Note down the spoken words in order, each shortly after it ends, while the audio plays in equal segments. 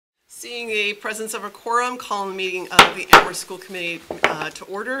Seeing a presence of a quorum, call the meeting of the Amherst School Committee to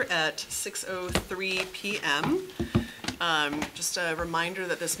order at 6:03 p.m. Just a reminder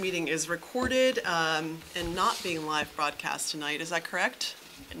that this meeting is recorded and not being live broadcast tonight. Is that correct?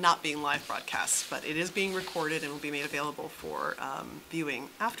 Not being live broadcast, but it is being recorded and will be made available for viewing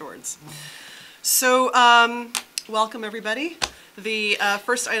afterwards. So welcome everybody. The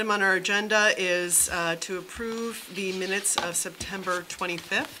first item on our agenda is to approve the minutes of September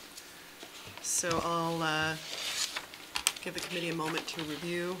 25th. So I'll give the committee a moment to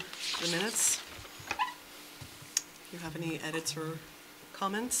review the minutes. If you have any edits or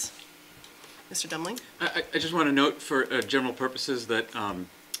comments. Mr. Demling? I just want to note for general purposes that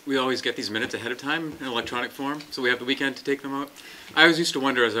we always get these minutes ahead of time in electronic form, so we have the weekend to take them out. I always used to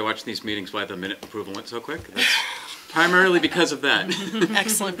wonder as I watched these meetings why the minute approval went so quick. That's primarily because of that.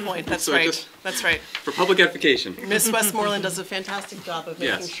 Excellent point. That's so right. That's right. For public edification. Ms. Westmoreland does a fantastic job of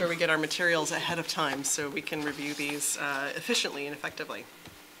making Yes. sure we get our materials ahead of time so we can review these efficiently and effectively.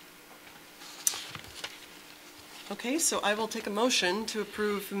 Okay, so I will take a motion to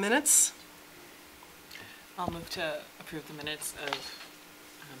approve the minutes. I'll move to approve the minutes of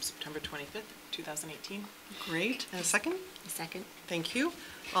September 25th, 2018. Great. And a second? A second. Thank you.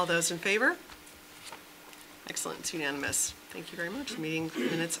 All those in favor? Excellent. It's unanimous. Thank you very much. Meeting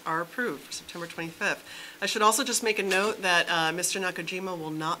minutes are approved for September 25th. I should also just make a note that Mr. Nakajima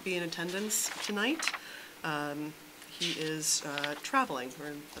will not be in attendance tonight. He is traveling. We're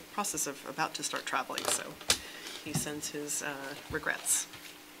in the process of about to start traveling, so he sends his regrets.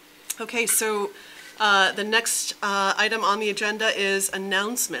 Okay, so the next item on the agenda is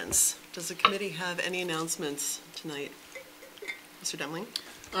announcements. Does the committee have any announcements tonight? Mr. Demling?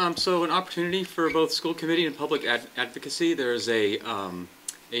 So an opportunity for both school committee and public advocacy. There's a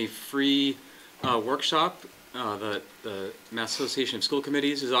free workshop that the Mass Association of School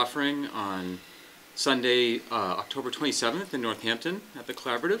Committees is offering on Sunday, October 27th in Northampton at the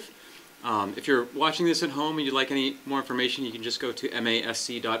Collaborative. If you're watching this at home and you'd like any more information, you can just go to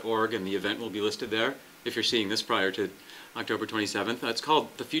masc.org and the event will be listed there if you're seeing this prior to October 27th. It's called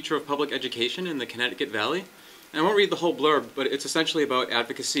The Future of Public Education in the Connecticut Valley. And I won't read the whole blurb, but it's essentially about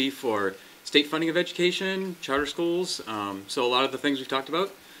advocacy for state funding of education, charter schools, so a lot of the things we've talked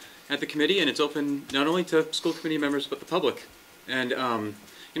about at the committee, and it's open not only to school committee members but the public. And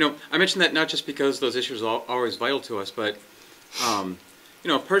you know, I mentioned that not just because those issues are always vital to us, but you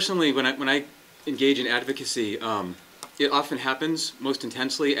know, personally, when I engage in advocacy, it often happens most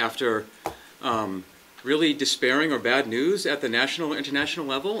intensely after really despairing or bad news at the national or international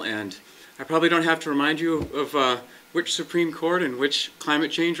level. And I probably don't have to remind you of which Supreme Court and which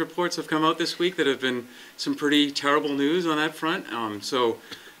climate change reports have come out this week that have been some pretty terrible news on that front. So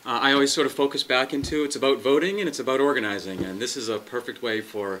I always sort of focus back into it's about voting and it's about organizing, and this is a perfect way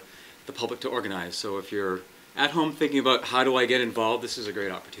for the public to organize. So if you're at home thinking about how do I get involved, this is a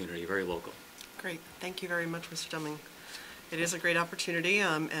great opportunity, very local. Great. Thank you very much, Mr. Demling. It is a great opportunity,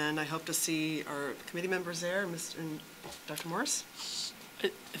 and I hope to see our committee members there, Mr. and Dr. Morris. I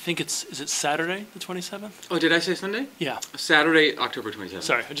think is it Saturday, the 27th? Oh, did I say Sunday? Yeah. Saturday, October 27th.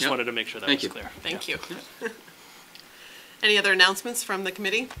 Sorry, I just wanted to make sure that was clear. Thank you. Any other announcements from the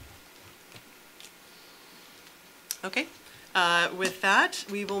committee? Okay. With that,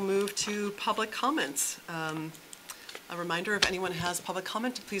 we will move to public comments. A reminder, if anyone has public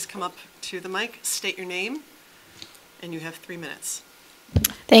comment, to please come up to the mic, state your name, and you have 3 minutes.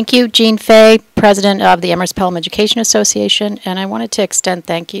 Thank you, Jean Fay, President of the Amherst-Pelham Education Association, and I wanted to extend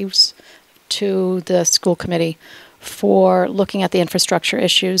thank yous to the school committee for looking at the infrastructure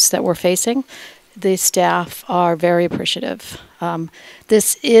issues that we're facing. The staff are very appreciative.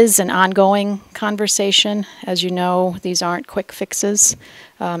 This is an ongoing conversation. As you know, these aren't quick fixes.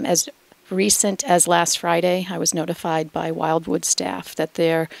 As recent as last Friday, I was notified by Wildwood staff that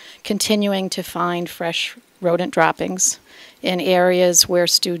they're continuing to find fresh rodent droppings in areas where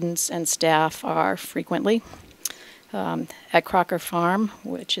students and staff are frequently. At Crocker Farm,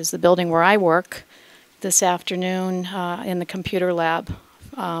 which is the building where I work, this afternoon in the computer lab,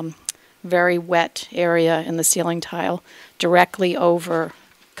 very wet area in the ceiling tile directly over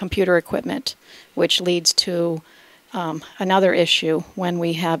computer equipment, which leads to another issue when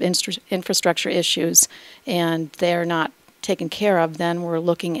we have infrastructure issues and they're not taken care of. Then we're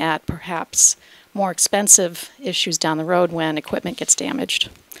looking at perhaps more expensive issues down the road when equipment gets damaged.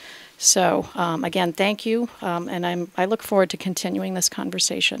 So again, thank you, and I look forward to continuing this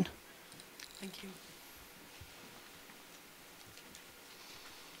conversation. Thank you.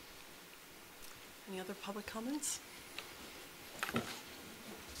 Any other public comments?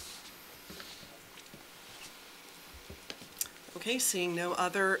 Okay, seeing no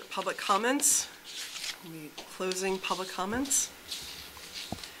other public comments, we'll be closing public comments.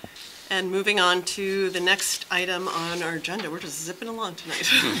 And moving on to the next item on our agenda. We're just zipping along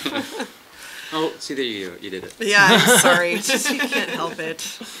tonight. Oh, see, there you go. You did it. Yeah, I'm sorry. It's just, you can't help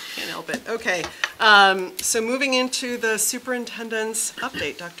it. Can't help it. Okay. So moving into the superintendent's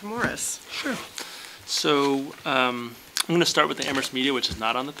update, Dr. Morris. Sure. So I'm going to start with the Amherst Media, which is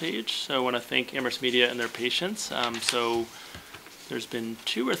not on the page. So I want to thank Amherst Media and their patience. So there's been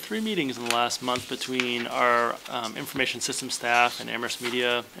 2 or 3 meetings in the last month between our information system staff and Amherst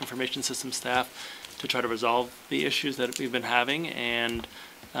Media information system staff to try to resolve the issues that we've been having. And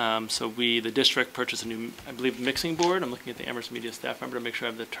so the district purchased a new, I believe, mixing board. I'm looking at the Amherst Media staff member to make sure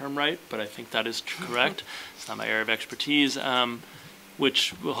I have the term right, but I think that is correct. It's not my area of expertise,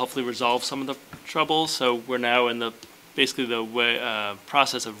 which will hopefully resolve some of the troubles. So we're now in the basically the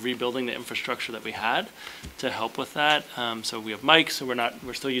process of rebuilding the infrastructure that we had to help with that. So we have mics, so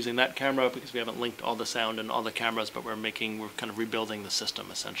we're still using that camera because we haven't linked all the sound and all the cameras, but we're kind of rebuilding the system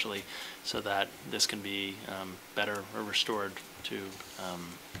essentially so that this can be better or restored to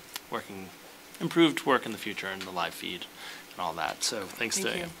improved work in the future and the live feed and all that. So thanks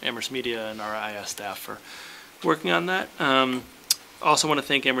to Amherst Media and our IS staff for working on that. Also want to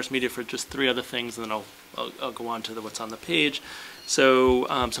thank Amherst Media for just 3 other things, and then I'll go on to what's on the page. So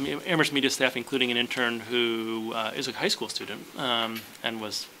some Amherst Media staff, including an intern who is a high school student and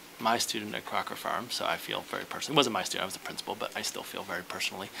was my student at Crocker Farm, so I feel very personally, wasn't my student, I was the principal, but I still feel very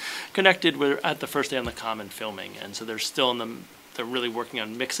personally connected. We're at the first day on the Common filming, and so they're still they're really working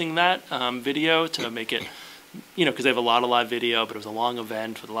on mixing that video to make it, because they have a lot of live video, but it was a long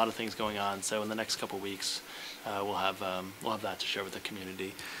event with a lot of things going on. So in the next couple weeks, we'll have that to share with the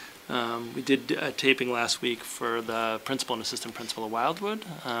community. We did a taping last week for the principal and assistant principal of Wildwood,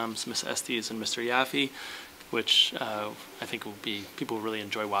 Miss Estes and Mr. Yaffe, which I think people will really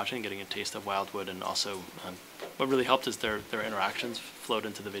enjoy watching, getting a taste of Wildwood, and also what really helped is their interactions flowed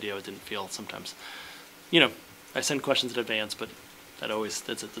into the video. It didn't feel sometimes, I send questions in advance, but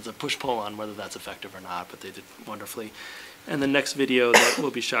there's a push-pull on whether that's effective or not, but they did wonderfully. And the next video that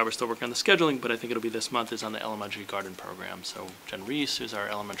will be shot, we're still working on the scheduling, but I think it'll be this month, is on the elementary garden program. So Jen Reese, who's our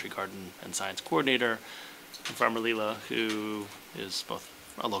elementary garden and science coordinator, and Farmer Leela, who is both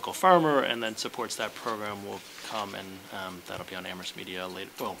a local farmer and then supports that program, will come, and that'll be on Amherst Media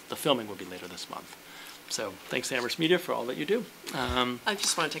later. Well, the filming will be later this month. So thanks to Amherst Media for all that you do. I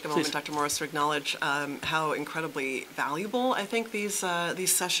just want to take a moment, Dr. Morris, to acknowledge how incredibly valuable I think these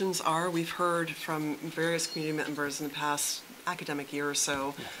sessions are. We've heard from various community members in the past academic year or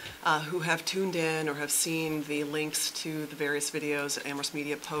so who have tuned in or have seen the links to the various videos that Amherst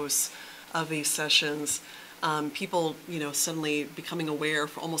Media posts of these sessions. People, suddenly becoming aware,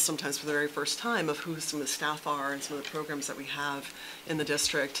 almost sometimes for the very first time, of who some of the staff are and some of the programs that we have in the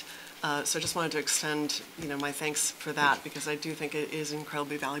district. So I just wanted to extend, my thanks for that, because I do think it is an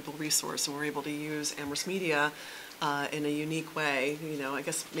incredibly valuable resource, and we're able to use Amherst Media in a unique way. I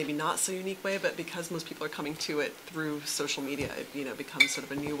guess maybe not so unique way, but because most people are coming to it through social media, it becomes sort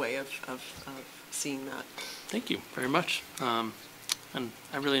of a new way of seeing that. Thank you very much. And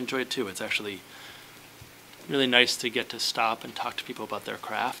I really enjoy it too. It's actually really nice to get to stop and talk to people about their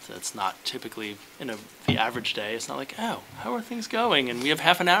craft. That's not typically in the average day. It's not like, oh, how are things going? And we have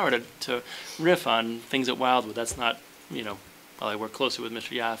half an hour to riff on things at Wildwood. That's not, while I work closely with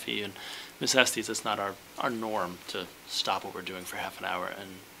Mr. Yaffe and Miss Estes, it's not our norm to stop what we're doing for half an hour and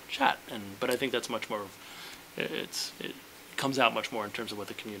chat. But I think that's much more, it comes out much more in terms of what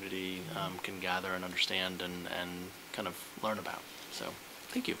the community can gather and understand and kind of learn about. So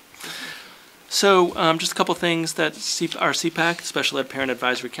thank you. So just a couple things that our CPAC, Special Ed Parent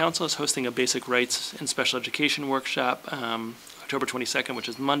Advisory Council, is hosting a basic rights in special education workshop October 22nd, which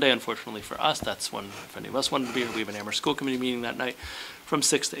is Monday, unfortunately for us. That's when, if any of us wanted to be here, we have an Amherst School Committee meeting that night from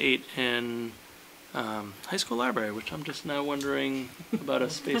 6 to 8 in high school library, which I'm just now wondering about a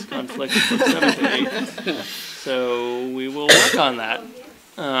space conflict from 7 to 8. So we will work on that.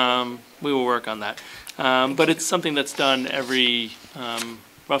 But it's something that's done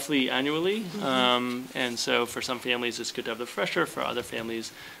roughly annually, and so for some families it's good to have the refresher. For other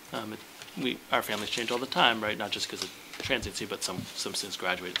families, our families change all the time, right? Not just because of transiency, but some students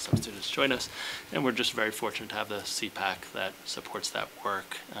graduate, some students join us, and we're just very fortunate to have the CPAC that supports that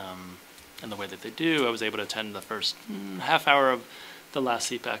work in the way that they do. I was able to attend the first half hour of the last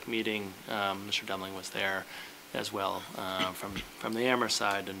CPAC meeting. Mr. Demling was there as well from the Amherst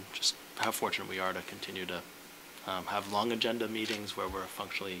side, and just how fortunate we are to continue to have long agenda meetings where we're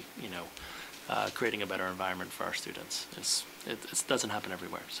functionally, creating a better environment for our students. It doesn't happen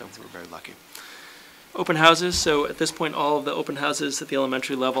everywhere, so we're very lucky. Open houses, so at this point, all of the open houses at the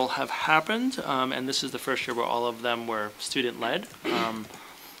elementary level have happened, and this is the first year where all of them were student-led.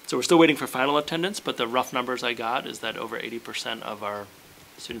 So we're still waiting for final attendance, but the rough numbers I got is that over 80% of our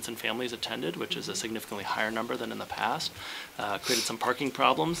students and families attended, which is a significantly higher number than in the past. Created some parking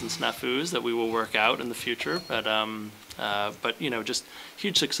problems and snafus that we will work out in the future, but just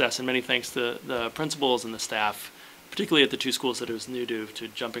huge success, and many thanks to the principals and the staff, particularly at the two schools that it was new to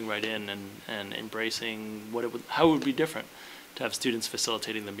jumping right in and embracing how it would be different to have students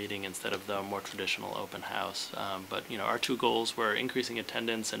facilitating the meeting instead of the more traditional open house. But our two goals were increasing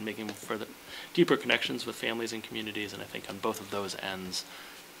attendance and making further deeper connections with families and communities, and I think on both of those ends,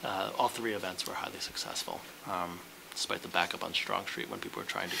 all three events were highly successful, despite the backup on Strong Street when people were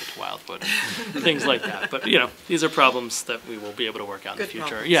trying to get to Wildwood, things like that. But these are problems that we will be able to work out in the future.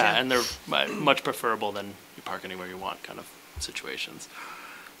 Problems, yeah, and they're much preferable than you park anywhere you want kind of situations.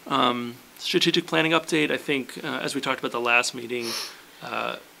 Strategic planning update, I think, as we talked about the last meeting,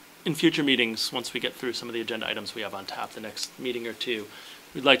 in future meetings, once we get through some of the agenda items we have on tap, the next meeting or two,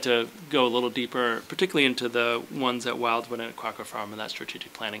 we'd like to go a little deeper, particularly into the ones at Wildwood and at Crocker Farm and that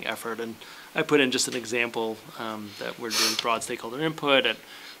strategic planning effort. And I put in just an example that we're doing broad stakeholder input. At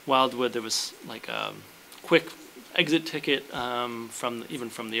Wildwood, there was like a quick exit ticket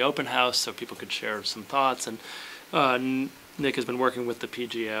from the open house, so people could share some thoughts. And Nick has been working with the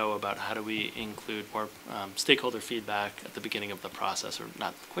PGO about how do we include more stakeholder feedback at the beginning of the process, or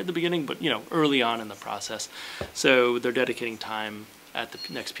not quite the beginning, but early on in the process. So they're dedicating time at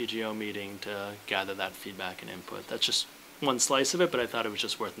the next PGO meeting to gather that feedback and input. That's just one slice of it, but I thought it was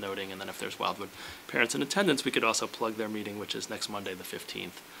just worth noting. And then if there's Wildwood parents in attendance, we could also plug their meeting, which is next Monday, the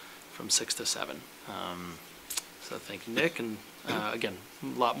 15th, from 6 to 7. So thank you, Nick. And again,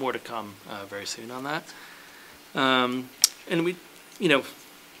 a lot more to come very soon on that. And we,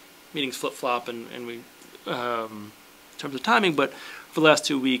 meetings flip-flop and we, in terms of timing, but for the last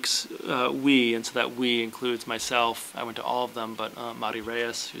 2 weeks, and so that we includes myself, I went to all of them, but Mari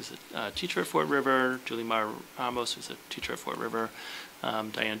Reyes, who's a teacher at Fort River, Julie Mar Ramos, who's a teacher at Fort River,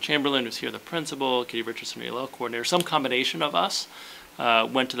 Diane Chamberlain, who's here, the principal, Katie Richardson, ELL coordinator, some combination of us,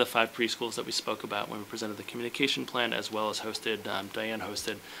 went to the 5 preschools that we spoke about when we presented the communication plan, as well as Diane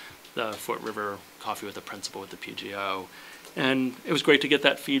hosted the Fort River Coffee with the Principal with the PGO. And it was great to get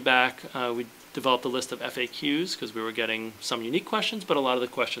that feedback. We developed a list of FAQs because we were getting some unique questions, but a lot of the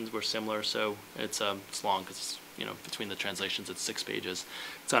questions were similar, so it's long because between the translations it's 6 pages.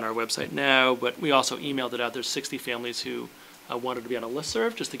 It's on our website now, but we also emailed it out. There's 60 families who wanted to be on a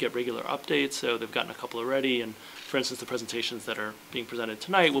listserv just to get regular updates, so they've gotten a couple already. And for instance, the presentations that are being presented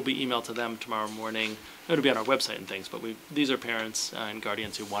tonight will be emailed to them tomorrow morning. It'll be on our website and things, but these are parents and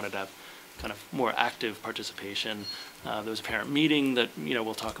guardians who wanted to have kind of more active participation. There was a parent meeting that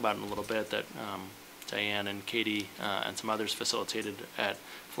we'll talk about in a little bit that Diane and Katie and some others facilitated at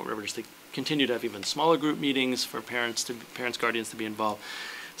Fort River, just to continue to have even smaller group meetings for parents, guardians to be involved.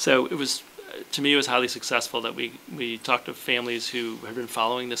 So it was, to me, it was highly successful that we talked to families who had been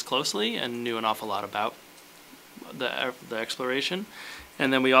following this closely and knew an awful lot about the exploration.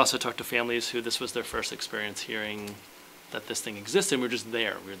 And then we also talked to families who this was their first experience hearing that this thing existed. We were just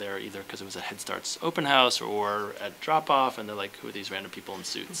there. We were there either because it was a Head Start's open house or at drop-off, and they're like, who are these random people in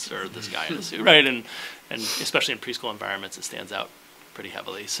suits, or this guy in a suit, right? And especially in preschool environments, it stands out pretty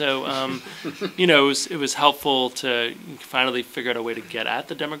heavily. So, it was helpful to finally figure out a way to get at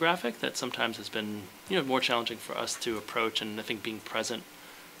the demographic that sometimes has been, more challenging for us to approach. And I think being present,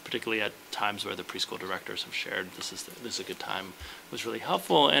 particularly at times where the preschool directors have shared this is a good time, was really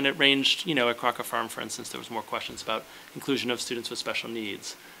helpful. And it ranged, at Crocker Farm, for instance, there was more questions about inclusion of students with special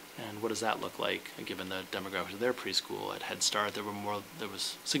needs and what does that look like given the demographics of their preschool. At Head Start, there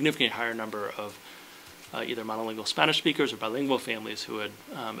was significantly higher number of either monolingual Spanish speakers or bilingual families who had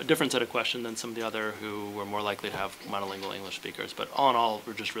a different set of questions than some of the other who were more likely to have monolingual English speakers. But all in all,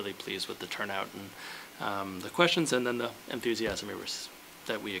 we're just really pleased with the turnout and the questions and then the enthusiasm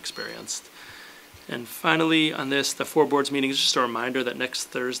that we experienced. And finally, on this, the 4 boards meeting is just a reminder that next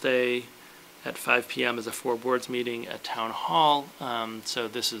Thursday at 5 p.m. is a 4 boards meeting at Town Hall. So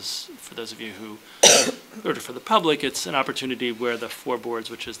this is, for those of you who, or for the public, it's an opportunity where the 4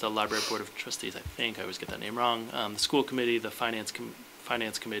 boards, which is the Library Board of Trustees, I always get that name wrong, the School Committee, the Finance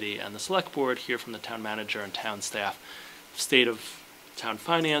Committee, and the Select Board, hear from the Town Manager and Town staff, state of town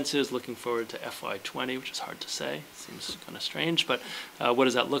finances, looking forward to FY20, which is hard to say, seems kind of strange, but what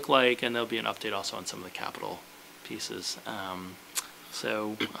does that look like? And there'll be an update also on some of the capital pieces.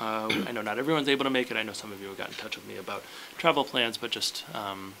 So I know not everyone's able to make it. I know some of you have got in touch with me about travel plans, but just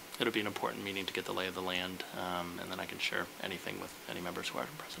it'll be an important meeting to get the lay of the land, and then I can share anything with any members who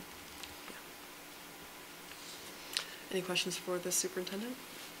aren't present. Any questions for the superintendent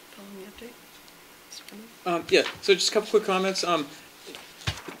following the update? Superintendent? Yeah, so just a couple quick comments.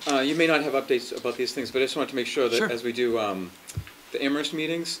 You may not have updates about these things, but I just wanted to make sure that Sure. as we do the Amherst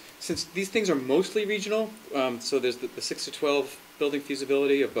meetings, since these things are mostly regional, so there's the 6 to 12 building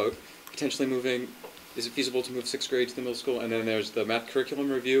feasibility about potentially moving, is it feasible to move 6th grade to the middle school? And then there's the math curriculum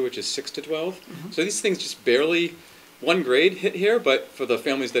review, which is 6 to 12. So these things just barely, one grade hit here, but for the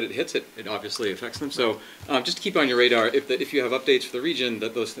families that it hits, it obviously affects them. So just to keep on your radar, if you have updates for the region,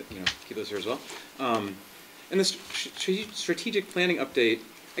 that those, keep those here as well. And the strategic planning update,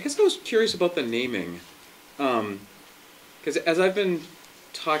 I guess I was curious about the naming. Because as I've been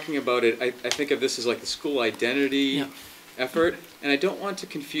talking about it, I think of this as like the school identity effort, and I don't want to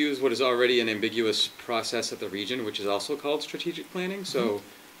confuse what is already an ambiguous process at the region, which is also called strategic planning. So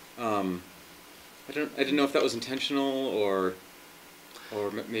I didn't know if that was intentional or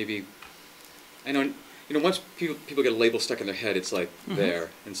maybe, I know, once people get a label stuck in their head, it's like there,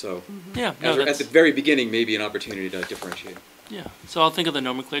 and so Yeah, no, at the very beginning, maybe an opportunity to differentiate. Yeah, so I'll think of the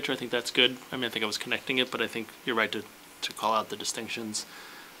nomenclature. I think that's good. I mean, I think I was connecting it, but I think you're right to call out the distinctions.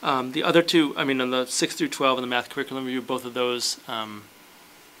 The other two, I mean, on the 6 through 12 and the math curriculum review, both of those we'll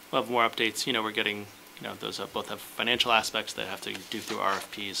have more updates. We're getting, those both have financial aspects that have to do through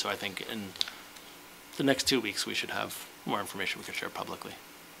RFPs. So I think in the next 2 weeks, we should have more information we can share publicly.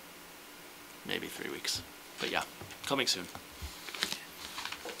 Maybe 3 weeks, but yeah, coming soon.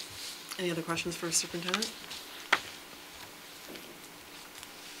 Any other questions for Superintendent?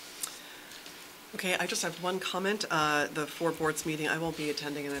 Okay, I just have one comment. The 4 boards meeting, I won't be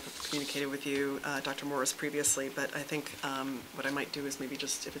attending, and I've communicated with you, Dr. Morris, previously, but I think what I might do is maybe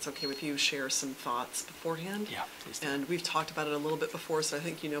just, if it's okay with you, share some thoughts beforehand. Yeah, please do. And we've talked about it a little bit before, so I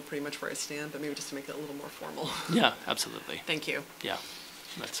think you know pretty much where I stand, but maybe just to make it a little more formal. Yeah, absolutely. Thank you. Yeah,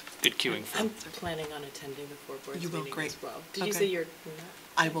 that's good cueing for. I'm planning on attending the 4 boards You will, meeting great. as well. Did you Okay. say you're not?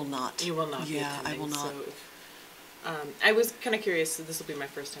 I will not. You will not be Yeah, attending. I will not. So I was kind of curious, so this will be my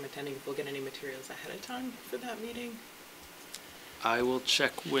first time attending, if we'll get any materials ahead of time for that meeting? I will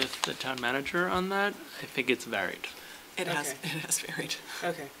check with the town manager on that. I think it's varied. It has Okay. varied.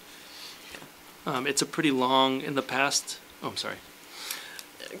 Okay. It's a pretty long, in the past, oh, I'm sorry.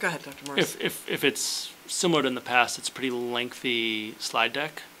 Go ahead, Dr. Morris. If it's similar to in the past, it's a pretty lengthy slide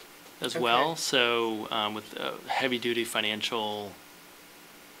deck as well. Okay. So with heavy-duty financial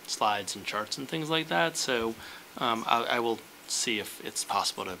slides and charts and things like that. So I will see if it's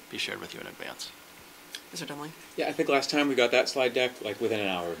possible to be shared with you in advance. Mr. Demling? Yeah, I think last time we got that slide deck like within an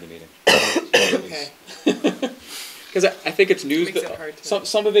hour of the meeting. Okay. Because I think it's news Makes it that hard to-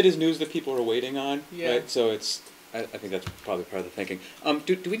 some of it is news that people are waiting on, Yeah. right? So I think that's probably part of the thinking.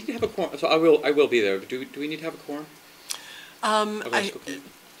 Do we need to have a quorum? So I will be there. But do we need to have a quorum? Of our school committee?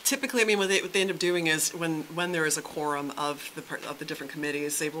 Typically, I mean, what they end up doing is when there is a quorum of the different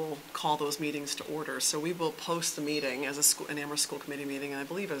committees, they will call those meetings to order. So we will post the meeting as an Amherst School Committee meeting, and I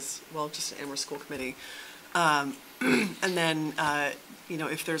believe as well just an Amherst School Committee. And then,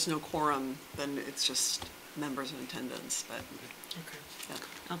 if there's no quorum, then it's just members in attendance. But Okay. yeah.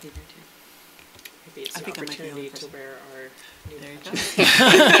 I'll be there too. Maybe it's I an think I might be the only opportunity to person. wear our new There you patches.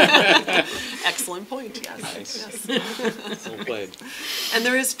 go. Excellent point. Yes. Nice. Yes. Well played. And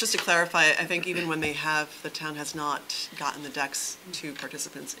there is, just to clarify, I think even when the town has not gotten the decks to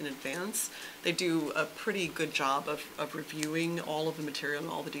participants in advance, they do a pretty good job of reviewing all of the material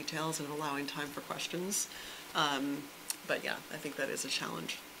and all the details and allowing time for questions. But yeah, I think that is a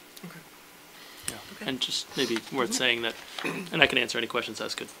challenge. Okay. Yeah. Okay. And just maybe worth saying that, and I can answer any questions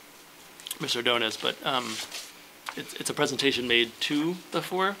as could Mr. Adonis, but it's a presentation made to the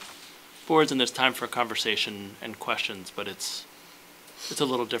 4 boards, and there's time for conversation and questions, but it's a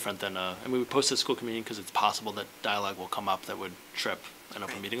little different than, we posted a school committee because it's possible that dialogue will come up that would trip an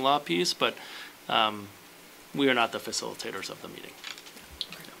open Right. meeting law piece, but we are not the facilitators of the meeting.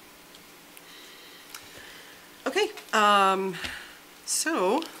 Okay,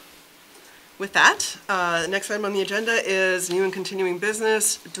 so with that, the next item on the agenda is new and continuing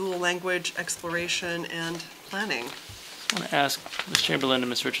business, dual language exploration and planning. I want to ask Ms. Chamberlain and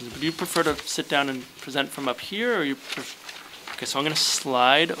Ms. Richardson, would you prefer to sit down and present from up here, or okay, so I'm going to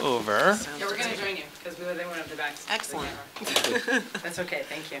slide over. Yeah, we're gonna join you, because they went up the back. Excellent. That's okay,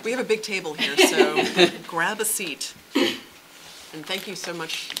 thank you. We have a big table here, so grab a seat. And thank you so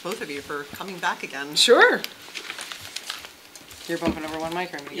much, both of you, for coming back again. Sure. You're bumping over one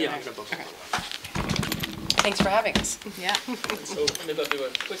mic, or am I Yeah, I'm gonna- going to Okay. Thanks for having us. Yeah. So maybe I'll do a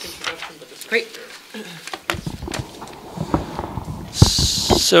quick introduction, but this is Great.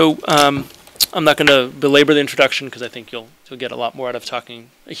 So I'm not going to belabor the introduction because I think you'll get a lot more out of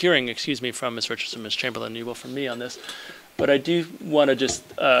hearing from Ms. Richardson, Ms. Chamberlain, you will from me on this. But I do want to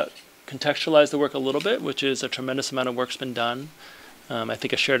just contextualize the work a little bit, which is a tremendous amount of work's been done. I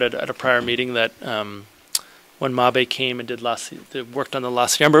think I shared at a prior meeting that when Mabe came and worked on the La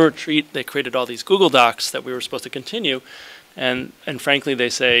Siembra retreat, they created all these Google Docs that we were supposed to continue. And frankly, they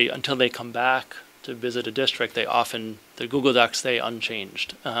say until they come back to visit a district, the Google Docs stay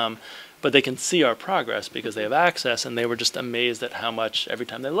unchanged. But they can see our progress because they have access, and they were just amazed at how much, every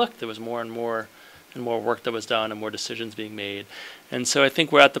time they looked, there was more and more work that was done and more decisions being made. And so I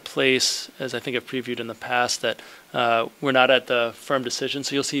think we're at the place, as I think I've previewed in the past, that we're not at the firm decision.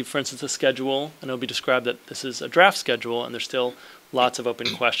 So you'll see, for instance, a schedule, and it'll be described that this is a draft schedule, and there's still lots of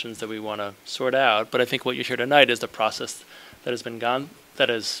open questions that we want to sort out. But I think what you hear tonight is the process that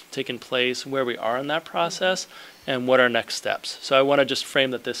has taken place, where we are in that process, and what are next steps. So I want to just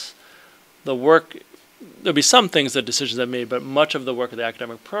frame that the work, there'll be some things that decisions I've made, but much of the work of the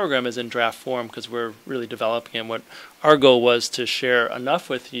academic program is in draft form because we're really developing. And what our goal was to share enough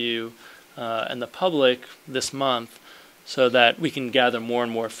with you and the public this month so that we can gather more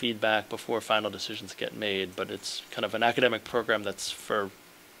and more feedback before final decisions get made. But it's kind of an academic program that's for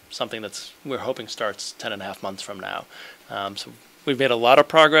something we're hoping starts 10.5 months from now. So we've made a lot of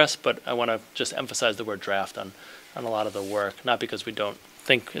progress, but I want to just emphasize the word draft on a lot of the work, not because we don't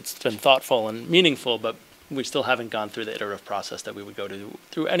think it's been thoughtful and meaningful, but we still haven't gone through the iterative process that we would go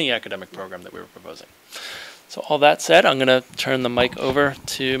through any academic program that we were proposing. So all that said, I'm going to turn the mic over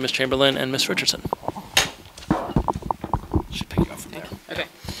to Ms. Chamberlain and Ms. Richardson. Should pick you up from there. Okay.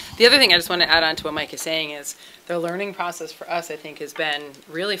 The other thing I just want to add on to what Mike is saying is the learning process for us, I think, has been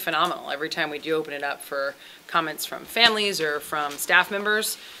really phenomenal. Every time we do open it up for comments from families or from staff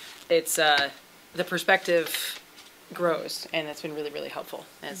members, it's the perspective grows, and it's been really, really helpful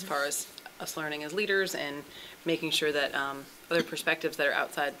as far as us learning as leaders and making sure that other perspectives that are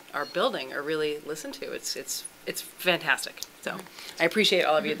outside our building are really listened to. It's fantastic. So I appreciate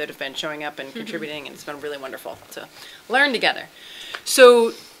all of you that have been showing up and contributing, and it's been really wonderful to learn together.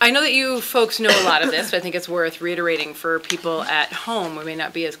 So I know that you folks know a lot of this, but I think it's worth reiterating for people at home who may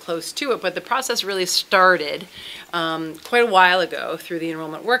not be as close to it. But the process really started quite a while ago through the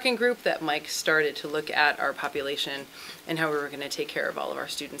enrollment working group that Mike started to look at our population and how we were going to take care of all of our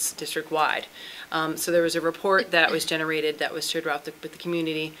students district-wide. So there was a report that was generated that was shared with the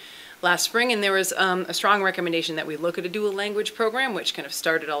community last spring, and there was a strong recommendation that we look at a dual language program, which kind of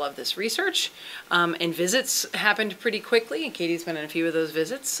started all of this research. And visits happened pretty quickly. Katie's been on a few of those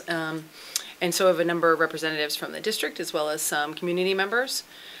visits. And so have a number of representatives from the district as well as some community members.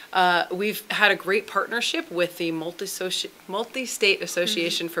 We've had a great partnership with the Multi-State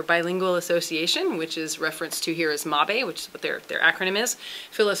Association for Bilingual Association, which is referenced to here as MABE, which is what their acronym is.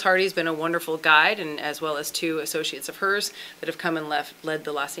 Phyllis Hardy's been a wonderful guide, and as well as 2 associates of hers that have come and led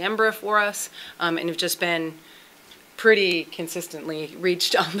the La Siembra for us, and have just been pretty consistently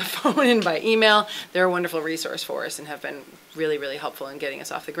reached on the phone and by email. They're a wonderful resource for us and have been really, really helpful in getting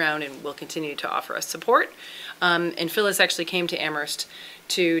us off the ground, and will continue to offer us support. And Phyllis actually came to Amherst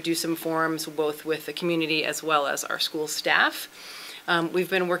to do some forums both with the community as well as our school staff. We've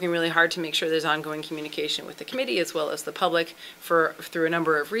been working really hard to make sure there's ongoing communication with the committee as well as the public through a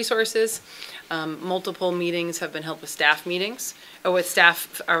number of resources. Multiple meetings have been held with staff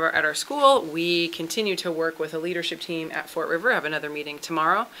at our school. We continue to work with a leadership team at Fort River. I have another meeting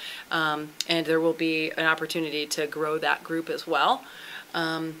tomorrow, and there will be an opportunity to grow that group as well.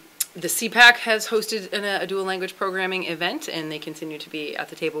 The CPAC has hosted a dual language programming event, and they continue to be at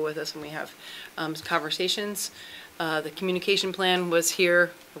the table with us when we have conversations. The communication plan was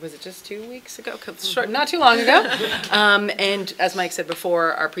here, or was it just 2 weeks ago? Not too long ago. And as Mike said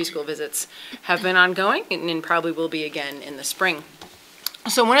before, our preschool visits have been ongoing and probably will be again in the spring.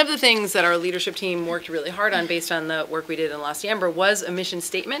 So one of the things that our leadership team worked really hard on based on the work we did in La Siembra was a mission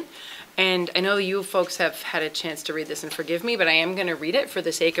statement. And I know you folks have had a chance to read this, and forgive me, but I am going to read it for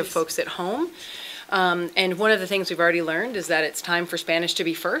the sake of folks at home. And one of the things we've already learned is that it's time for Spanish to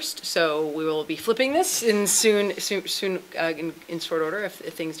be first. So we will be flipping this in short order if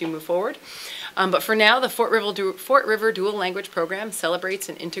things do move forward. But for now, the Fort River Dual Language Program celebrates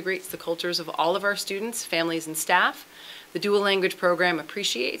and integrates the cultures of all of our students, families, and staff. The Dual Language Program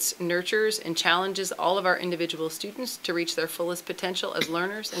appreciates, nurtures, and challenges all of our individual students to reach their fullest potential as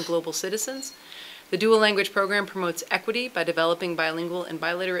learners and global citizens. The Dual Language Program promotes equity by developing bilingual and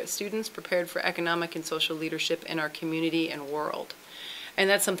biliterate students prepared for economic and social leadership in our community and world. And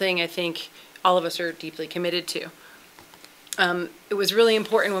that's something I think all of us are deeply committed to. It was really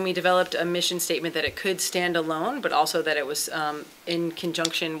important when we developed a mission statement that it could stand alone, but also that it was in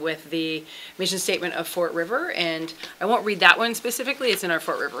conjunction with the mission statement of Fort River. And I won't read that one specifically. It's in our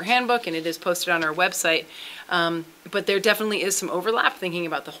Fort River handbook, and it is posted on our website. But there definitely is some overlap, thinking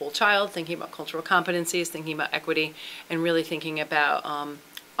about the whole child, thinking about cultural competencies, thinking about equity, and really thinking about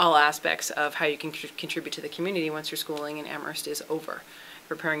all aspects of how you can contribute to the community once your schooling in Amherst is over,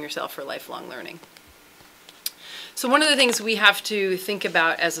 preparing yourself for lifelong learning. So one of the things we have to think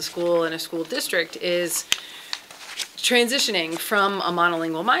about as a school and a school district is transitioning from a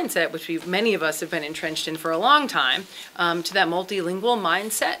monolingual mindset, which many of us have been entrenched in for a long time, to that multilingual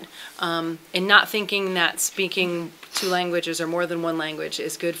mindset, and not thinking that speaking two languages or more than one language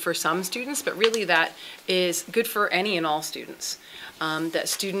is good for some students, but really that is good for any and all students. That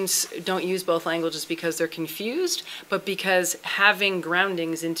students don't use both languages because they're confused, but because having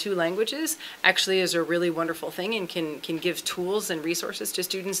groundings in two languages actually is a really wonderful thing and can give tools and resources to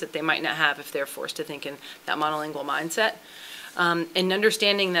students that they might not have if they're forced to think in that monolingual mindset. And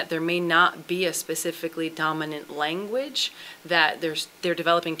understanding that there may not be a specifically dominant language, that they're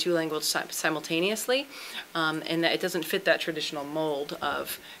developing two languages simultaneously, and that it doesn't fit that traditional mold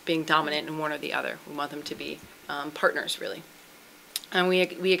of being dominant in one or the other. We want them to be partners, really. And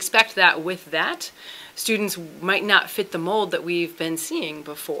we expect that with that, students might not fit the mold that we've been seeing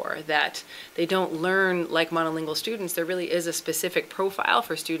before, that they don't learn like monolingual students. There really is a specific profile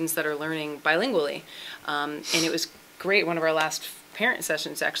for students that are learning bilingually. And it was great, one of our last parent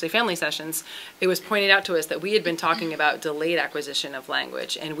sessions, actually family sessions, it was pointed out to us that we had been talking about delayed acquisition of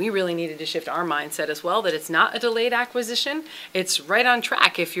language, and we really needed to shift our mindset as well, that it's not a delayed acquisition, it's right on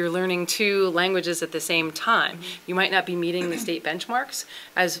track if you're learning two languages at the same time. You might not be meeting the state benchmarks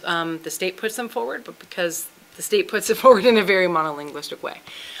as the state puts them forward, but because the state puts it forward in a very monolinguistic way.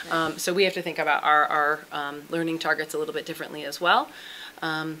 So we have to think about our learning targets a little bit differently as well.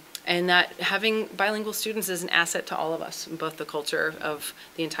 And that having bilingual students is an asset to all of us, in both the culture of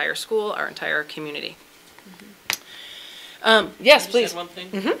the entire school, our entire community. Yes, please. Add one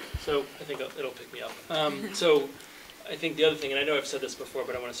thing? So I think it'll pick me up. So I think the other thing, and I know I've said this before,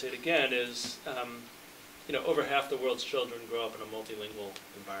 but I want to say it again, is over half the world's children grow up in a multilingual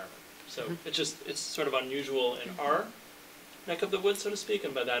environment. So it's sort of unusual in our neck of the woods, so to speak,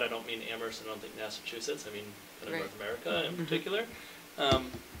 and by that I don't mean Amherst, and I don't think Massachusetts, I mean kind of North America in particular.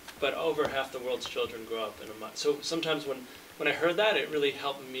 But over half the world's children grow up in a so sometimes when I heard that, it really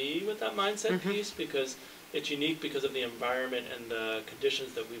helped me with that mindset piece, because it's unique because of the environment and the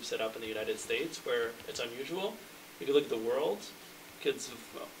conditions that we've set up in the United States, where it's unusual. If you look at the world, kids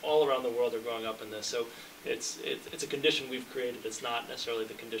all around the world are growing up in this. So it's a condition we've created. It's not necessarily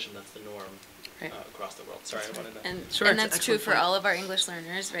the condition that's the norm across the world. Sorry, I wanted to... And that's true for all of our English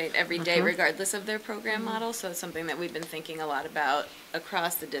learners, right, every day, regardless of their program model. So it's something that we've been thinking a lot about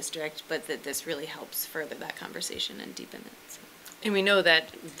across the district, but that this really helps further that conversation and deepen it. So. And we know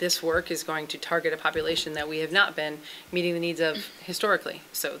that this work is going to target a population that we have not been meeting the needs of historically.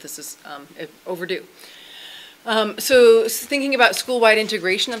 So this is overdue. So thinking about school-wide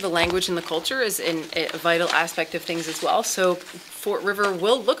integration of the language and the culture is a vital aspect of things as well. So Fort River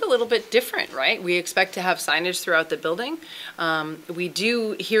will look a little bit different, right? We expect to have signage throughout the building. We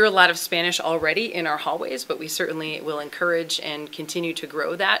do hear a lot of Spanish already in our hallways, but we certainly will encourage and continue to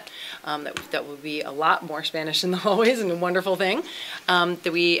grow that. That will be a lot more Spanish in the hallways, and a wonderful thing.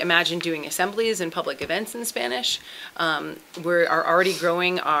 That we imagine doing assemblies and public events in Spanish. We are already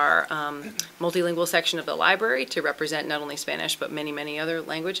growing our multilingual section of the library to represent not only Spanish, but many, many other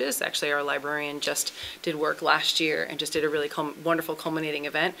languages. Actually, our librarian just did work last year and just did a really wonderful culminating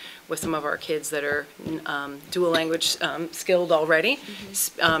event with some of our kids that are dual language skilled already,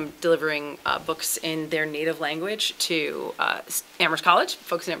 delivering books in their native language to Amherst College.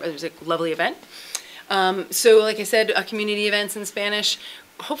 Folks, it was a lovely event. So like I said, community events in Spanish.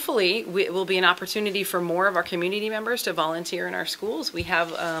 Hopefully, it will be an opportunity for more of our community members to volunteer in our schools. We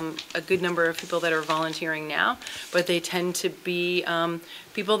have a good number of people that are volunteering now, but they tend to be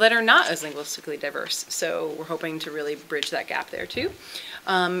people that are not as linguistically diverse. So we're hoping to really bridge that gap there too.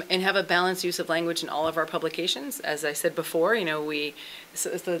 And have a balanced use of language in all of our publications. As I said before, so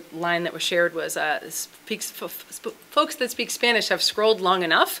the line that was shared was, folks that speak Spanish have scrolled long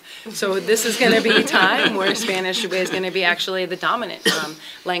enough, so this is going to be a time where Spanish is going to be actually the dominant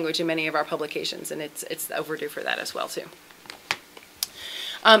language in many of our publications, and it's overdue for that as well too.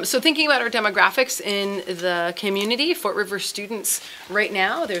 So thinking about our demographics in the community, Fort River students right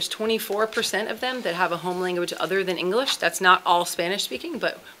now, there's 24% of them that have a home language other than English. That's not all Spanish speaking,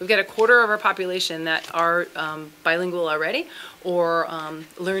 but we've got a quarter of our population that are bilingual already or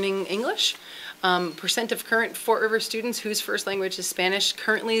learning English. Percent of current Fort River students whose first language is Spanish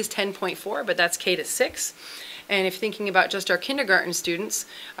currently is 10.4, but that's K to 6. And if thinking about just our kindergarten students,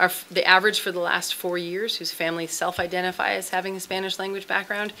 the average for the last 4 years whose families self-identify as having a Spanish language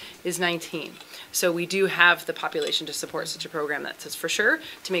background is 19. So we do have the population to support such a program, that's for sure,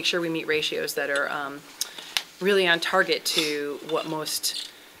 to make sure we meet ratios that are really on target to what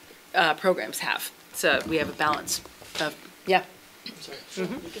most programs have. So we have a balance of, yeah.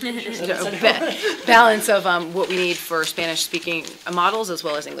 Balance of what we need for Spanish-speaking models as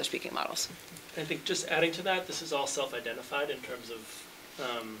well as English-speaking models. I think just adding to that, this is all self-identified in terms of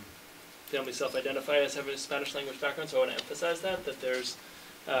families self-identify as having a Spanish language background, so I want to emphasize that there's,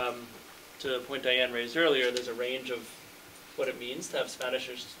 to the point Diane raised earlier, there's a range of what it means to have Spanish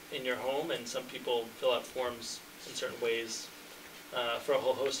in your home, and some people fill out forms in certain ways for a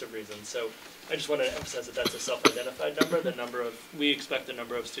whole host of reasons. So I just want to emphasize that that's a self-identified number. We expect the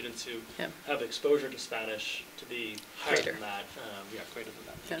number of students who have exposure to Spanish to be higher than that. Yeah, greater than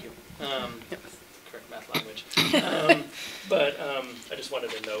that. Thank you. Correct math language. But I just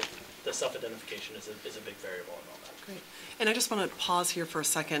wanted to note the self-identification is a big variable in all that. Great. And I just want to pause here for a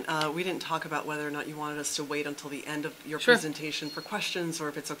second. We didn't talk about whether or not you wanted us to wait until the end of your presentation for questions, or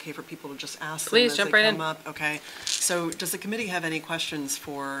if it's okay for people to just ask them as they come up. Okay. So does the committee have any questions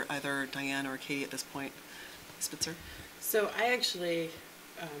for either Diane or Katie at this point? Spitzer? So I actually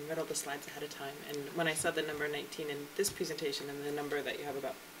read all the slides ahead of time, and when I saw the number 19 in this presentation and the number that you have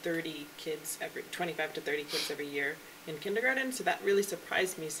about 30 kids 25 to 30 kids every year in kindergarten, so that really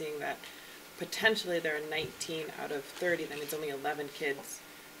surprised me, seeing that potentially there are 19 out of 30, then it's only 11 kids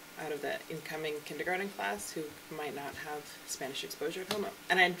out of the incoming kindergarten class who might not have Spanish exposure at home.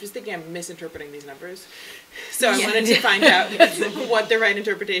 And I'm just thinking I'm misinterpreting these numbers. So I wanted to find out what the right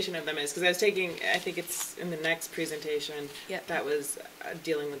interpretation of them is, because I think it's in the next presentation that was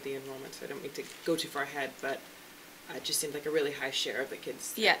dealing with the enrollment, so I don't mean to go too far ahead, but it just seemed like a really high share of the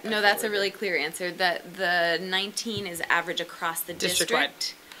kids. Yeah, no, that's a really clear answer. That the 19 is average across the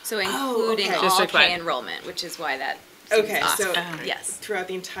district. So including all K enrollment, which is why that seems awesome. So yes, throughout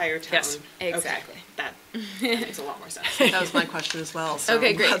the entire town. Yes, exactly. Okay. That makes a lot more sense. That was my question as well. So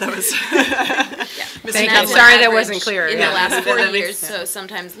okay, great. That was I'm sorry that wasn't clear. In the last 4 years, so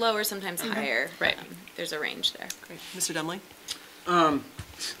sometimes lower, sometimes higher. Right. There's a range there. Great. Mr. Demley?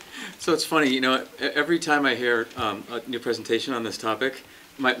 So it's funny, every time I hear a new presentation on this topic,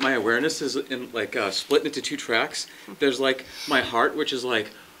 my awareness is split into 2 tracks. There's like my heart, which is like,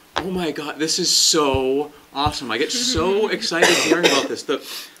 oh my God, this is so awesome. I get so excited hearing about this.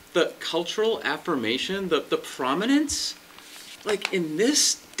 The cultural affirmation, the prominence, like in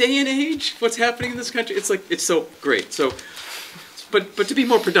this day and age, what's happening in this country, it's so great. So, but to be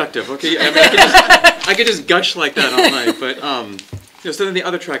more productive, okay? I mean, I could just gush like that all night, but so then the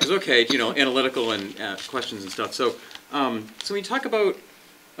other track is okay, analytical and questions and stuff. So, so when you talk about,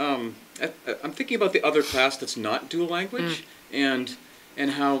 I'm thinking about the other class that's not dual language, and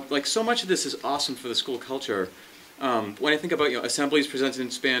how so much of this is awesome for the school culture. When I think about assemblies presented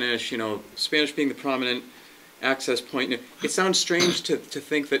in Spanish, Spanish being the prominent access point, it sounds strange to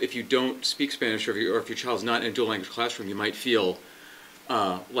think that if you don't speak Spanish, or if your child's not in a dual language classroom, you might feel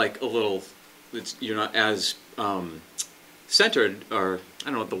like a little, you're not as centered, or I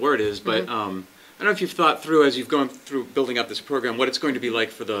don't know what the word is, but I don't know if you've thought through, as you've gone through building up this program, what it's going to be like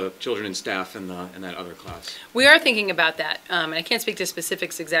for the children and staff in that other class. We are thinking about that, and I can't speak to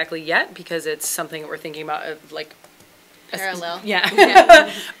specifics exactly yet, because it's something that we're thinking about, parallel. Yeah.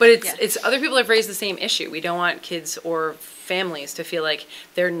 But it's other people have raised the same issue. We don't want kids or families to feel like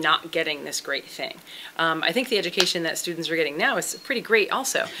they're not getting this great thing. I think the education that students are getting now is pretty great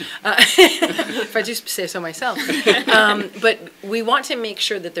also, if I do say so myself. But we want to make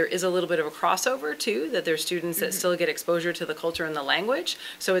sure that there is a little bit of a crossover too, that there's students that still get exposure to the culture and the language,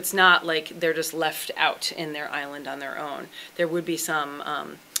 so it's not like they're just left out in their island on their own. There would be some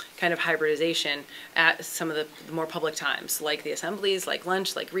kind of hybridization at some of the more public times, like the assemblies, like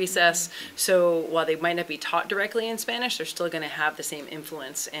lunch, like recess. So while they might not be taught directly in Spanish, they're still going to have the same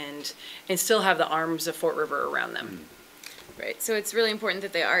influence and still have the arms of Fort River around them. Right, so it's really important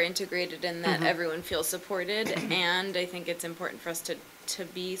that they are integrated and that everyone feels supported, and I think it's important for us to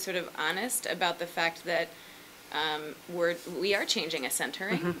be sort of honest about the fact that we are changing a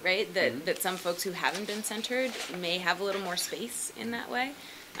centering, right? That some folks who haven't been centered may have a little more space in that way.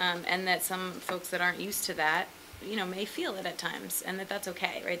 And that some folks that aren't used to that, may feel it at times, and that's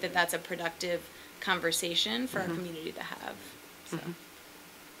okay, right? That's a productive conversation for our community to have. So.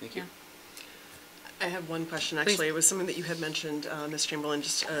 Thank you. I have one question, actually. It was something that you had mentioned, Ms. Chamberlain,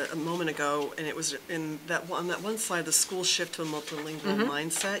 just a moment ago, and it was in that on that one slide, the school shift to a multilingual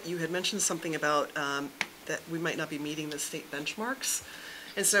mindset. You had mentioned something about that we might not be meeting the state benchmarks.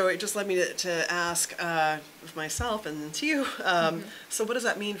 And so it just led me to ask myself and to you, so what does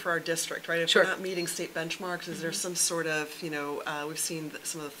that mean for our district, right? If we're not meeting state benchmarks, is there some sort of, we've seen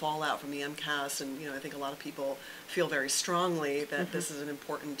some of the fallout from the MCAS, and, I think a lot of people feel very strongly that this is an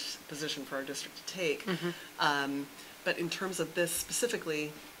important position for our district to take. But in terms of this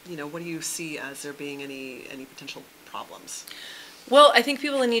specifically, what do you see as there being any potential problems? Well, I think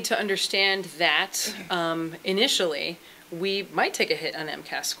people need to understand that initially, we might take a hit on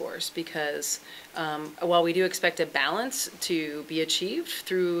MCAS scores because while we do expect a balance to be achieved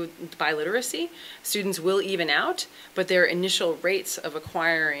through biliteracy, students will even out, but their initial rates of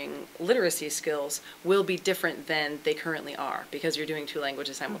acquiring literacy skills will be different than they currently are because you're doing two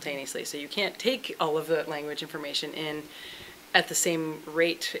languages simultaneously. So you can't take all of the language information in at the same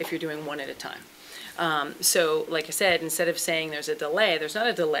rate if you're doing one at a time. So, like I said, instead of saying there's a delay, there's not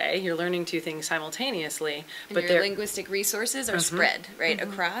a delay. You're learning two things simultaneously. And but your linguistic resources are spread, right,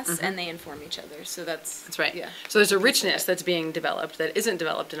 across, and they inform each other. So that's right. Yeah. So there's a richness that's being developed that isn't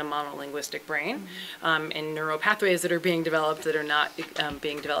developed in a monolinguistic brain, and neural pathways that are being developed that are not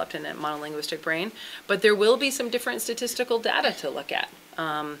being developed in a monolinguistic brain. But there will be some different statistical data to look at.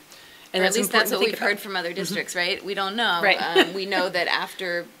 And at least that's what we've heard from other districts, right? We don't know. Right. We know that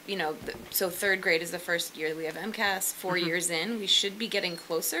after, so third grade is the first year we have MCAS. 4 years in, we should be getting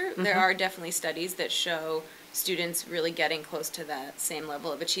closer. There are definitely studies that show students really getting close to that same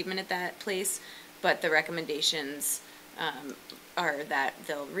level of achievement at that place. But the recommendations are that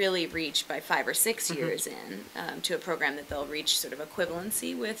they'll really reach by 5 or 6 years in to a program that they'll reach sort of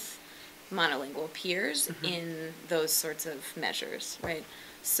equivalency with monolingual peers in those sorts of measures, right?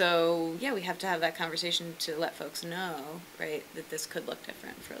 So, yeah, we have to have that conversation to let folks know, right, that this could look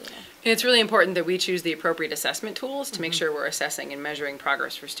different for a little. And it's really important that we choose the appropriate assessment tools to make sure we're assessing and measuring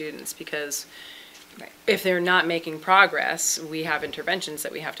progress for students because if they're not making progress, we have interventions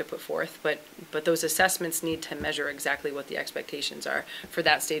that we have to put forth, but those assessments need to measure exactly what the expectations are for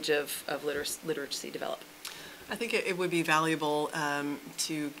that stage of literacy development. I think it would be valuable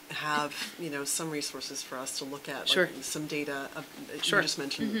to have, some resources for us to look at, like some data. You just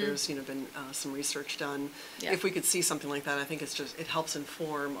mentioned there's, been some research done. Yeah. If we could see something like that, I think it helps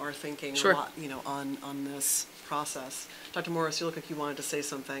inform our thinking a lot, on this process. Dr. Morris, you look like you wanted to say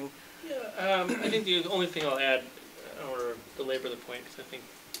something. Yeah, I think the only thing I'll add, I don't want to belabor the point because I think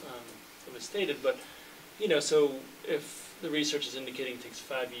it was stated, but, so if the research is indicating it takes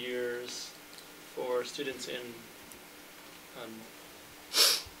 5 years for students in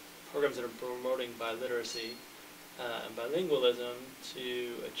programs that are promoting biliteracy and bilingualism to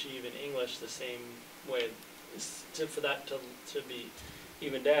achieve in English the same way, for that to be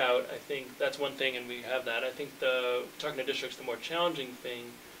evened out, I think that's one thing, and we have that. I think talking to districts, the more challenging thing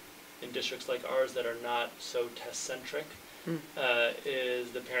in districts like ours that are not so test-centric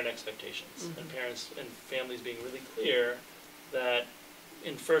is the parent expectations, and parents and families being really clear that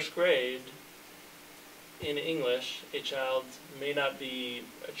in first grade, in English, a child may not be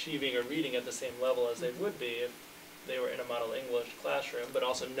achieving or reading at the same level as they would be if they were in a model English classroom, but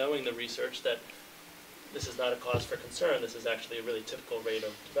also knowing the research that this is not a cause for concern, this is actually a really typical rate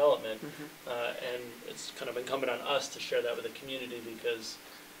of development, and it's kind of incumbent on us to share that with the community because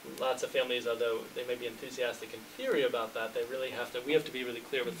lots of families, although they may be enthusiastic in theory about that, we have to be really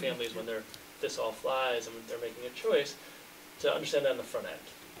clear with families when this all flies and they're making a choice to understand that on the front end.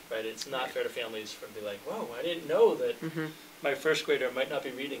 Right, it's not fair to families to be like, whoa, I didn't know that my first grader might not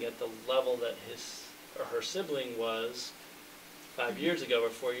be reading at the level that his or her sibling was 5 years ago or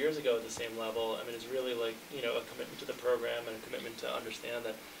 4 years ago at the same level. I mean, it's really like, a commitment to the program and a commitment to understand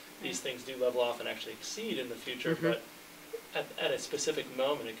that these things do level off and actually exceed in the future, but at a specific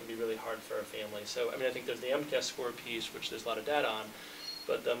moment it can be really hard for a family. So, I mean, I think there's the MCAS score piece, which there's a lot of data on,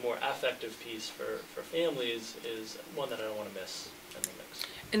 but the more affective piece for families is one that I don't want to miss in the mix.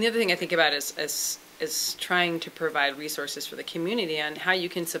 And the other thing I think about is trying to provide resources for the community on how you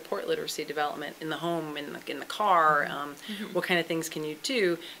can support literacy development in the home, in the car, what kind of things can you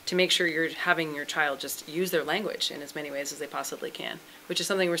do to make sure you're having your child just use their language in as many ways as they possibly can, which is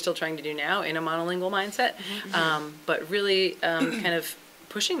something we're still trying to do now in a monolingual mindset, but really kind of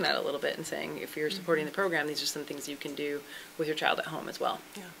pushing that a little bit and saying if you're supporting the program, these are some things you can do with your child at home as well.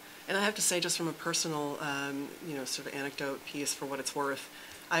 Yeah, and I have to say just from a personal, sort of anecdote piece for what it's worth,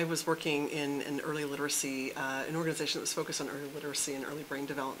 I was working in an early literacy, an organization that was focused on early literacy and early brain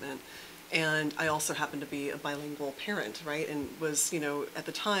development. And I also happened to be a bilingual parent, right? And was, at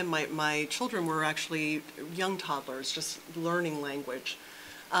the time, my children were actually young toddlers, just learning language.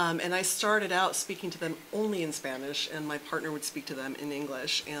 And I started out speaking to them only in Spanish, and my partner would speak to them in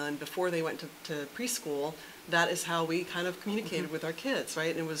English. And before they went to preschool, that is how we kind of communicated with our kids,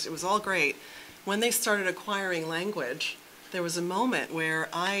 right? And it was all great. When they started acquiring language, there was a moment where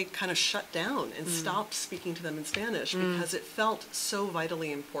I kind of shut down and stopped speaking to them in Spanish because it felt so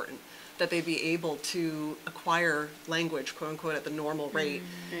vitally important that they be able to acquire language, quote unquote, at the normal rate.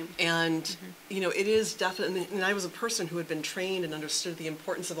 And, it is definitely, and I was a person who had been trained and understood the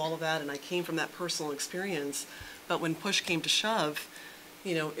importance of all of that, and I came from that personal experience. But when push came to shove,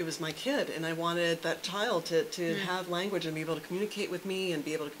 it was my kid, and I wanted that child to have language and be able to communicate with me and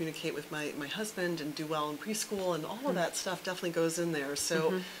be able to communicate with my husband and do well in preschool, and all of that stuff definitely goes in there.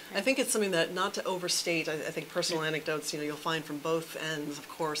 So I think it's something that, not to overstate, I think personal anecdotes, you'll find from both ends, of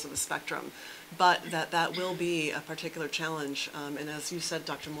course, of the spectrum, but that will be a particular challenge. And as you said,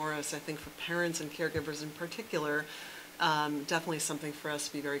 Dr. Morris, I think for parents and caregivers in particular, definitely something for us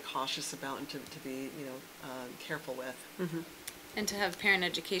to be very cautious about and to be, careful with. And to have parent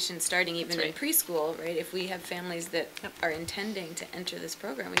education starting even in preschool, right? If we have families that are intending to enter this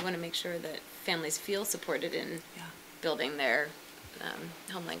program, we want to make sure that families feel supported in building their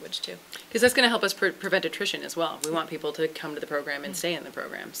home language too. Because that's going to help us prevent attrition as well. We want people to come to the program and stay in the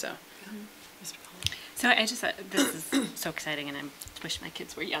program, so. So I just thought this is so exciting, and I wish my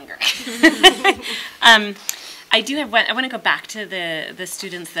kids were younger. I do have one. I want to go back to the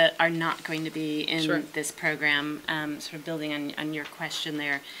students that are not going to be in this program. Sort of building on your question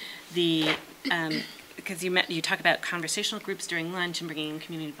there, because you talk about conversational groups during lunch and bringing in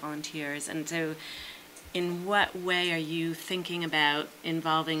community volunteers, and so in what way are you thinking about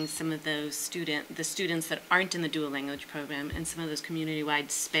involving some of those the students that aren't in the dual language program and some of those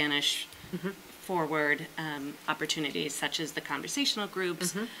community-wide Spanish forward opportunities, such as the conversational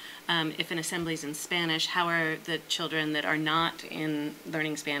groups? If an assembly is in Spanish, how are the children that are not in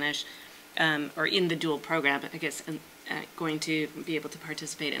learning Spanish or in the dual program, I guess, going to be able to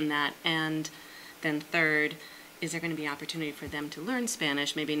participate in that? And then third, is there going to be opportunity for them to learn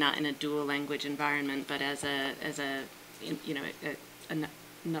Spanish, maybe not in a dual language environment, but as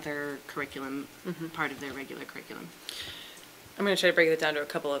another curriculum, part of their regular curriculum? I'm going to try to break that down to a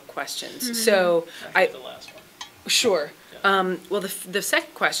couple of questions. So the last one. Sure. Yeah. Well, the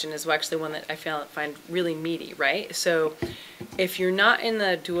second question is actually one that I find really meaty, right? So if you're not in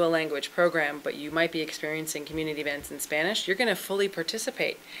the dual language program, but you might be experiencing community events in Spanish, you're going to fully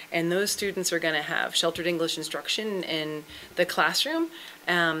participate. And those students are going to have sheltered English instruction in the classroom.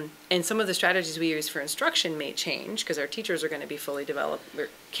 And some of the strategies we use for instruction may change because our teachers are going to be fully developed, we're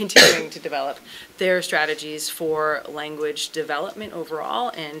continuing to develop their strategies for language development overall,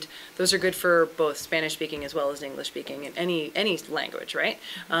 and those are good for both Spanish speaking as well as English speaking in any language, right?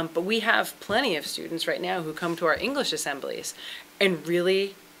 But we have plenty of students right now who come to our English assemblies and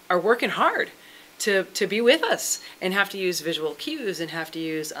really are working hard to be with us and have to use visual cues and have to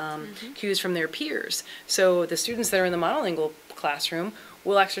use cues from their peers. So the students that are in the monolingual classroom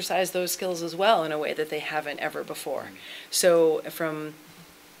will exercise those skills as well in a way that they haven't ever before. So from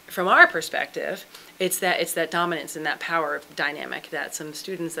our perspective, it's that dominance and that power dynamic that some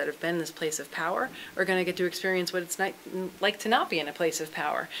students that have been in this place of power are going to get to experience what it's like to not be in a place of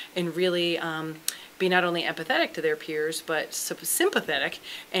power and really be not only empathetic to their peers but sympathetic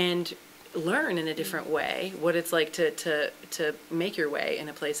and learn in a different way what it's like to make your way in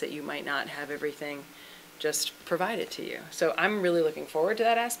a place that you might not have everything just provided to you. So I'm really looking forward to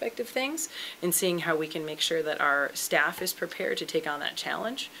that aspect of things and seeing how we can make sure that our staff is prepared to take on that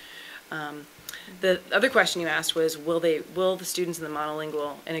challenge. The other question you asked was, will the students in the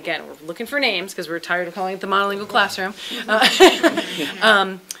monolingual, and again, we're looking for names because we're tired of calling it the monolingual classroom,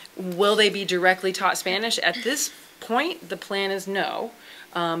 will they be directly taught Spanish? At this point, the plan is no.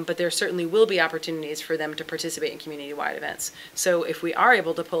 But there certainly will be opportunities for them to participate in community-wide events. So if we are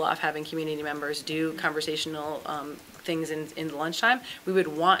able to pull off having community members do conversational things in the lunchtime, we would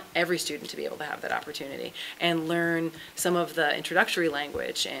want every student to be able to have that opportunity and learn some of the introductory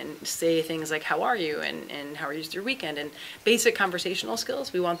language and say things like, how are you, and how are you your weekend, and basic conversational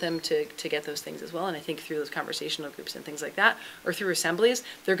skills. We want them to get those things as well, and I think through those conversational groups and things like that, or through assemblies,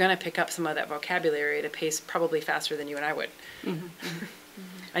 they're going to pick up some of that vocabulary at a pace probably faster than you and I would.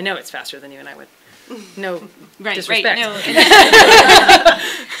 I know it's faster than you and I would. No disrespect.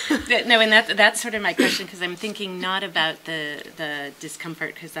 Right, no, and that's sort of my question, because I'm thinking not about the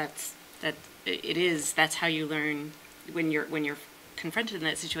discomfort, because that's how you learn when you're confronted in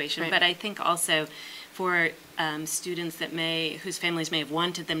that situation. Right. But I think also for students whose families may have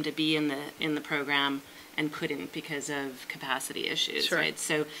wanted them to be in the program and couldn't because of capacity issues, Sure. right?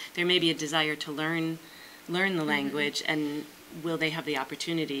 So there may be a desire to learn the language, and will they have the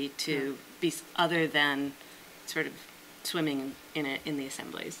opportunity to be other than sort of swimming in the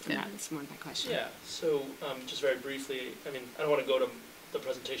assemblies? And that's more my question. Yeah, so just very briefly, I mean, I don't want to go to the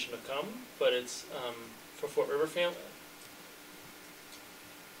presentation to come, but it's for Fort River family.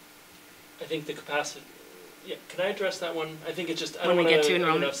 I think the capacity, yeah, can I address that one? I think it's just, I don't When want we get to to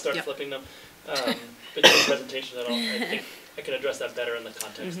enrollment. start Yep. flipping them between presentations at all. I think I can address that better in the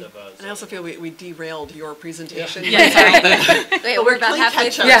context of And I also feel we derailed your presentation. Wait, we're about playing halfway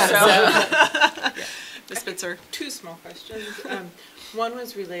catch-up, through. so. Ms. Spitzer. Two small questions. One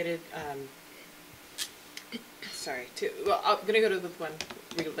was related, I'm going to go to the one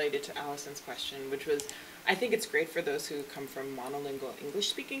related to Allison's question, which was, I think it's great for those who come from monolingual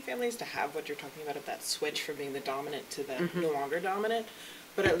English-speaking families to have what you're talking about, of that switch from being the dominant to the no longer dominant.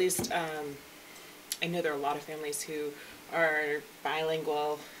 But at least I know there are a lot of families who are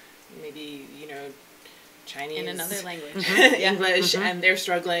bilingual, maybe, Chinese. In another language. English, and they're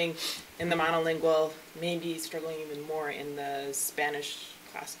struggling in the monolingual, maybe struggling even more in the Spanish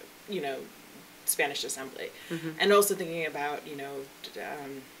class, Spanish assembly. And also thinking about,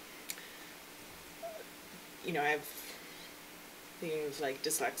 I've thinking of like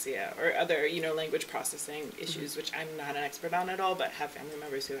dyslexia or other, language processing issues, which I'm not an expert on at all, but have family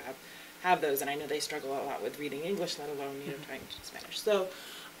members who have those, and I know they struggle a lot with reading English, let alone, trying to Spanish. So,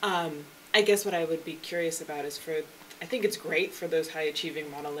 I guess what I would be curious about is I think it's great for those high achieving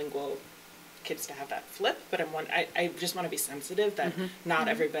monolingual kids to have that flip, but I just want to be sensitive that not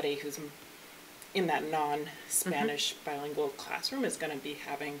everybody who's in that non-Spanish bilingual classroom is going to be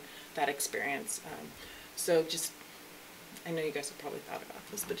having that experience. So just, I know you guys have probably thought about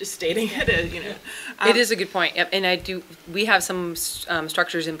this, but just stating it, It is a good point. Yep. And we have some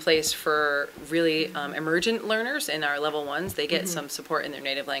structures in place for really emergent learners in our level ones. They get some support in their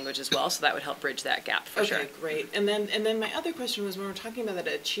native language as well, so that would help bridge that gap for sure. Okay, great. And then my other question was, when we're talking about that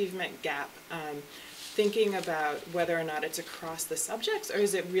achievement gap, thinking about whether or not it's across the subjects, or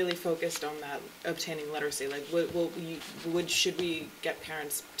is it really focused on that obtaining literacy? Like, should we get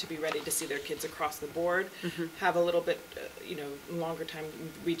parents to be ready to see their kids across the board, have a little bit, longer time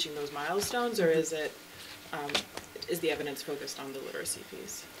reaching those milestones, or is it, is the evidence focused on the literacy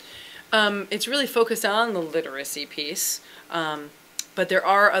piece? It's really focused on the literacy piece, but there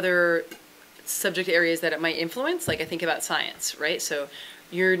are other subject areas that it might influence. Like I think about science, right? So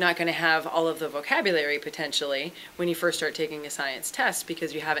you're not going to have all of the vocabulary potentially when you first start taking a science test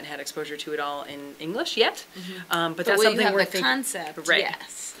because you haven't had exposure to it all in English yet. But that's something we're thinking. Concept, Right.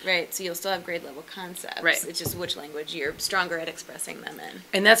 yes, right. So you'll still have grade level concepts. Right. It's just which language you're stronger at expressing them in.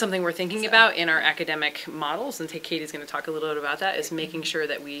 And that's something we're thinking about in our academic models, and Katie's going to talk a little bit about that, is making sure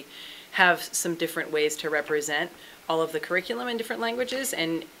that we have some different ways to represent all of the curriculum in different languages,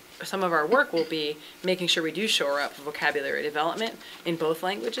 and some of our work will be making sure we do shore up vocabulary development in both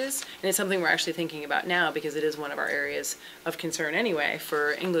languages. And it's something we're actually thinking about now because it is one of our areas of concern anyway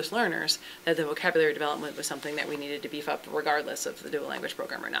for English learners, that the vocabulary development was something that we needed to beef up regardless of the dual language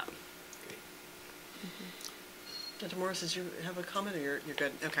program or not. Dr. Morris, did you have a comment, or you're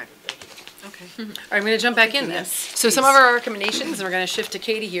good? Okay. Okay. All right, I'm going to jump back in then. Yes, So some of our recommendations, and we're going to shift to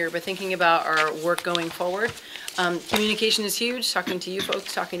Katie here, but thinking about our work going forward. Communication is huge, talking to you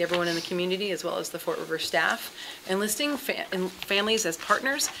folks, talking to everyone in the community, as well as the Fort River staff, enlisting families as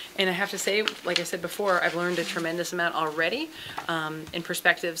partners. And I have to say, like I said before, I've learned a tremendous amount already in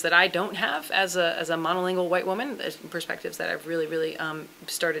perspectives that I don't have as a monolingual white woman, perspectives that I've really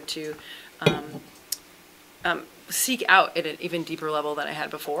started to seek out at an even deeper level than I had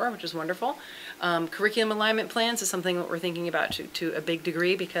before, which is wonderful. Curriculum alignment plans is something that we're thinking about to a big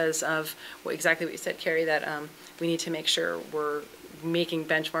degree because of exactly what you said, Carrie, that we need to make sure we're making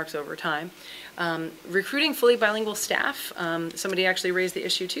benchmarks over time. Recruiting fully bilingual staff, somebody actually raised the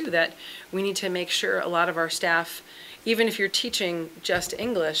issue too, that we need to make sure a lot of our staff, even if you're teaching just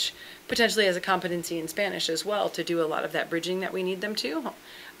English, potentially has a competency in Spanish as well to do a lot of that bridging that we need them to.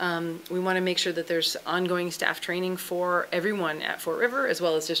 We want to make sure that there's ongoing staff training for everyone at Fort River as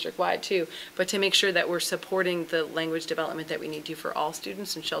well as district-wide too, but to make sure that we're supporting the language development that we need to for all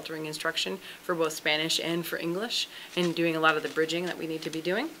students and sheltering instruction for both Spanish and for English, and doing a lot of the bridging that we need to be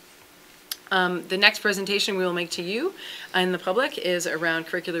doing. The next presentation we will make to you and the public is around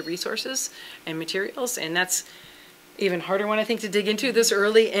curricular resources and materials, and that's even harder one, I think, to dig into this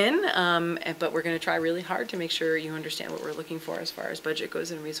early in, but we're going to try really hard to make sure you understand what we're looking for as far as budget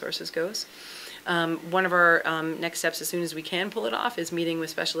goes and resources goes. One of our next steps, as soon as we can pull it off, is meeting with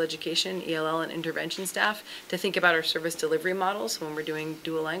special education, ELL, and intervention staff to think about our service delivery models when we're doing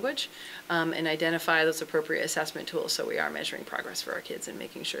dual language, and identify those appropriate assessment tools so we are measuring progress for our kids and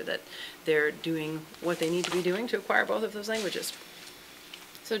making sure that they're doing what they need to be doing to acquire both of those languages.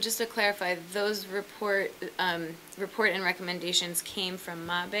 So just to clarify, those report and recommendations came from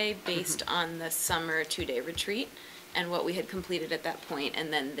MABE based on the summer 2-day retreat and what we had completed at that point,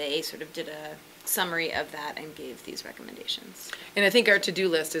 and then they sort of did a summary of that and gave these recommendations. And I think our to-do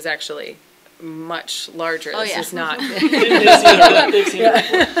list is actually much larger. Oh, This yeah. is not. They've seen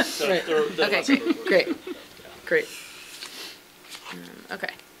the report, so Right. they're Okay, lots of reports. Great.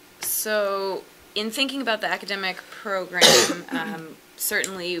 Okay, so in thinking about the academic program,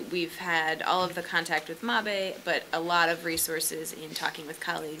 certainly we've had all of the contact with MABE, but a lot of resources in talking with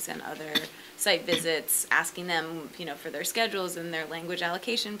colleagues and other site visits, asking them, for their schedules and their language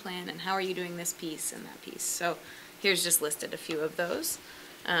allocation plan, and how are you doing this piece and that piece. So here's just listed a few of those.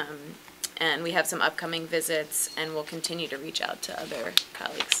 And we have some upcoming visits, and we'll continue to reach out to other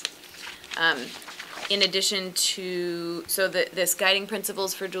colleagues. In addition to, this Guiding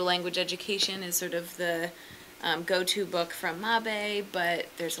Principles for Dual Language Education is sort of the go-to book from MABE, but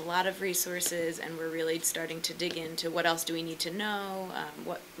there's a lot of resources, and we're really starting to dig into what else do we need to know,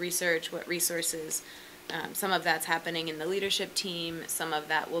 what research, what resources. Some of that's happening in the leadership team. Some of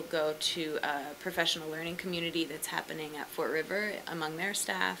that will go to a professional learning community that's happening at Fort River among their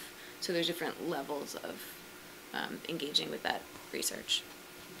staff. So there's different levels of engaging with that research.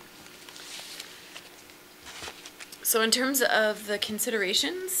 So in terms of the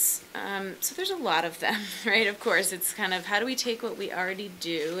considerations, so there's a lot of them, right? Of course, it's kind of how do we take what we already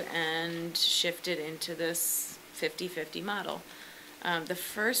do and shift it into this 50-50 model? The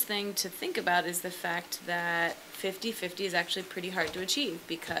first thing to think about is the fact that 50-50 is actually pretty hard to achieve,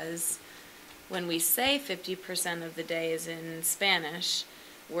 because when we say 50% of the day is in Spanish,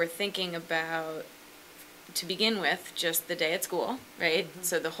 we're thinking about, to begin with, just the day at school, right? Mm-hmm.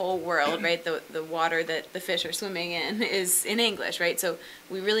 So the whole world, right, the water that the fish are swimming in is in English, right? So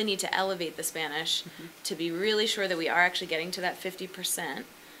we really need to elevate the Spanish to be really sure that we are actually getting to that 50%,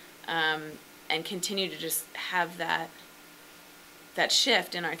 and continue to just have that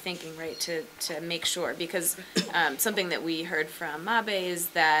shift in our thinking, right, to make sure, because something that we heard from MABE is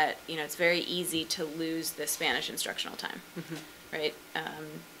that, it's very easy to lose the Spanish instructional time, right?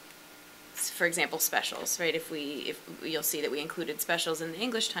 For example, specials, right? If you'll see that we included specials in the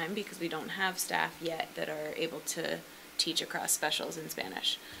English time because we don't have staff yet that are able to teach across specials in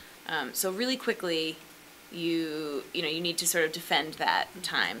Spanish. So really quickly, you need to sort of defend that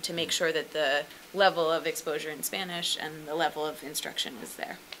time to make sure that the level of exposure in Spanish and the level of instruction is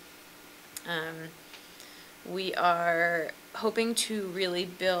there. We are hoping to really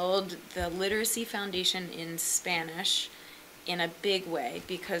build the literacy foundation in Spanish in a big way,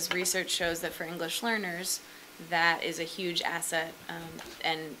 because research shows that for English learners, that is a huge asset,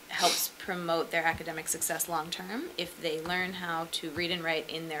 and helps promote their academic success long term if they learn how to read and write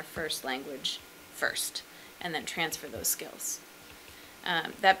in their first language first, and then transfer those skills.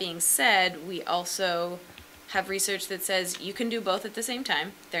 That being said, we also have research that says you can do both at the same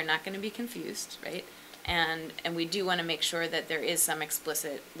time. They're not going to be confused, right? And we do want to make sure that there is some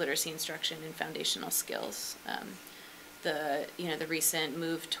explicit literacy instruction in foundational skills. The recent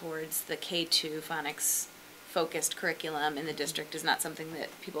move towards the K2 phonics focused curriculum in the district is not something that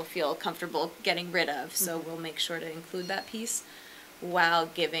people feel comfortable getting rid of, so we'll make sure to include that piece while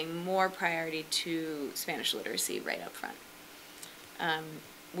giving more priority to Spanish literacy right up front.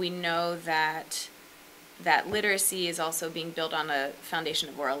 We know that literacy is also being built on a foundation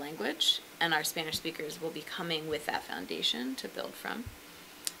of oral language, and our Spanish speakers will be coming with that foundation to build from.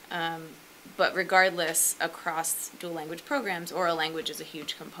 But regardless, across dual language programs, oral language is a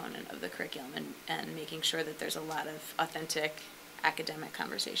huge component of the curriculum, and making sure that there's a lot of authentic academic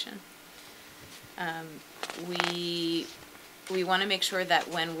conversation. We want to make sure that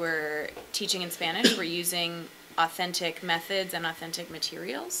when we're teaching in Spanish, we're using authentic methods and authentic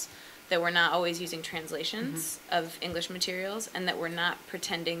materials, that we're not always using translations of English materials, and that we're not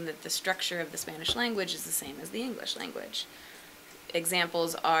pretending that the structure of the Spanish language is the same as the English language.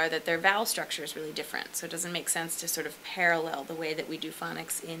 Examples are that their vowel structure is really different, so it doesn't make sense to sort of parallel the way that we do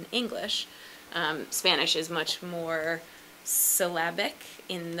phonics in English. Spanish is much more syllabic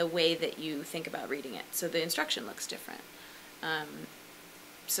in the way that you think about reading it, so the instruction looks different.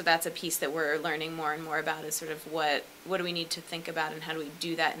 So that's a piece that we're learning more and more about, is sort of what do we need to think about, and how do we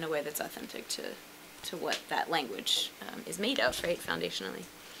do that in a way that's authentic to what that language is made of, right, foundationally.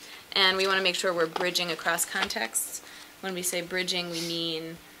 And we want to make sure we're bridging across contexts. When we say bridging, we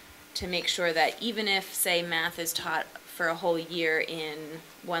mean to make sure that even if, say, math is taught for a whole year in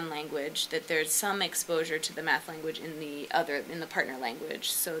one language, that there's some exposure to the math language in the partner language,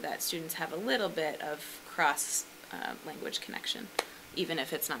 so that students have a little bit of cross language connection, even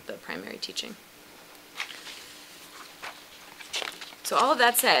if it's not the primary teaching. So all of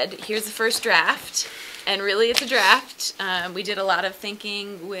that said, here's the first draft, and really it's a draft. We did a lot of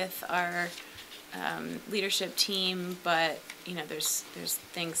thinking with our leadership team, but there's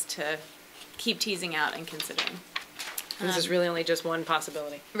things to keep teasing out and considering. This is really only just one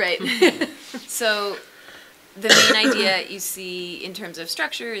possibility. Right. So the main idea you see in terms of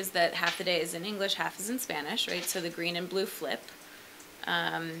structure is that half the day is in English, half is in Spanish, right? So the green and blue flip.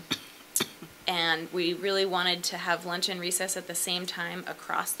 And we really wanted to have lunch and recess at the same time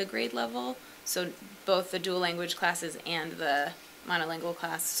across the grade level. So both the dual language classes and the monolingual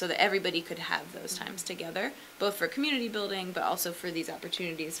class, so that everybody could have those times together, both for community building, but also for these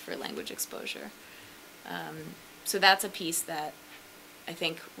opportunities for language exposure. So that's a piece that I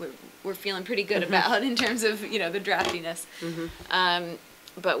think we're feeling pretty good about in terms of the draftiness.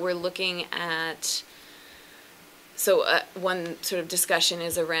 But we're looking at, so one sort of discussion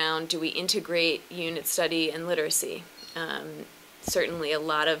is around, do we integrate unit study and literacy? Certainly a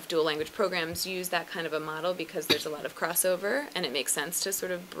lot of dual language programs use that kind of a model because there's a lot of crossover, and it makes sense to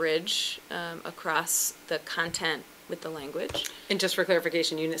sort of bridge across the content with the language. And just for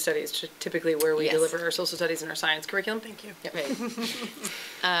clarification, unit studies is typically where we Yes. deliver our social studies and our science curriculum. Thank you. Yep.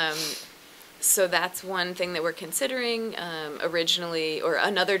 Right. So that's one thing that we're considering. Originally, or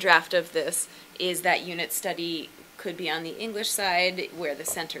another draft of this, is that unit study could be on the English side where the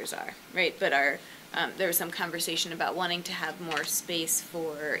centers are, right? But there was some conversation about wanting to have more space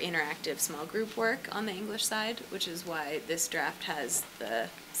for interactive small group work on the English side, which is why this draft has the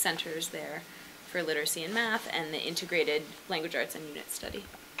centers there for literacy and math and the integrated language arts and unit study.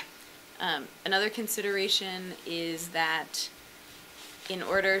 Another consideration is that in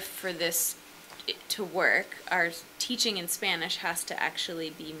order for this to work, our teaching in Spanish has to actually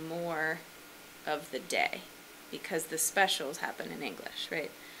be more of the day because the specials happen in English,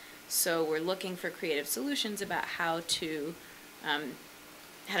 right? So we're looking for creative solutions about how to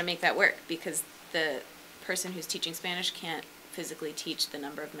make that work, because the person who's teaching Spanish can't physically teach the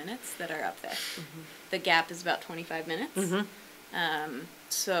number of minutes that are up there. The gap is about 25 minutes.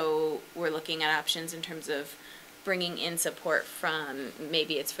 So we're looking at options in terms of bringing in support from,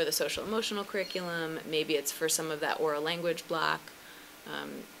 maybe it's for the social emotional curriculum, maybe it's for some of that oral language block,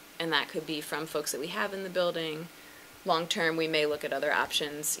 and that could be from folks that we have in the building. Long term, we may look at other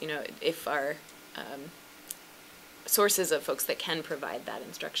options, if our sources of folks that can provide that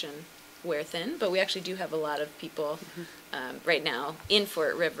instruction wear thin, but we actually do have a lot of people right now in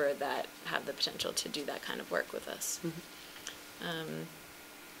Fort River that have the potential to do that kind of work with us.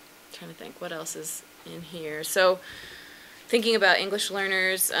 Trying to think what else is in here. So thinking about English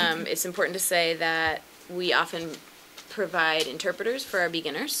learners, it's important to say that we often provide interpreters for our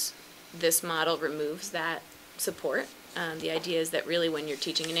beginners. This model removes that support. The idea is that really when you're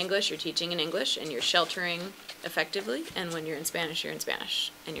teaching in English, you're teaching in English and you're sheltering effectively, and when you're in Spanish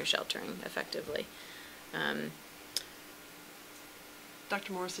and you're sheltering effectively.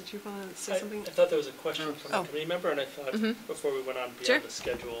 Dr. Morris, did you want to say something? I thought there was a question from Oh. a committee member, and I thought before we went on beyond Sure. the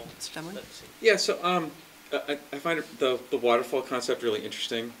schedule. Mr. Demling? let's see. Yeah, so I find the waterfall concept really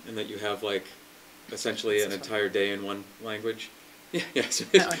interesting in that you have like essentially an entire day in one language. Yeah, yes,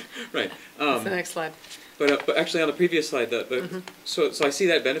 right. That's the next slide. But actually on the previous slide, so I see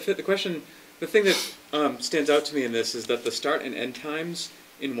that benefit. The thing that stands out to me in this is that the start and end times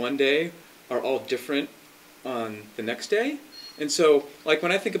in one day are all different on the next day. And so, like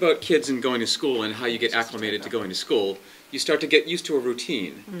when I think about kids and going to school and how you get acclimated to going to school, you start to get used to a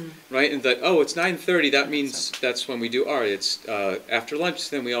routine, right? And that, oh, it's 9:30, that means that's when we do art. It's after lunch,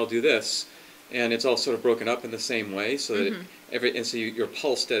 then we all do this. And it's all sort of broken up in the same way, so that so you're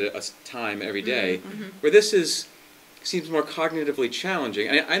pulsed at a time every day. Where this seems more cognitively challenging.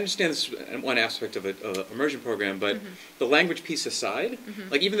 And I understand this is one aspect of an immersion program, but the language piece aside,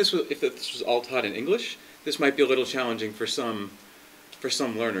 like even if this was all taught in English, this might be a little challenging for some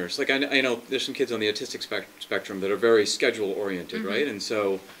learners. Like I know there's some kids on the autistic spectrum that are very schedule oriented, right? And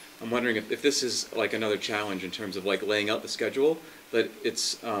so I'm wondering if this is like another challenge in terms of like laying out the schedule. That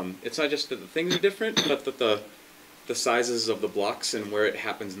it's not just that the things are different, but that the sizes of the blocks and where it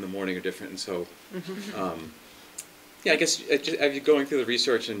happens in the morning are different. And so, yeah, I guess as you're going through the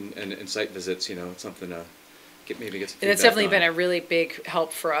research and site visits, it's something to maybe get some And it's feedback definitely on. been a really big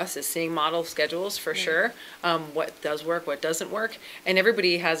help for us is seeing model schedules for sure. What does work, what doesn't work. And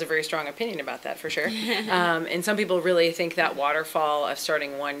everybody has a very strong opinion about that for sure. And some people really think that waterfall of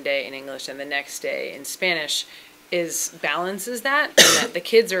starting one day in English and the next day in Spanish balances that, and that the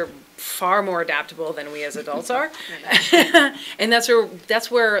kids are far more adaptable than we as adults are. And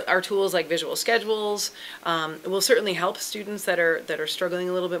that's where our tools like visual schedules will certainly help students that are struggling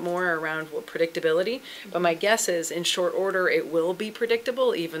a little bit more around predictability. But my guess is in short order it will be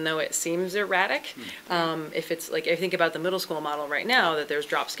predictable, even though it seems erratic. If it's like, I think about the middle school model right now, that there's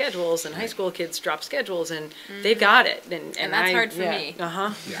drop schedules and high school kids drop schedules and they've got it. And that's hard for me. And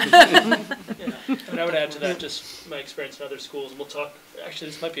I would add to that just my experience in other schools. We'll talk, actually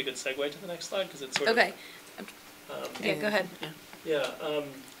this might be a good segue to the next slide because it's sort Okay. of. Yeah, go ahead. Yeah,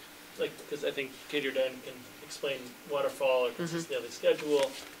 like, because I think Katie or Dan can explain waterfall or consistent daily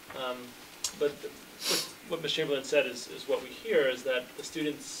schedule. But what Ms. Chamberlain said is what we hear is that the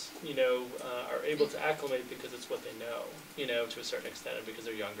students, are able to acclimate because it's what they know, to a certain extent, and because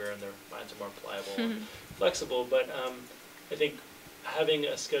they're younger and their minds are more pliable and flexible. But I think having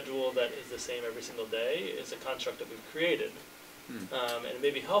a schedule that is the same every single day is a construct that we've created. And it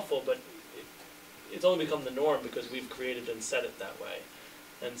may be helpful, but it's only become the norm because we've created and set it that way.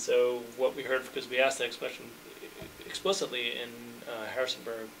 And so what we heard, because we asked that question explicitly in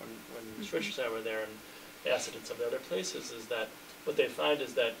Harrisonburg when Ms. Richards and I were there, and they asked it in some of the other places, is that what they find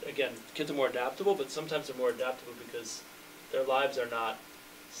is that, again, kids are more adaptable, but sometimes they're more adaptable because their lives are not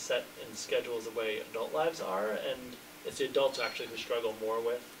set in schedules the way adult lives are, and it's the adults actually who struggle more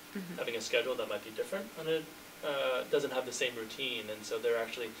with having a schedule that might be different, and it doesn't have the same routine, and so there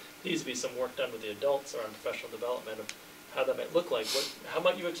actually needs to be some work done with the adults around professional development of how that might look like. How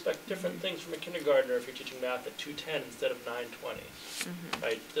might you expect different things from a kindergartner if you're teaching math at 2:10 instead of 9:20?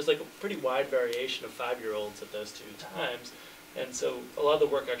 Right? There's like a pretty wide variation of 5-year-olds at those two times, and so a lot of the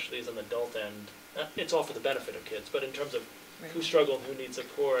work actually is on the adult end. It's all for the benefit of kids, but in terms of who struggle and who needs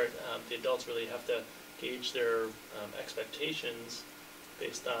support, the adults really have to gauge their expectations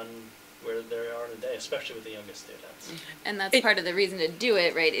based on where they are in the day, especially with the youngest students. And that's part of the reason to do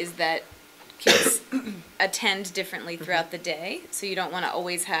it, right, is that kids attend differently throughout the day, so you don't want to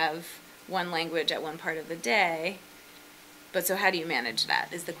always have one language at one part of the day. But so how do you manage that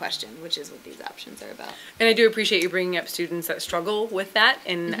is the question, which is what these options are about. And I do appreciate you bringing up students that struggle with that,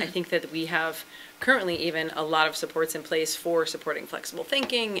 and I think that we have currently even a lot of supports in place for supporting flexible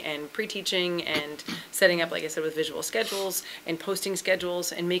thinking and pre-teaching and setting up, like I said, with visual schedules and posting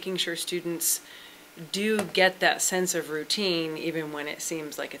schedules and making sure students do get that sense of routine even when it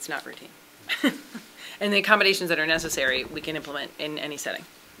seems like it's not routine. And the accommodations that are necessary we can implement in any setting.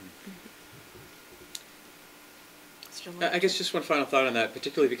 I guess just one final thought on that,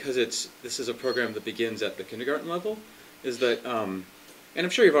 particularly because this is a program that begins at the kindergarten level, is that, and I'm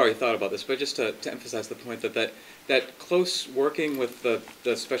sure you've already thought about this, but just to emphasize the point that close working with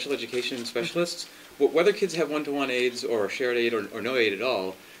the special education specialists, whether kids have one-to-one aids or shared aid or no aid at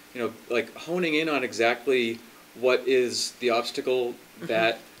all, like honing in on exactly what is the obstacle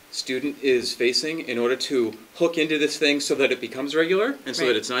that student is facing in order to hook into this thing so that it becomes regular and so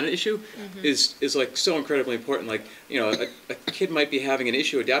that it's not an issue is like so incredibly important. Like, a kid might be having an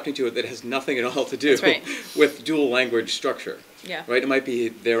issue adapting to it that has nothing at all to do with dual language structure. Yeah. Right? It might be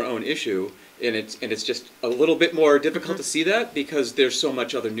their own issue, and it's just a little bit more difficult to see that because there's so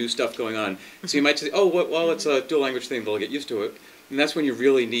much other new stuff going on. So you might say, oh, well, it's a dual language thing, they'll get used to it. And that's when you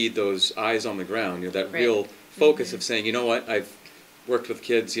really need those eyes on the ground, that real focus of saying, you know what, I've worked with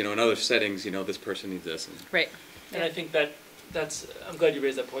kids, in other settings, this person needs this. And I think that's, I'm glad you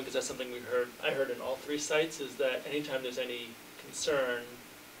raised that point because that's something I heard in all 3 sites, is that anytime there's any concern,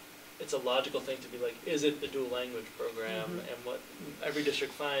 it's a logical thing to be like, is it the dual language program? And what every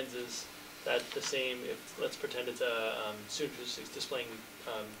district finds is that the same, let's pretend it's a student who's displaying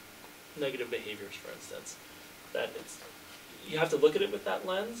negative behaviors, for instance, that you have to look at it with that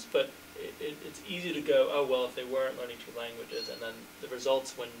lens, but it's easy to go, oh, well, if they weren't learning 2 languages, and then the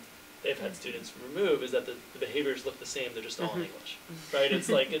results when they've had students remove is that the behaviors look the same, they're just all in English, right? It's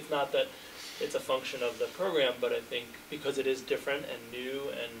like, it's not that it's a function of the program, but I think because it is different and new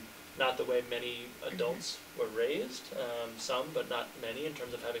and not the way many adults were raised, some, but not many, in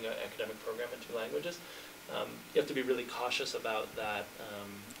terms of having an academic program in 2 languages, you have to be really cautious about that,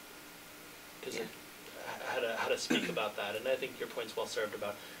 because how to speak about that. And I think your point's well served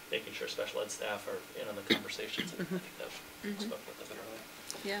about making sure special ed staff are in on the conversations, and I think that spoke about that earlier.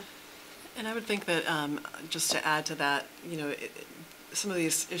 Yeah. And I would think that, just to add to that, some of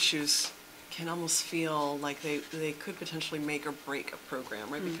these issues can almost feel like they could potentially make or break a program,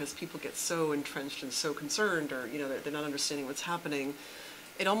 right? Because people get so entrenched and so concerned, or, they're not understanding what's happening.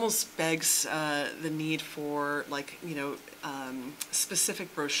 It almost begs the need for, like,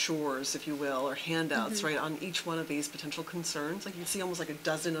 specific brochures, if you will, or handouts, right, on each one of these potential concerns. Like, you see almost like a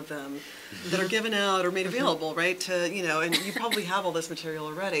dozen of them that are given out or made available, right, to, and you probably have all this material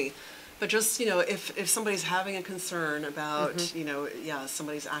already. But just, if somebody's having a concern about,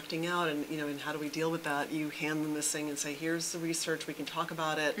 somebody's acting out and how do we deal with that, you hand them this thing and say, here's the research, we can talk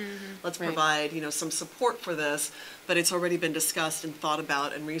about it. Let's provide, some support for this, but it's already been discussed and thought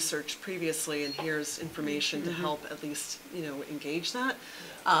about and researched previously, and here's information to help at least, engage that.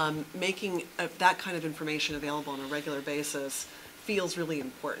 Making that kind of information available on a regular basis feels really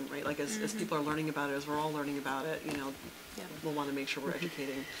important, right? Like, as people are learning about it, as we're all learning about it, we'll want to make sure we're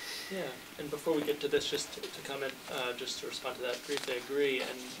educating. Yeah, and before we get to this, just to comment, just to respond to that briefly, I agree.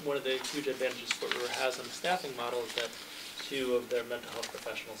 And one of the huge advantages Fort River has on the staffing model is that 2 of their mental health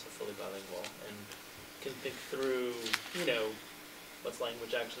professionals are fully bilingual and can think through, what's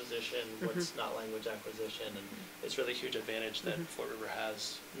language acquisition, what's not language acquisition, and it's really a huge advantage that Fort River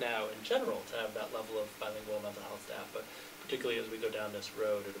has now in general to have that level of bilingual mental health staff. But particularly as we go down this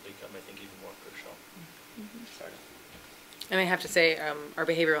road, it'll become, I think, even more crucial. Sorry. And I have to say, our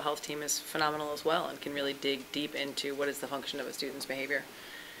behavioral health team is phenomenal as well, and can really dig deep into what is the function of a student's behavior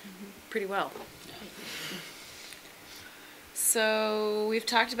pretty well. So we've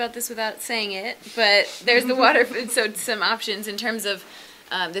talked about this without saying it, but there's the water food. So some options in terms of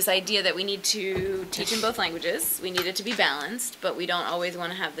this idea that we need to teach in both languages. We need it to be balanced, but we don't always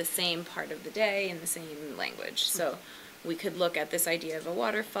want to have the same part of the day in the same language. So we could look at this idea of a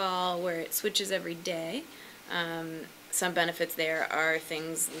waterfall where it switches every day. Some benefits there are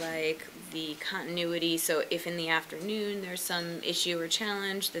things like the continuity. So if in the afternoon there's some issue or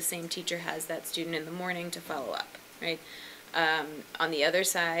challenge, the same teacher has that student in the morning to follow up, right? On the other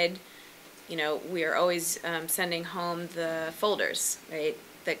side, we are always sending home the folders, right,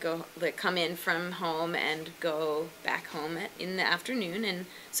 that come in from home and go back home in the afternoon. And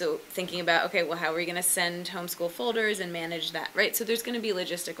so thinking about, okay, well, how are we going to send homeschool folders and manage that, right? So there's going to be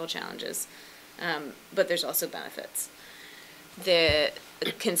logistical challenges, but there's also benefits. The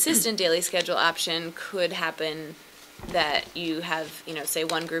consistent daily schedule option could happen that you have, say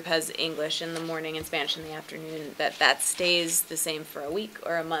one group has English in the morning and Spanish in the afternoon, that stays the same for a week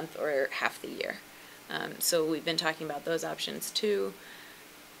or a month or half the year. So we've been talking about those options too.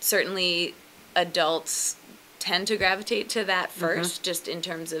 Certainly adults tend to gravitate to that first, just in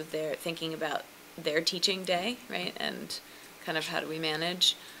terms of their thinking about their teaching day, right? And kind of how do we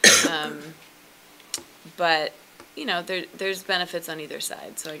manage. But there's benefits on either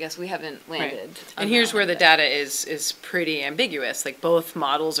side, so I guess we haven't landed. Right. And here's where the data is pretty ambiguous. Like, both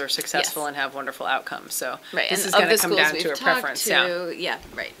models are successful and have wonderful outcomes. So this is going to come down to a preference.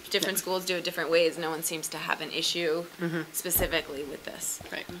 Right. Different schools do it different ways. No one seems to have an issue specifically with this.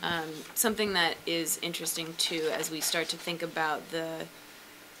 Right. Something that is interesting too, as we start to think about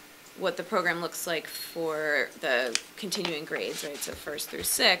what the program looks like for the continuing grades, right? So 1st through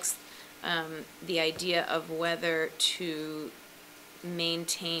 6th. The idea of whether to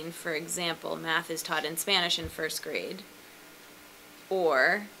maintain, for example, math is taught in Spanish in 1st grade,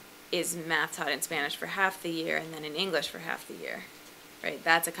 or is math taught in Spanish for half the year and then in English for half the year, right?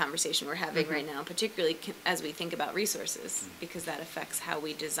 That's a conversation we're having right now, particularly as we think about resources, because that affects how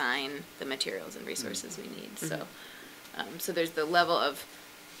we design the materials and resources we need. So, so there's the level of,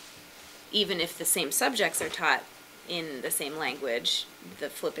 even if the same subjects are taught in the same language, the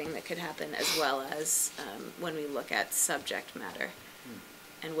flipping that could happen, as well as when we look at subject matter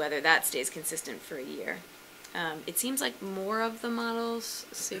and whether that stays consistent for a year. It seems like more of the models,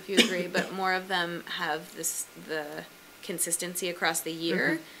 see if you agree, but more of them have the consistency across the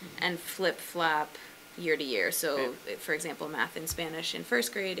year and flip-flop year to year. So, for example, math and Spanish in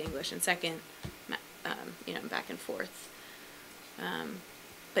 1st grade, English in 2nd, back and forth.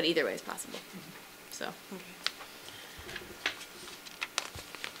 But either way is possible. So.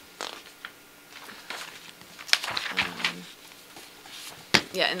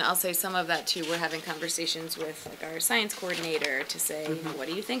 Yeah, and I'll say some of that too. We're having conversations with our science coordinator to say, what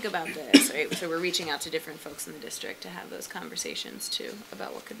do you think about this? Right? So we're reaching out to different folks in the district to have those conversations too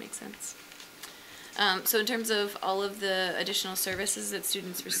about what could make sense. So in terms of all of the additional services that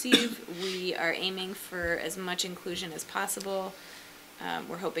students receive, we are aiming for as much inclusion as possible.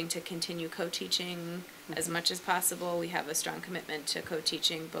 We're hoping to continue co-teaching as much as possible. We have a strong commitment to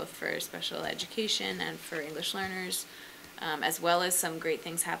co-teaching both for special education and for English learners. As well as some great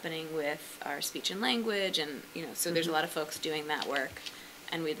things happening with our speech and language, and so there's a lot of folks doing that work,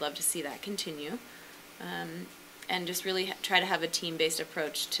 and we'd love to see that continue. And just really try to have a team-based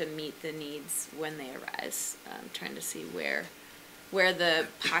approach to meet the needs when they arise, trying to see where the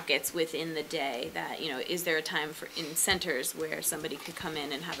pockets within the day that, is there a time for in centers where somebody could come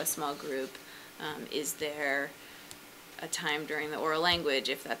in and have a small group? Is there a time during the oral language,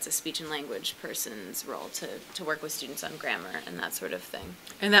 if that's a speech and language person's role, to work with students on grammar and that sort of thing.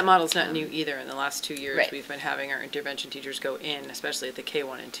 And that model's not new either. In the last 2 years, Right. we've been having our intervention teachers go in, especially at the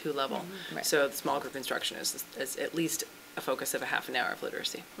K1 and 2 level. Right. So the small group instruction is at least a focus of a half an hour of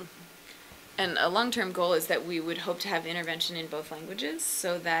literacy. And a long-term goal is that we would hope to have intervention in both languages,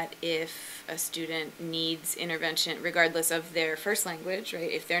 so that if a student needs intervention, regardless of their first language,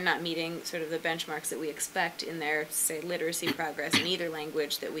 right, if they're not meeting sort of the benchmarks that we expect in their, say, literacy progress in either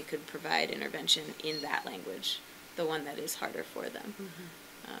language, that we could provide intervention in that language, the one that is harder for them.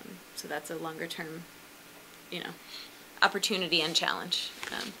 So that's a longer-term, opportunity and challenge,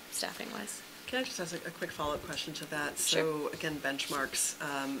 staffing-wise. Can I just ask a quick follow-up question to that? Sure. So again, benchmarks.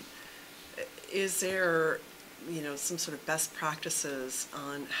 Is there, some sort of best practices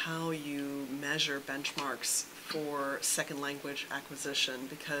on how you measure benchmarks for second language acquisition?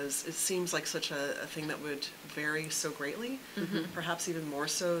 Because it seems like such a thing that would vary so greatly, perhaps even more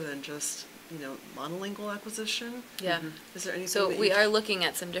so than just, monolingual acquisition. Yeah. Is there anything So that we you- are looking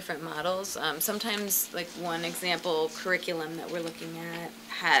at some different models. Sometimes, like one example curriculum that we're looking at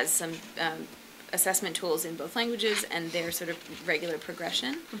has some assessment tools in both languages and their sort of regular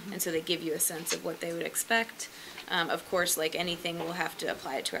progression. And so they give you a sense of what they would expect. Of course, like anything, we'll have to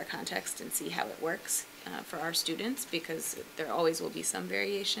apply it to our context and see how it works for our students, because there always will be some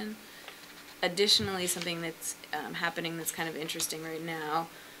variation. Additionally, something that's happening that's kind of interesting right now,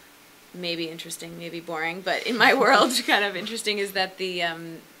 maybe interesting, maybe boring, but in my world kind of interesting, is that the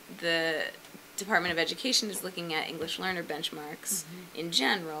Department of Education is looking at English learner benchmarks in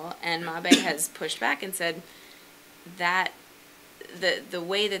general, and MABE has pushed back and said that the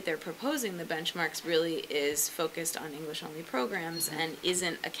way that they're proposing the benchmarks really is focused on English-only programs and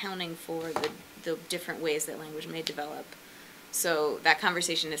isn't accounting for the different ways that language may develop. So that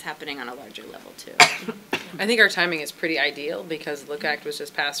conversation is happening on a larger level too. I think our timing is pretty ideal because the Look Act was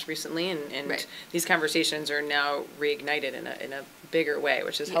just passed recently, and Right. these conversations are now reignited in a bigger way,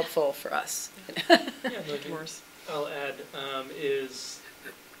 which is helpful for us. Yeah, like Morris? I'll add is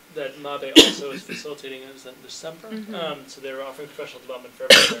that MABE also is facilitating us in December. So they're offering professional development for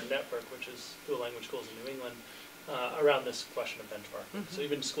everyone in their network, which is dual language schools in New England, around this question of benchmarking. So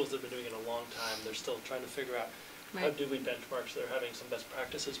even schools that have been doing it a long time, they're still trying to figure out how do we benchmark. So they're having some best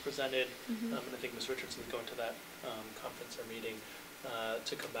practices presented, and I think Ms. Richardson's going to that conference or meeting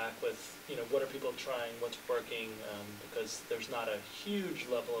to come back with, what are people trying, what's working, because there's not a huge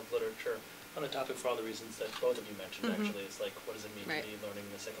level of literature on the topic for all the reasons that both of you mentioned, actually. It's like, what does it mean to be learning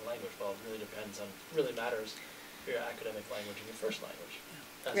a second language? Well, it really matters for your academic language and your first language.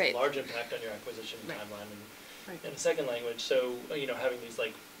 It has a large impact on your acquisition timeline and a second language. So, having these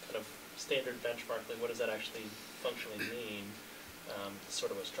kind of standard benchmark, what does that actually functionally mean?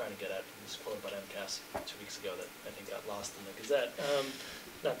 Sort of was trying to get at this quote about MCAS 2 weeks ago that I think got lost in the Gazette.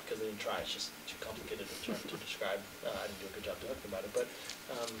 Not because they didn't try, it's just too complicated a term to describe. I didn't do a good job talking about it, but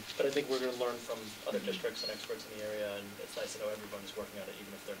I think we're going to learn from other districts and experts in the area, and it's nice to know everyone's working on it,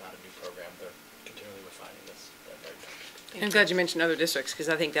 even if they're not a new program. They're continually refining that very topic. I'm glad you mentioned other districts, because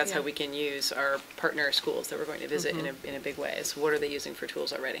I think that's how we can use our partner schools that we're going to visit in a big way. Is what are they using for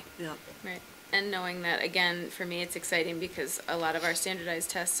tools already? Yeah. Right. And knowing that, again, for me, it's exciting because a lot of our standardized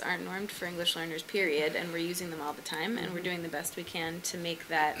tests aren't normed for English learners, period, and we're using them all the time, and we're doing the best we can to make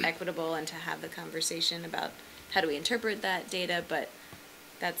that equitable and to have the conversation about how do we interpret that data, but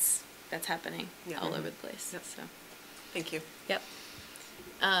that's happening all over the place. Yep. So. Thank you. Yep.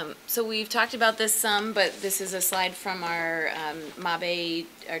 So we've talked about this some, but this is a slide from our MABE,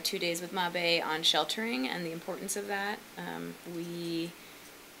 our 2 days with MABE on sheltering and the importance of that.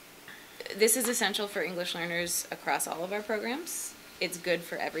 This is essential for English learners across all of our programs. It's good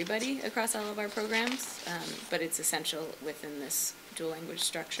for everybody across all of our programs, but it's essential within this dual language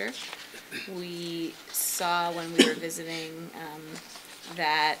structure. We saw when we were visiting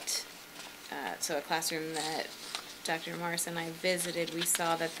so a classroom that Dr. Morris and I visited, we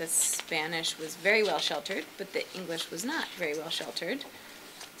saw that the Spanish was very well sheltered, but the English was not very well sheltered.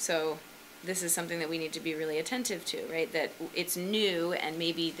 So this is something that we need to be really attentive to, right? That it's new, and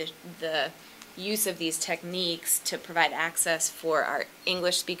maybe the use of these techniques to provide access for our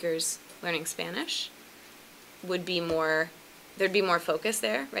English speakers learning Spanish would be more, there'd be more focus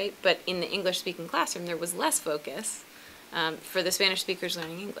there, right? But in the English-speaking classroom, there was less focus for the Spanish speakers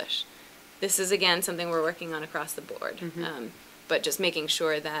learning English. This is, again, something we're working on across the board. but just making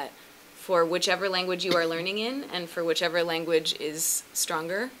sure that for whichever language you are learning in and for whichever language is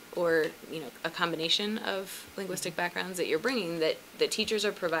stronger or, a combination of linguistic backgrounds that you're bringing, that the teachers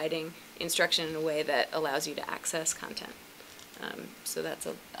are providing instruction in a way that allows you to access content. So that's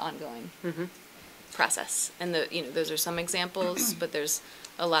an ongoing process. And those are some examples, but there's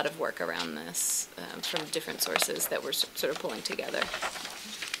a lot of work around this from different sources that we're sort of pulling together.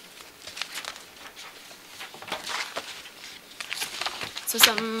 So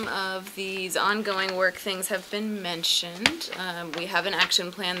some of these ongoing work things have been mentioned. We have an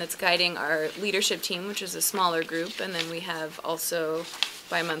action plan that's guiding our leadership team, which is a smaller group, and then we have also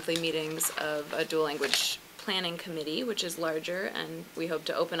bi-monthly meetings of a dual language planning committee, which is larger, and we hope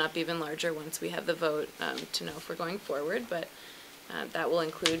to open up even larger once we have the vote to know if we're going forward. But that will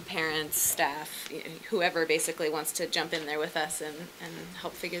include parents, staff, whoever basically wants to jump in there with us and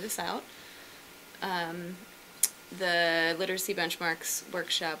help figure this out. The Literacy Benchmarks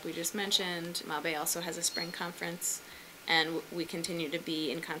workshop we just mentioned, MABE also has a spring conference, and we continue to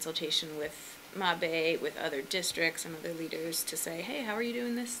be in consultation with MABE, with other districts and other leaders to say, hey, how are you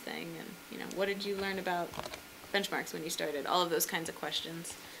doing this thing? And, what did you learn about benchmarks when you started? All of those kinds of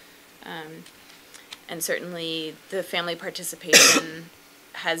questions. And certainly the family participation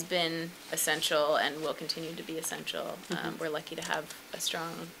has been essential and will continue to be essential. We're lucky to have a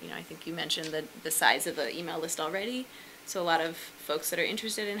strong, I think you mentioned the size of the email list already. So a lot of folks that are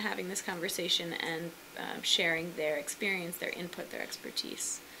interested in having this conversation and sharing their experience, their input, their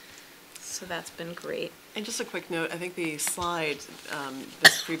expertise. So that's been great. And just a quick note, I think the slide,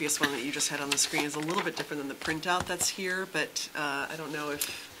 this previous one that you just had on the screen is a little bit different than the printout that's here, but I don't know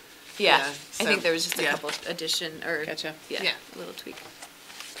if... Yeah, so, I think there was just a couple addition or Gotcha. Yeah, a little tweak.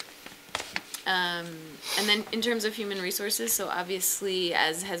 And then in terms of human resources, so obviously,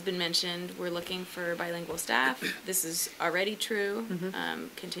 as has been mentioned, we're looking for bilingual staff. This is already true,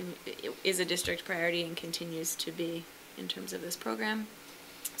 is a district priority and continues to be in terms of this program.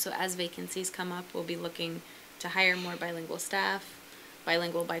 So as vacancies come up, we'll be looking to hire more bilingual staff,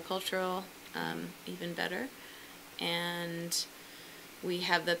 bilingual, bicultural, even better. And we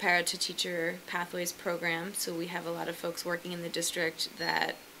have the Para to Teacher Pathways program, so we have a lot of folks working in the district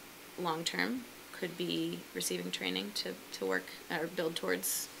that long-term could be receiving training to work or build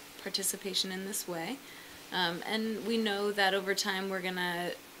towards participation in this way. And we know that over time we're going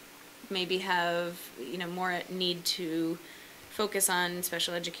to maybe have, more need to focus on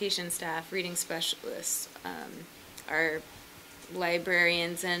special education staff, reading specialists, our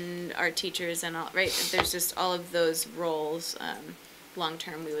librarians and art teachers and all, right? There's just all of those roles.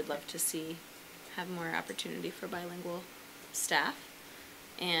 Long-term, we would love to see have more opportunity for bilingual staff.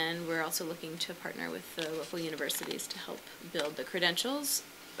 And we're also looking to partner with the local universities to help build the credentials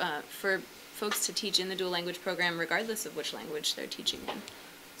for folks to teach in the dual language program regardless of which language they're teaching in,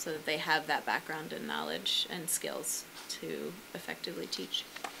 so that they have that background and knowledge and skills to effectively teach.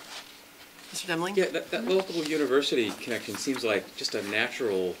 Mr. Demling? Yeah, that local university connection seems like just a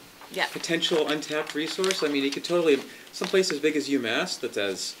natural potential untapped resource. I mean, you could totally, someplace as big as UMass that's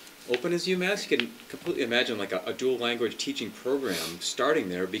as open as UMass, you can completely imagine like a dual language teaching program starting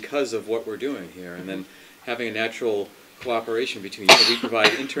there because of what we're doing here, and then having a natural cooperation between, we provide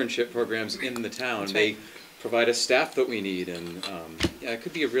internship programs in the town, they provide us staff that we need, and it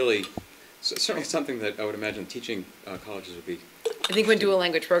could be a really, certainly something that I would imagine teaching colleges would be. I think when dual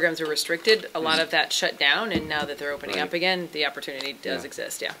language programs were restricted, a lot of that shut down, and now that they're opening up again, the opportunity does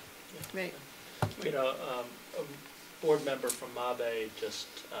exist, Right. A board member from MABE just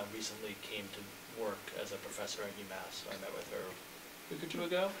recently came to work as a professor at UMass. I met with her a week or two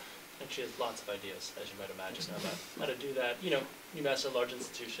ago, and she has lots of ideas, as you might imagine, about how to do that. UMass is a large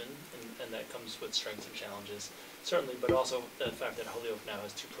institution, and that comes with strengths and challenges, certainly, but also the fact that Holyoke now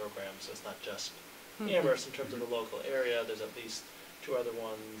has 2 programs, so it's not just Amherst in terms of the local area. There's at least 2 other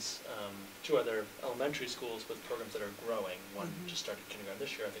ones, 2 other elementary schools with programs that are growing. One just started kindergarten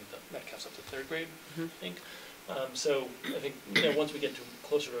this year. I think that Metcalf's up to 3rd grade, I think. So I think once we get to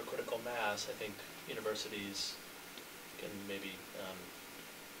closer to a critical mass, I think universities can maybe,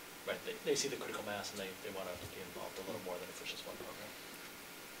 they see the critical mass and they want to be involved a little more than if it's just one program.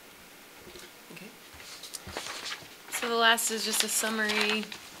 Okay. So the last is just a summary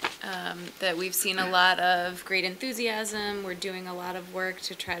that we've seen a lot of great enthusiasm. We're doing a lot of work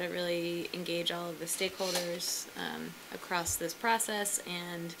to try to really engage all of the stakeholders across this process,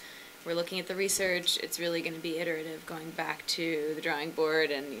 and we're looking at the research. It's really going to be iterative, going back to the drawing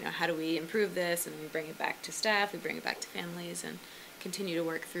board and, how do we improve this, and then we bring it back to staff, we bring it back to families, and continue to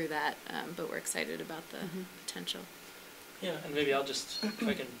work through that, but we're excited about the potential. Yeah, and maybe I'll just, if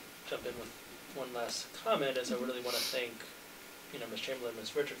I can jump in with one last comment, is I really want to thank Ms. Chamberlain,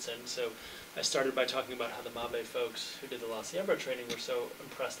 Ms. Richardson. So I started by talking about how the MABE folks who did the La Siembra training were so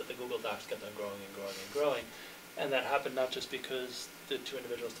impressed that the Google Docs kept on growing and growing and growing. And that happened not just because the two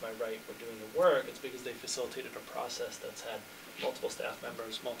individuals to my right were doing the work, it's because they facilitated a process that's had multiple staff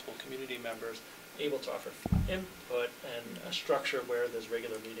members, multiple community members able to offer input and a structure where there's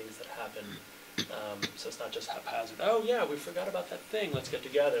regular meetings that happen. So it's not just haphazard, oh yeah, we forgot about that thing, let's get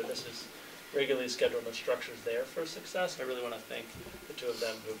together. This is regularly scheduled and structures there for success. I really want to thank the two of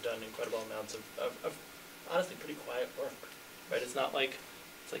them who have done incredible amounts of honestly pretty quiet work, right? It's not like,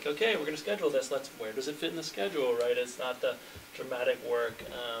 it's like, okay, we're going to schedule this, where does it fit in the schedule, right? It's not the dramatic work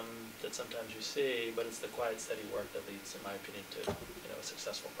that sometimes you see, but it's the quiet, steady work that leads, in my opinion, to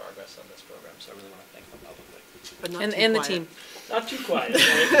successful progress on this program. So I really want to thank them publicly. But not And, too and the quiet. team. Not too quiet,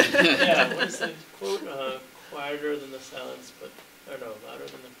 right? Yeah, what is the quote? Quieter than the silence, but, or no, louder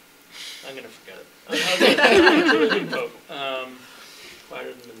than the, I'm going to forget it. It's a really good quote.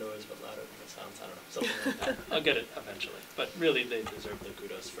 Quieter than the noise, but louder than the silence. I don't know, something like that. I'll get it eventually. But really, they deserve the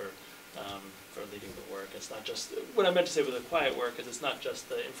kudos for leading the work. It's not just, what I meant to say with the quiet work is it's not just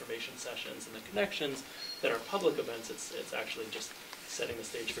the information sessions and the connections that are public events. It's actually just setting the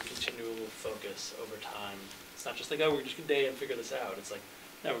stage for continual focus over time. It's not just like, oh, we're just a day and figure this out. It's like,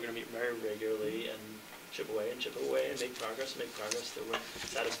 no, we're going to meet very regularly and chip away and make progress till we're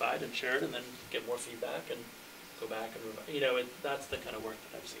satisfied and shared, and then get more feedback and go back and that's the kind of work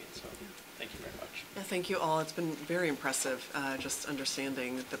that I've seen. So thank you very much. Yeah, thank you all. It's been very impressive, just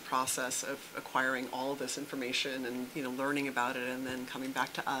understanding the process of acquiring all of this information and learning about it, and then coming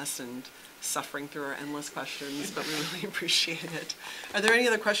back to us and suffering through our endless questions. But we really appreciate it. Are there any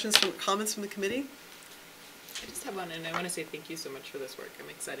other comments from the committee? I just have one, and I want to say thank you so much for this work. I'm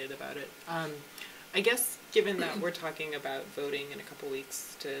excited about it. I guess given that we're talking about voting in a couple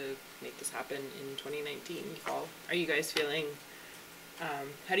weeks to make this happen in 2019 fall, are you guys feeling,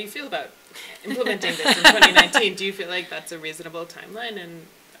 how do you feel about implementing this in 2019? Do you feel like that's a reasonable timeline, and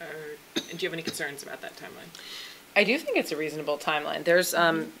do you have any concerns about that timeline? I do think it's a reasonable timeline. There's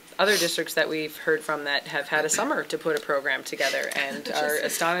other districts that we've heard from that have had a summer to put a program together and are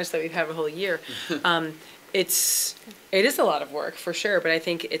astonished that we've had a whole year. It is a lot of work for sure, but I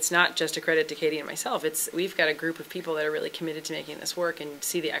think it's not just a credit to Katie and myself. We've got a group of people that are really committed to making this work and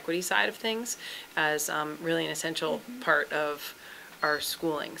see the equity side of things as really an essential part of our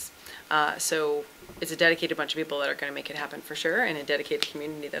schoolings. So it's a dedicated bunch of people that are going to make it happen for sure, and a dedicated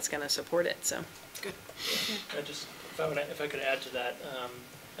community that's going to support it. So good. If I could add to that,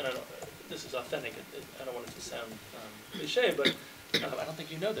 and this is authentic. I don't want it to sound cliche, but I don't think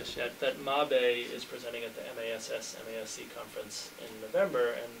you know this yet, that MABE is presenting at the MASC conference in November,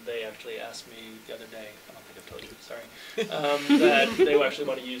 and they actually asked me the other day, I don't think I've told you, sorry, that they actually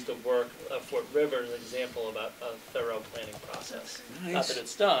want to use the work of Fort River as an example about a thorough planning process. Nice. Not that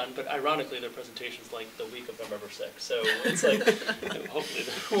it's done, but ironically their presentation's like the week of November 6th, so it's like, hopefully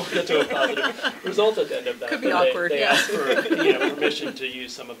we'll get to a positive result at the end of that. Could be awkward, They yeah. asked for permission to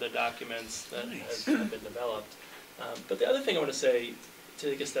use some of the documents that have been developed. But the other thing I want to say, to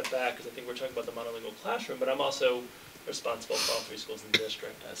take a step back, because I think we're talking about the monolingual classroom, but I'm also responsible for all three schools in the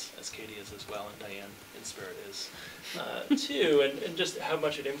district, as Katie is as well, and Diane in spirit is too, and just how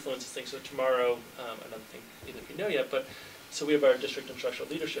much it influences things. So tomorrow, I don't think either of you know yet, but so we have our district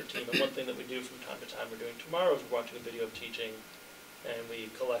instructional leadership team, and one thing that we do from time to time we're doing tomorrow is we're watching a video of teaching, and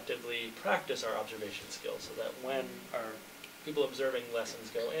we collectively practice our observation skills so that when our people observing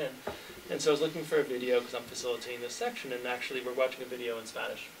lessons go in. And so I was looking for a video because I'm facilitating this section, and actually we're watching a video in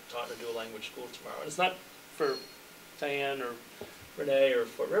Spanish taught in a dual language school tomorrow. And it's not for Diane or Renee or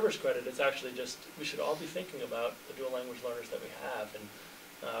Fort River's credit, it's actually just we should all be thinking about the dual language learners that we have.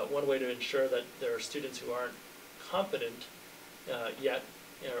 And one way to ensure that there are students who aren't competent yet,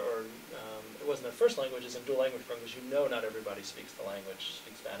 or it wasn't their first language, is in dual language programs. Not everybody speaks the language,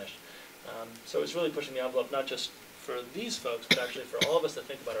 speaks Spanish. So it's really pushing the envelope, not just for these folks, but actually for all of us to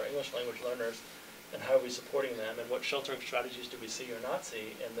think about our English language learners and how are we supporting them, and what sheltering strategies do we see or not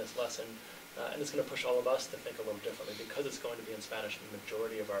see in this lesson. And it's going to push all of us to think a little differently because it's going to be in Spanish and the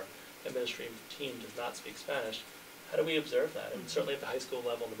majority of our administrative team does not speak Spanish. How do we observe that? And certainly at the high school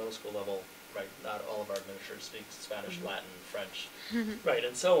level and the middle school level, right, not all of our administrators speak Spanish, Latin, French, right,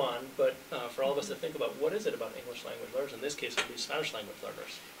 and so on. But for all of us to think about what is it about English language learners, in this case it would be Spanish language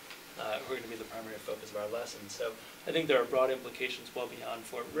learners, who are going to be the primary focus of our lesson. So I think there are broad implications well beyond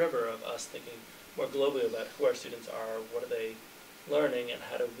Fort River of us thinking more globally about who our students are, what are they learning, and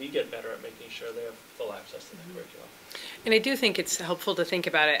how do we get better at making sure they have full access to the curriculum. And I do think it's helpful to think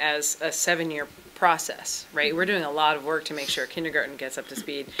about it as a 7-year process, right? We're doing a lot of work to make sure kindergarten gets up to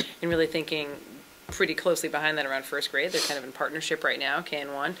speed, and really thinking pretty closely behind that around first grade. They're kind of in partnership right now, K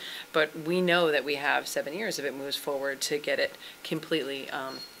and 1. But we know that we have 7 years if it moves forward to get it completely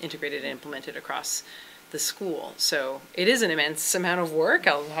integrated and implemented across the school. So it is an immense amount of work.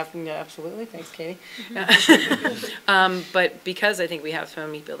 I'll have to, absolutely, thanks Katie. But because I think we have so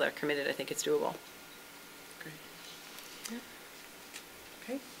many people that are committed, I think it's doable. Great.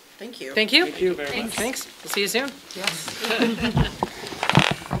 Okay, thank you. Thank you. Thank you very much. Thanks. We'll see you soon. Yes.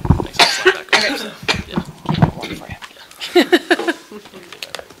 Thanks for slide back. Okay. So, yeah. One for you.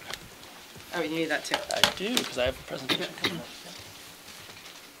 Oh, you need that too. I do, because I have a presentation coming up.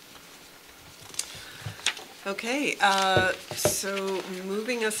 Okay, so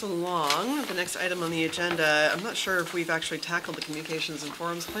moving us along, the next item on the agenda, I'm not sure if we've actually tackled the communications and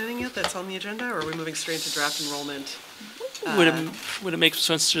forums planning yet that's on the agenda, or are we moving straight into draft enrollment? Would it make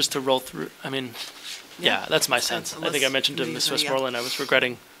sense just to roll through? I mean, yeah, that's my sense. I think I mentioned to Ms. Westmoreland I was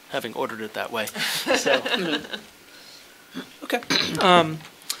regretting having ordered it that way. So, okay.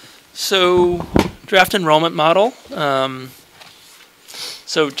 So draft enrollment model.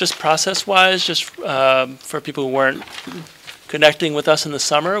 So just process-wise, just for people who weren't connecting with us in the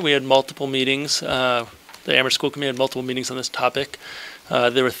summer, we had multiple meetings. The Amherst School Committee had multiple meetings on this topic.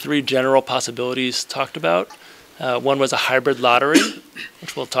 There were 3 general possibilities talked about. One was a hybrid lottery,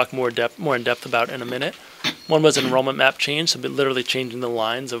 which we'll talk more in depth about in a minute. One was enrollment map change, so literally changing the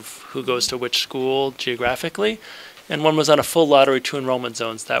lines of who goes to which school geographically. And one was on a full lottery 2 enrollment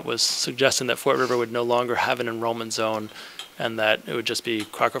zones. That was suggesting that Fort River would no longer have an enrollment zone, and that it would just be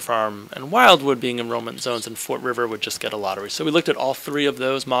Crocker Farm and Wildwood being enrollment zones, and Fort River would just get a lottery. So we looked at all 3 of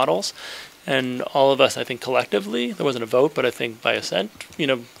those models, and all of us, I think collectively, there wasn't a vote, but I think by assent,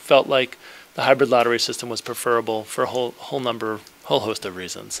 felt like the hybrid lottery system was preferable for a whole host of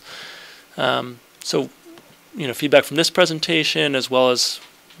reasons. So, feedback from this presentation, as well as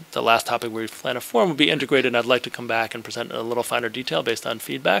the last topic we plan to form, will be integrated, and I'd like to come back and present in a little finer detail based on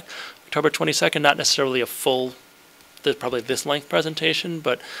feedback. October 22nd, not necessarily a full, probably this length presentation,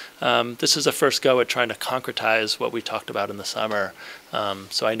 but this is a first go at trying to concretize what we talked about in the summer.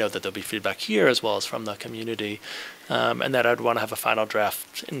 So I know that there'll be feedback here as well as from the community, and that I'd want to have a final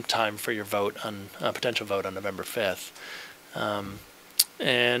draft in time for your vote on potential vote on November 5th.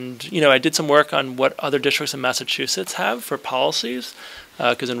 And I did some work on what other districts in Massachusetts have for policies,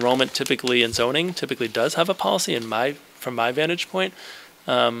 because enrollment typically and zoning typically does have a policy from my vantage point.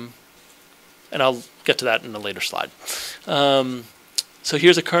 And I'll get to that in a later slide. So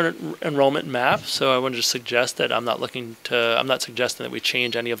here's a current enrollment map. So I wanted to suggest that I'm not suggesting that we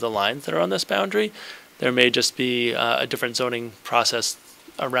change any of the lines that are on this boundary. There may just be a different zoning process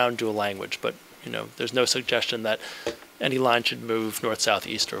around dual language, but there's no suggestion that any line should move north, south,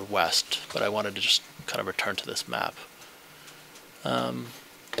 east, or west. But I wanted to just kind of return to this map.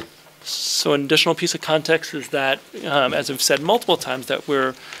 So an additional piece of context is that, as I've said multiple times, that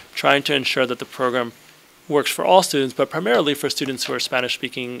we're trying to ensure that the program works for all students, but primarily for students who are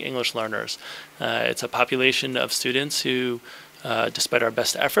Spanish-speaking English learners. It's a population of students who, despite our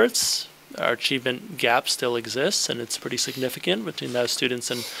best efforts, our achievement gap still exists, and it's pretty significant between those students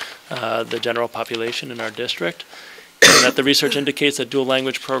and the general population in our district. And that the research indicates that dual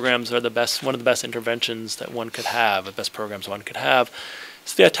language programs are one of the best interventions that one could have, the best programs one could have.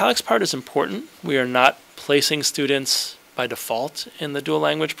 So the italics part is important. We are not placing students by default in the dual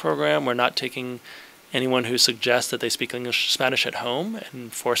language program. We're not taking anyone who suggests that they speak Spanish at home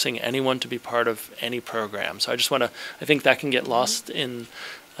and forcing anyone to be part of any program. So I think that can get lost in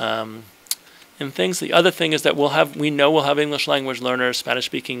things. The other thing is that we know we'll have English language learners, Spanish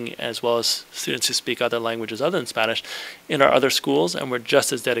speaking, as well as students who speak other languages other than Spanish in our other schools, and we're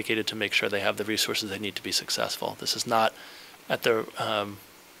just as dedicated to make sure they have the resources they need to be successful. This is not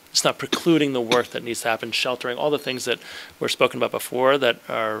it's not precluding the work that needs to happen, sheltering, all the things that were spoken about before that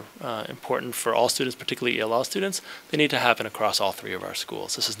are important for all students, particularly ELL students. They need to happen across all 3 of our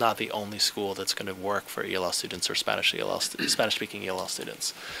schools. This is not the only school that's going to work for ELL students or Spanish-speaking ELL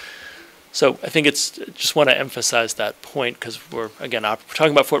students. So I think just want to emphasize that point, because we're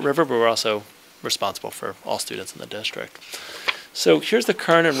talking about Fort River, but we're also responsible for all students in the district. So here's the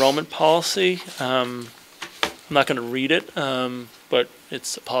current enrollment policy. I'm not going to read it, but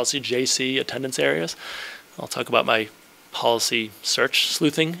it's a policy JC, attendance areas. I'll talk about my policy search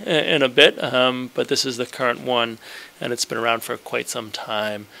sleuthing in a bit, but this is the current one, and it's been around for quite some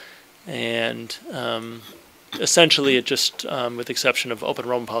time. And essentially it just, with the exception of open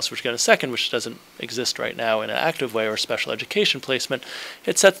enrollment policy, which we'll get in a second, which doesn't exist right now in an active way, or special education placement,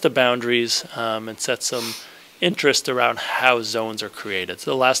 it sets the boundaries and sets some interest around how zones are created.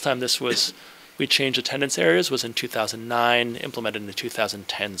 So the last time this was we changed attendance areas was in 2009, implemented in the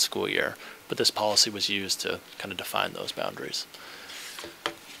 2010 school year. But this policy was used to kind of define those boundaries.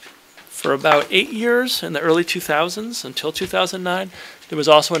 For about 8 years in the early 2000s, until 2009, there was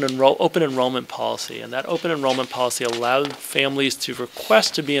also an open enrollment policy, and that open enrollment policy allowed families to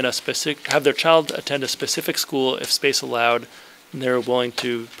request to be in a specific, have their child attend a specific school if space allowed, and they were willing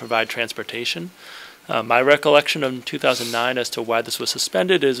to provide transportation. My recollection of 2009 as to why this was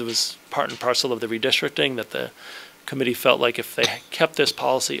suspended is it was part and parcel of the redistricting, that the committee felt like if they kept this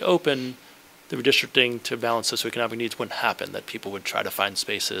policy open, the redistricting to balance socioeconomic needs wouldn't happen, that people would try to find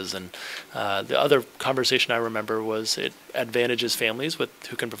spaces. And the other conversation I remember was it advantages families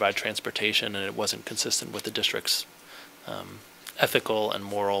who can provide transportation, and it wasn't consistent with the district's ethical and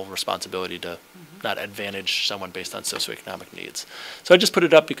moral responsibility to not advantage someone based on socioeconomic needs. So I just put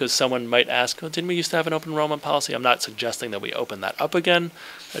it up because someone might ask, oh, didn't we used to have an open enrollment policy? I'm not suggesting that we open that up again.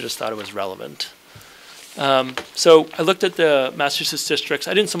 I just thought it was relevant. So I looked at the Massachusetts districts.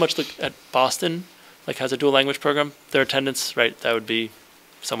 I didn't so much look at Boston, like has a dual language program. Their attendance, right, that would be,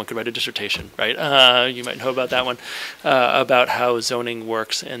 someone could write a dissertation, right? You might know about that one, about how zoning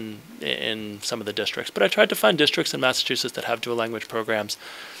works in some of the districts. But I tried to find districts in Massachusetts that have dual language programs,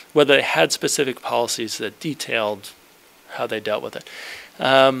 whether they had specific policies that detailed how they dealt with it.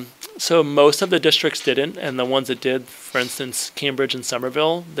 So most of the districts didn't, and the ones that did, for instance, Cambridge and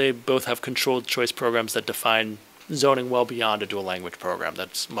Somerville, they both have controlled choice programs that define zoning well beyond a dual language program.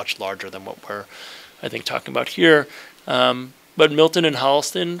 That's much larger than what we're, I think, talking about here. But Milton and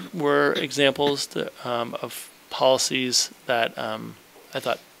Holliston were examples of policies that I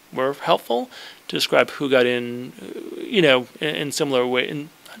thought were helpful to describe who got in, in similar ways, in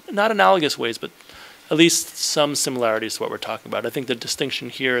not analogous ways, but at least some similarities to what we're talking about. I think the distinction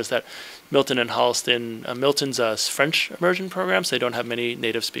here is that Milton and Holliston, Milton's a French immersion program, so they don't have many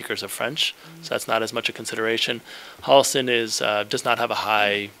native speakers of French, so that's not as much a consideration. Holliston does not have a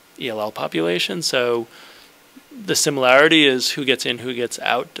high ELL population, so the similarity is who gets in, who gets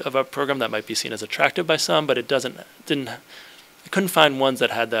out of a program that might be seen as attractive by some, but I couldn't find ones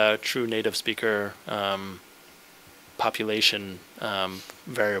that had the true native speaker population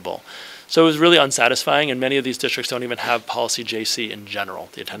variable. So it was really unsatisfying, and many of these districts don't even have policy JC in general,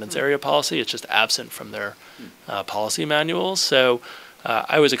 the attendance area policy. It's just absent from their policy manuals. So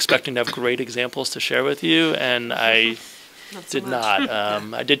I was expecting to have great examples to share with you, and I did not.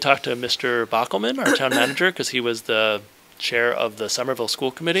 I did talk to Mr. Bockelman, our town manager, because he was the chair of the Somerville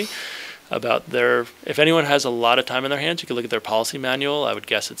School Committee, about if anyone has a lot of time in their hands, you can look at their policy manual. I would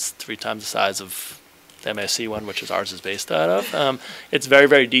guess it's 3 times the size of the MSC one, which is ours is based out of. It's very,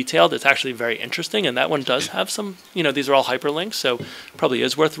 very detailed. It's actually very interesting, and that one does have some, these are all hyperlinks, so probably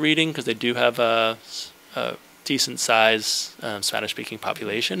is worth reading because they do have a decent size Spanish-speaking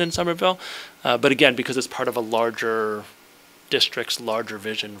population in Somerville. But again, because it's part of a larger district's larger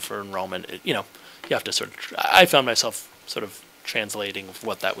vision for enrollment, you have to I found myself sort of translating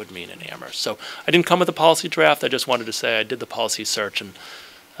what that would mean in Amherst. So I didn't come with a policy draft. I just wanted to say I did the policy search, and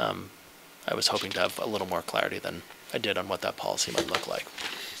I was hoping to have a little more clarity than I did on what that policy might look like.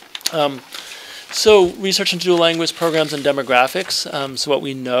 So research into dual language programs and demographics. So what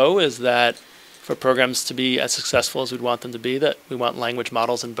we know is that for programs to be as successful as we'd want them to be, that we want language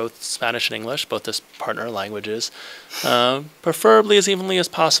models in both Spanish and English, both as partner languages, preferably as evenly as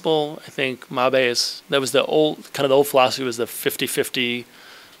possible. I think MABE that was the old philosophy was the 50-50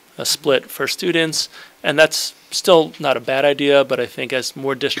 split for students, and that's still not a bad idea, but I think as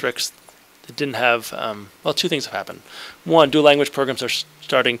more districts that didn't have, 2 things have happened. One, dual language programs are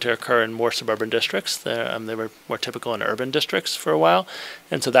starting to occur in more suburban districts. They were more typical in urban districts for a while,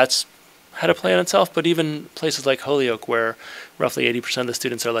 and so that's had a play on itself. But even places like Holyoke, where roughly 80% of the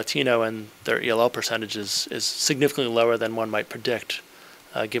students are Latino and their ELL percentage is significantly lower than one might predict,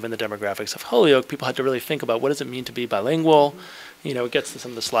 given the demographics of Holyoke, people had to really think about what does it mean to be bilingual. It gets to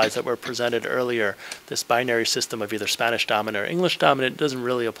some of the slides that were presented earlier. This binary system of either Spanish dominant or English dominant doesn't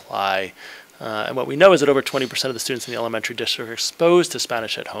really apply. And what we know is that over 20% of the students in the elementary district are exposed to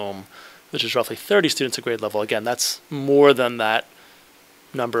Spanish at home, which is roughly 30 students at grade level. Again, that's more than that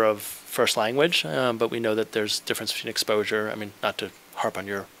number of first language, but we know that there's difference between exposure. I mean, not to harp on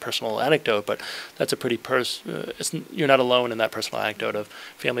your personal anecdote, but that's a pretty you're not alone in that personal anecdote of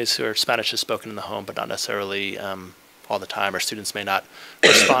families who are Spanish is spoken in the home, but not necessarily all the time, or students may not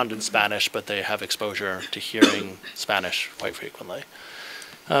respond in Spanish, but they have exposure to hearing Spanish quite frequently.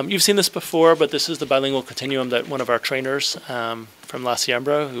 You've seen this before, but this is the bilingual continuum that one of our trainers from La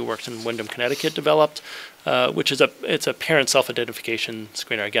Siembra, who works in Windham, Connecticut, developed, which is it's a parent self-identification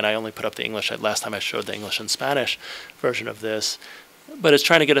screener. Again, I only put up the English. Last time I showed the English and Spanish version of this. but it's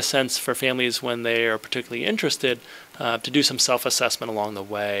trying to get a sense for families when they are particularly interested to do some self-assessment along the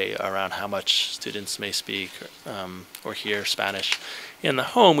way around how much students may speak or hear Spanish in the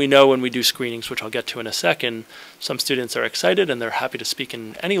home. We know when we do screenings, which I'll get to in a second, some students are excited and they're happy to speak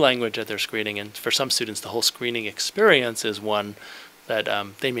in any language that they're screening, and for some students the whole screening experience is one that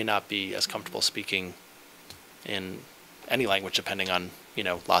they may not be as comfortable speaking in any language, depending on, you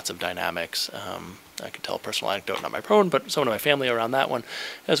know, lots of dynamics. I could tell a personal anecdote, not my own, but someone in my family around that one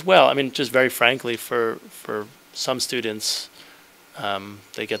as well. I mean, just very frankly, for some students,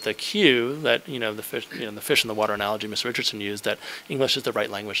 they get the cue that, the fish in the water analogy Ms. Richardson used, that English is the right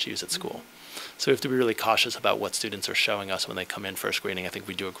language to use at school. So we have to be really cautious about what students are showing us when they come in for a screening. I think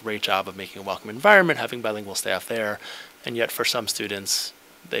we do a great job of making a welcome environment, having bilingual staff there, and yet for some students,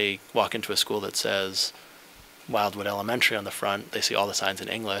 they walk into a school that says Wildwood Elementary on the front, they see all the signs in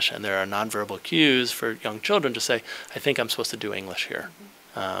English, and there are nonverbal cues for young children to say, I think I'm supposed to do English here.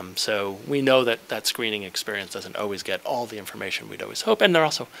 So we know that that screening experience doesn't always get all the information we'd always hope, and they're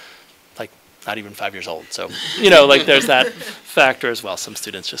also like not even 5 years old. So, like there's that factor as well. Some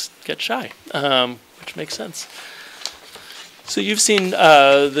students just get shy, which makes sense. So you've seen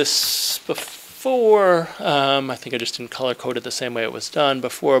this before. I think I just didn't color code it the same way it was done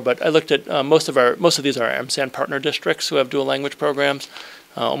before, but I looked at most of these are MSAN partner districts who have dual language programs,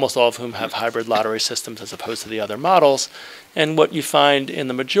 almost all of whom have hybrid lottery systems as opposed to the other models. And what you find in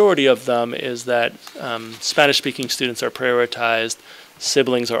the majority of them is that Spanish-speaking students are prioritized,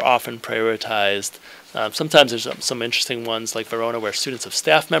 siblings are often prioritized. Sometimes there's some interesting ones like Verona where students of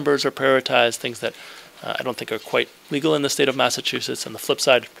staff members are prioritized, things that I don't think are quite legal in the state of Massachusetts. On the flip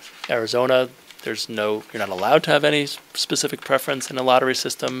side, Arizona, you're not allowed to have any specific preference in a lottery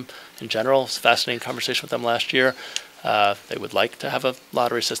system in general. It's a fascinating conversation with them last year. They would like to have a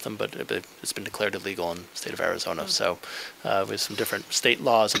lottery system, but it's been declared illegal in the state of Arizona. So we have some different state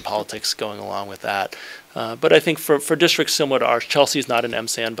laws and politics going along with that. But I think for districts similar to ours, Chelsea's not an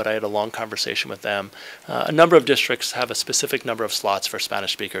MSAN, but I had a long conversation with them. A number of districts have a specific number of slots for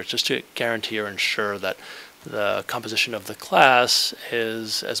Spanish speakers just to guarantee or ensure that the composition of the class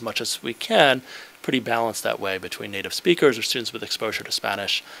is, as much as we can, pretty balanced that way between native speakers or students with exposure to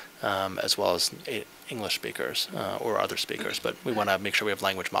Spanish, as well as English speakers or other speakers. But we want to make sure we have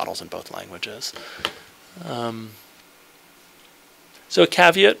language models in both languages. So a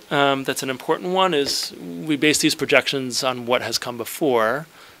caveat that's an important one is we base these projections on what has come before.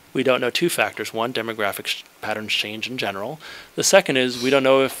 We don't know two factors. One, demographic patterns change in general. The second is we don't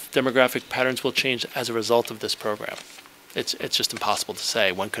know if demographic patterns will change as a result of this program. It's just impossible to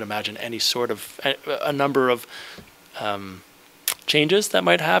say. One could imagine any sort of, a number of changes that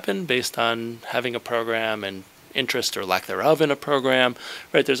might happen based on having a program and interest or lack thereof in a program,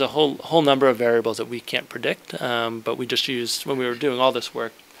 right? There's a whole number of variables that we can't predict, but we just used, when we were doing all this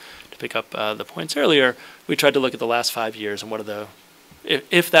work to pick up the points earlier, we tried to look at the last 5 years and what are the,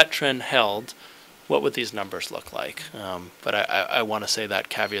 if that trend held, what would these numbers look like? But I want to say that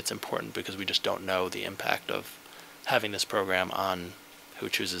caveat's important because we just don't know the impact of having this program on who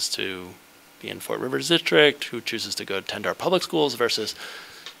chooses to be in Fort Rivers District, who chooses to go attend our public schools versus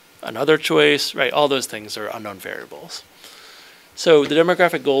another choice, right? All those things are unknown variables. So the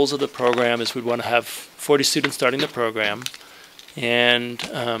demographic goals of the program is we'd want to have 40 students starting the program and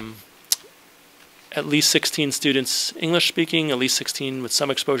at least 16 students English speaking, at least 16 with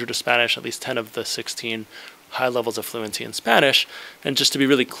some exposure to Spanish, at least 10 of the 16 high levels of fluency in Spanish. And just to be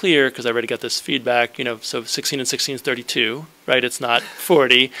really clear, because I already got this feedback, so 16 and 16 is 32, right? It's not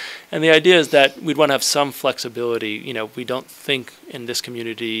 40. And the idea is that we'd want to have some flexibility. We don't think in this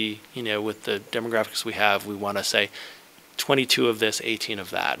community, with the demographics we have, we want to say 22 of this, 18 of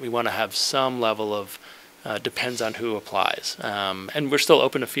that. We want to have some level of depends on who applies. And we're still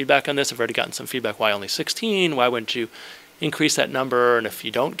open to feedback on this. I've already gotten some feedback. Why only 16? Why wouldn't you increase that number? And if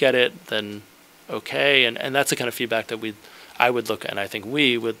you don't get it, then okay. And that's the kind of feedback that I would look, and I think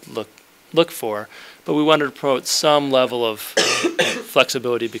we would look for. But we wanted to promote some level of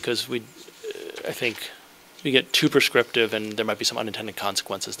flexibility because I think we get too prescriptive, and there might be some unintended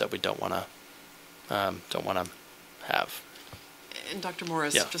consequences that we don't want to have. And Dr.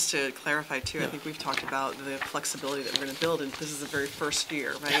 Morris, Yeah. just to clarify too, I think we've talked about the flexibility that we're going to build, and this is the very first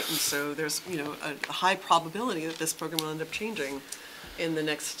year, right? And so there's a high probability that this program will end up changing in the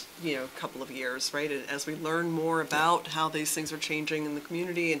next couple of years, right? And as we learn more about how these things are changing in the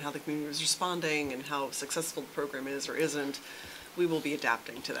community and how the community is responding and how successful the program is or isn't, we will be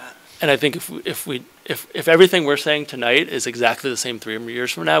adapting to that. And I think if everything we're saying tonight is exactly the same 3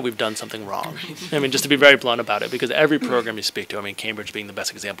 years from now, we've done something wrong. I mean, just to be very blunt about it, because every program you speak to, Cambridge being the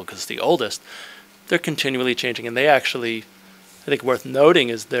best example because it's the oldest, they're continually changing, and they actually I think worth noting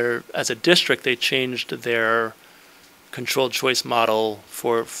is as a district, they changed their controlled choice model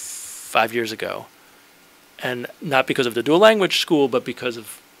 5 years ago. And not because of the dual language school, but because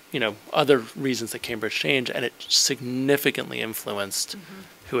of, other reasons that Cambridge changed, and it significantly influenced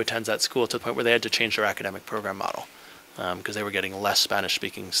who attends that school to the point where they had to change their academic program model because they were getting less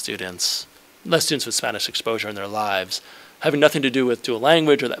Spanish-speaking students, less students with Spanish exposure in their lives, having nothing to do with dual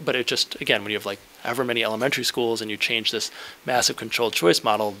language, but it just, again, when you have like however many elementary schools and you change this massive controlled choice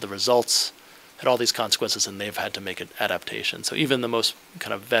model, the results had all these consequences and they've had to make an adaptation. So even the most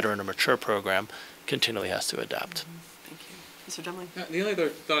kind of veteran or mature program continually has to adapt. Thank you. Mr. Demling? The only other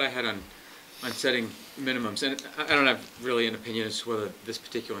thought I had on setting minimums, and I don't have really an opinion as to whether this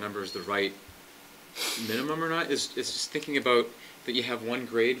particular number is the right minimum or not, is just thinking about that you have one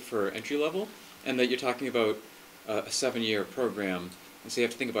grade for entry level and that you're talking about a 7-year program, and so you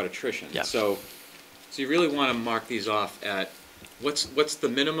have to think about attrition. Yeah. So you really want to mark these off at what's the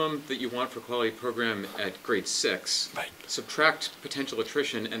minimum that you want for quality program at grade 6, Right. subtract potential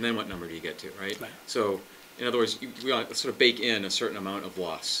attrition, and then what number do you get to, right? Right. So in other words, we want to sort of bake in a certain amount of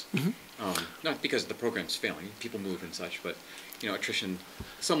loss. Not because the program's failing, people move and such, but attrition,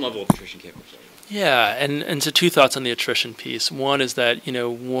 some level of attrition can't be played. Yeah, and so 2 thoughts on the attrition piece. One is that,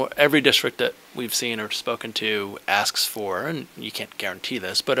 every district that we've seen or spoken to asks for, and you can't guarantee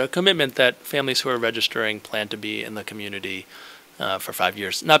this, but a commitment that families who are registering plan to be in the community for 5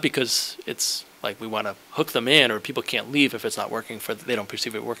 years. Not because it's like we want to hook them in or people can't leave if it's not working they don't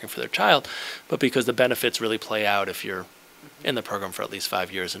perceive it working for their child, but because the benefits really play out if you're in the program for at least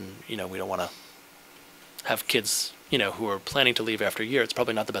 5 years, and, we don't want to have kids who are planning to leave after a year. It's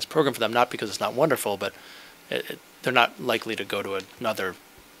probably not the best program for them, not because it's not wonderful, but they're not likely to go to another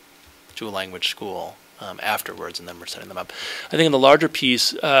dual language school afterwards, and then we're setting them up. I think in the larger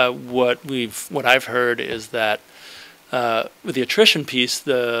piece, what I've heard is that with the attrition piece,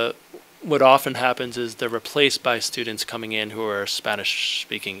 what often happens is they're replaced by students coming in who are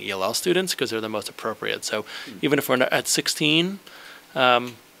Spanish-speaking ELL students because they're the most appropriate. So even if we're at 16,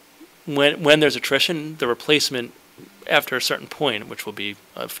 when there's attrition, the replacement after a certain point, which will be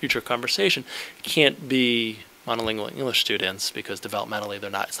a future conversation, can't be monolingual English students because developmentally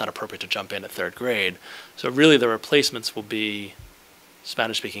it's not appropriate to jump in at 3rd grade. So really the replacements will be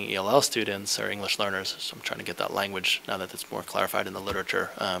Spanish-speaking ELL students or English learners. So I'm trying to get that language now that it's more clarified in the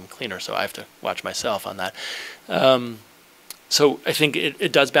literature cleaner, so I have to watch myself on that. So I think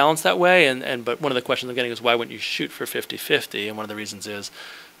it does balance that way, but one of the questions I'm getting is why wouldn't you shoot for 50-50? And one of the reasons is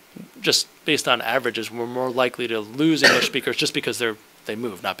just based on averages, we're more likely to lose English speakers just because they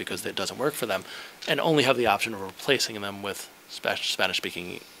move, not because it doesn't work for them, and only have the option of replacing them with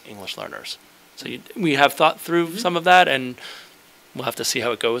Spanish-speaking English learners. So we have thought through some of that, and we'll have to see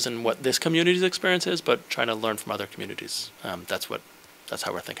how it goes and what this community's experience is, but trying to learn from other communities. That's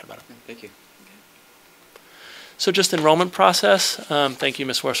how we're thinking about it. Thank you. So just enrollment process. Thank you,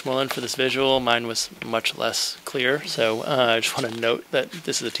 Ms. Westmoreland, for this visual. Mine was much less clear, so I just want to note that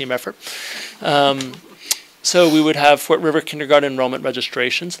this is a team effort. So we would have Fort River kindergarten enrollment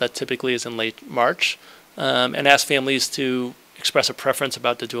registrations. That typically is in late March, and ask families to express a preference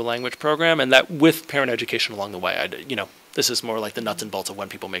about the dual language program, and that with parent education along the way. This is more like the nuts and bolts of when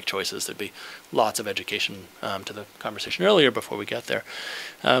people make choices. There'd be lots of education to the conversation earlier before we get there.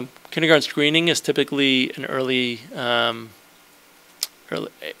 Kindergarten screening is typically an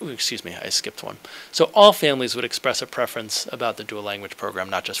excuse me, I skipped one. So all families would express a preference about the dual language program,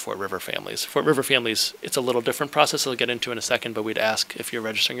 not just Fort River families. Fort River families, it's a little different process I'll get into in a second, but we'd ask if you're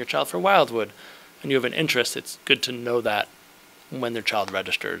registering your child for Wildwood and you have an interest, it's good to know that when their child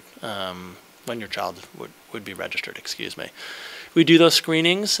registered, when your child would be registered, excuse me. We do those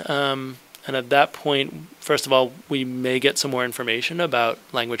screenings, and at that point, first of all, we may get some more information about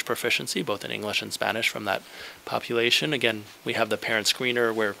language proficiency, both in English and Spanish, from that population. Again, we have the parent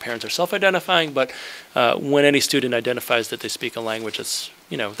screener where parents are self-identifying, but when any student identifies that they speak a language that's,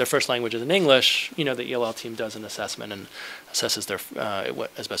 their first language is in English, the ELL team does an assessment and assesses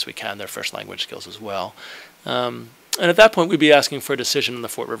as best we can, their first language skills as well. And at that point, we'd be asking for a decision in the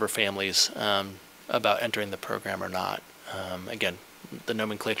Fort River families about entering the program or not. Again, the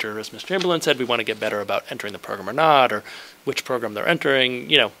nomenclature, as Ms. Chamberlain said, we want to get better about entering the program or not, or which program they're entering.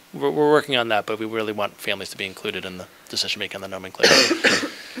 We're working on that, but we really want families to be included in the decision-making on the nomenclature.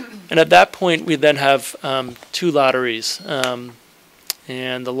 And at that point, we then have 2 lotteries.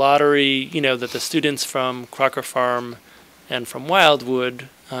 And the lottery, that the students from Crocker Farm and from Wildwood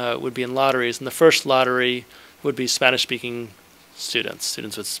would be in lotteries. And the first lottery would be Spanish-speaking students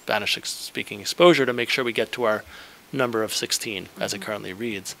with Spanish-speaking exposure, to make sure we get to our number of 16 as it currently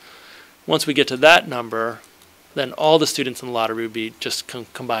reads. Once we get to that number, then all the students in the lottery would be just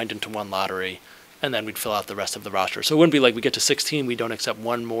combined into one lottery, and then we'd fill out the rest of the roster. So it wouldn't be like we get to 16, we don't accept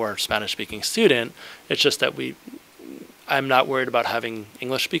one more Spanish-speaking student. It's just that I'm not worried about having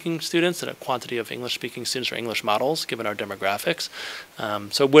English-speaking students and a quantity of English-speaking students or English models, given our demographics.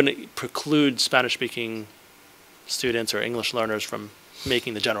 So it wouldn't preclude Spanish-speaking students or English learners from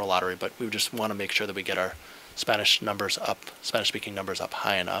making the general lottery, but we just want to make sure that we get our Spanish numbers up, Spanish-speaking numbers up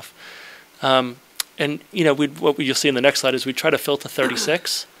high enough. And what you'll see in the next slide is we try to filter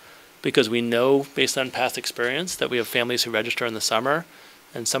 36 because we know, based on past experience, that we have families who register in the summer,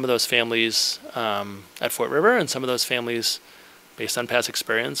 and some of those families at Fort River, and some of those families, based on past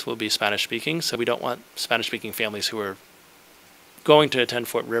experience, will be Spanish-speaking. So we don't want Spanish-speaking families who are going to attend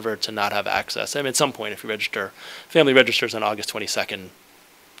Fort River to not have access. I mean, at some point, if you family registers on August 22nd,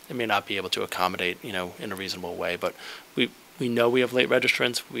 it may not be able to accommodate, in a reasonable way. But we know we have late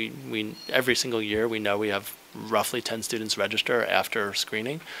registrants. We every single year we know we have roughly 10 students register after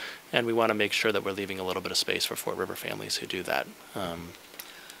screening, and we want to make sure that we're leaving a little bit of space for Fort River families who do that.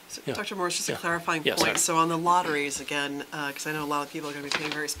 So, yeah. Dr. Morris, just a clarifying point. Sorry. So on the lotteries again, because I know a lot of people are going to be paying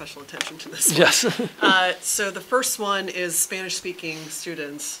very special attention to this. Yes. So the first one is Spanish-speaking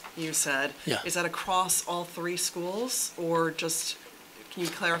students, you said. Yeah. Is that across all 3 schools, or just, can you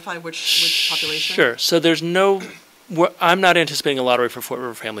clarify which population? Sure. So I'm not anticipating a lottery for Fort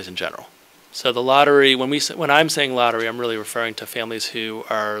River families in general. So the lottery, when I'm saying lottery, I'm really referring to families who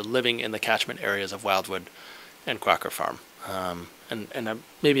are living in the catchment areas of Wildwood and Crocker Farm. And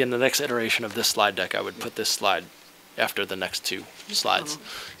maybe in the next iteration of this slide deck, I would put this slide after the next 2 slides.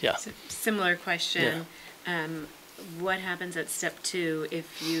 Yeah. So, similar question. Yeah. What happens at step 2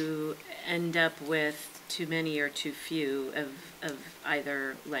 if you end up with too many or too few of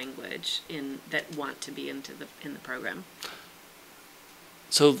either language that want to be in the program?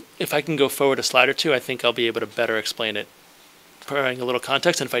 So if I can go forward a slide or 2, I think I'll be able to better explain it, providing a little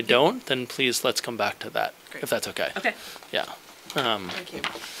context. And if I don't, then please let's come back to that, Great. If that's okay. Okay. Yeah. Thank you.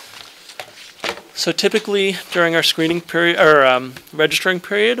 So typically during our screening period or registering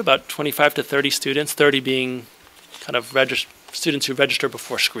period, about 25 to 30 students, 30 being kind of students who register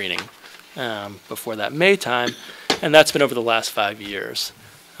before screening, before that May time, and that's been over the last 5 years.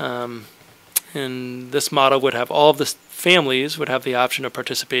 And this model would have all of the families would have the option of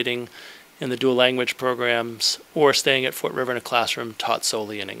participating in the dual language programs or staying at Fort River in a classroom taught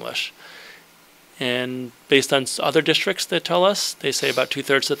solely in English. And based on other districts that tell us, they say about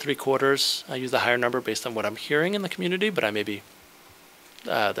 2/3 to 3/4. I use the higher number based on what I'm hearing in the community, but that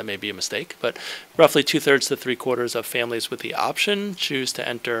may be a mistake. But roughly 2/3 to 3/4 of families with the option choose to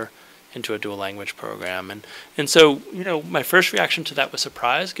enter into a dual language program. And so, my first reaction to that was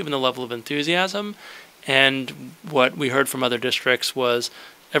surprise, given the level of enthusiasm. And what we heard from other districts was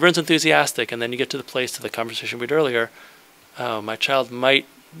everyone's enthusiastic, and then you get to the conversation we had earlier, my child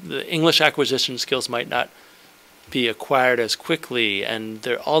the English acquisition skills might not be acquired as quickly, and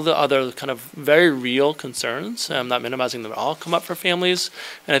all the other kind of very real concerns, I'm not minimizing them at all, come up for families.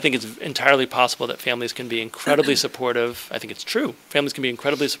 And I think it's entirely possible that families can be incredibly supportive. I think it's true. Families can be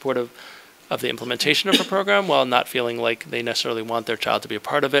incredibly supportive of the implementation of a program while not feeling like they necessarily want their child to be a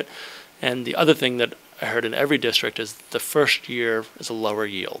part of it. And the other thing that I heard in every district is the first year is a lower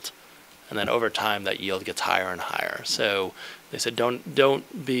yield. And then over time, that yield gets higher and higher. So they said,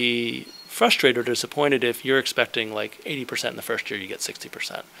 don't be frustrated or disappointed if you're expecting like 80% in the first year, you get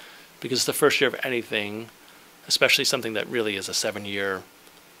 60%. Because the first year of anything, especially something that really is a 7-year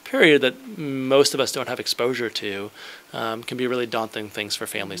period that most of us don't have exposure to, can be really daunting things for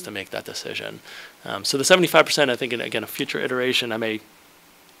families to make that decision. So the 75%, I think, again, a future iteration, I may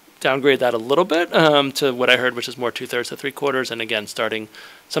downgrade that a little bit to what I heard, which is more 2/3 to 3/4, and again,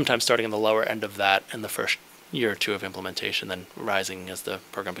 sometimes starting on the lower end of that in the first year or 2 of implementation, then rising as the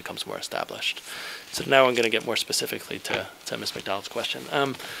program becomes more established. So now I'm going to get more specifically to Ms. McDonald's question.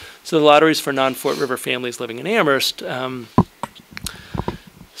 So the lotteries for non-Fort River families living in Amherst.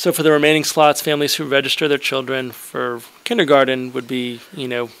 So for the remaining slots, families who register their children for kindergarten would be,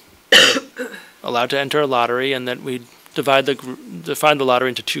 allowed to enter a lottery, and then we'd define the lottery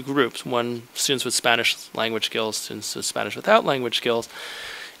into 2 groups. One, students with Spanish language skills, students with Spanish without language skills.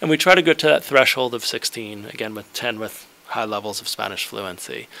 And we try to go to that threshold of 16, again with 10 with high levels of Spanish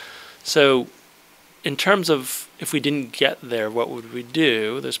fluency. So in terms of if we didn't get there, what would we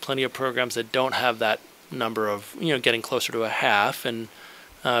do? There's plenty of programs that don't have that number of, getting closer to a half. And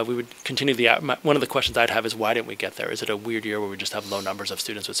we would continue one of the questions I'd have is, why didn't we get there? Is it a weird year where we just have low numbers of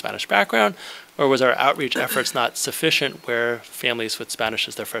students with Spanish background? Or was our outreach efforts not sufficient where families with Spanish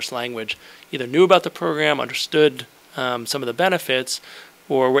as their first language either knew about the program, understood some of the benefits,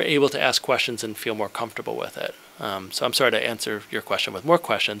 or we're able to ask questions and feel more comfortable with it. So I'm sorry to answer your question with more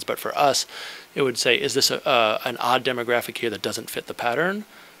questions, but for us, it would say, is this an odd demographic here that doesn't fit the pattern?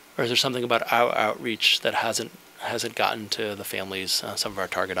 Or is there something about our outreach that hasn't gotten to the families, some of our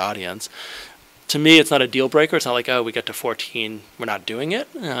target audience? To me, it's not a deal breaker. It's not like, oh, we get to 14, we're not doing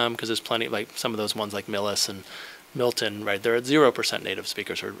it, because there's plenty, like some of those ones like Millis and Milton, right? They're at 0% native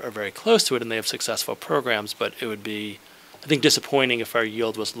speakers, or very close to it, and they have successful programs. But it would be, I think, disappointing if our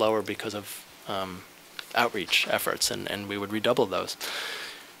yield was lower because of outreach efforts, and we would redouble those.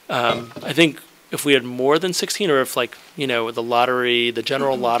 I think if we had more than 16, or if, like, you know, the lottery, the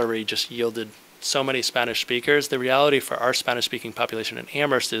general lottery just yielded so many Spanish speakers, the reality for our Spanish-speaking population in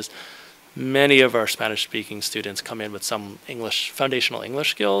Amherst is many of our Spanish-speaking students come in with some English, foundational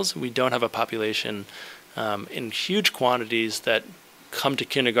English skills. We don't have a population in huge quantities that come to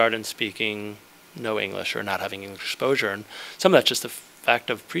kindergarten speaking no English or not having English exposure. And some of that's just the fact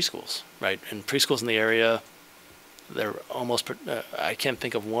of preschools, right? And preschools in the area, they're almost, I can't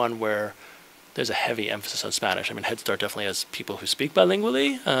think of one where there's a heavy emphasis on Spanish. I mean, Head Start definitely has people who speak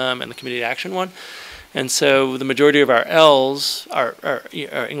bilingually, and the community action one. And so the majority of our Ls, our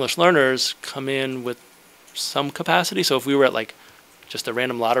English learners, come in with some capacity. So if we were at like just a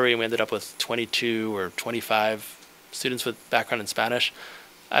random lottery and we ended up with 22 or 25 students with background in Spanish,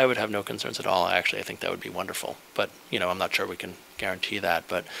 I would have no concerns at all. Actually, I think that would be wonderful. But, you know, I'm not sure we can guarantee that.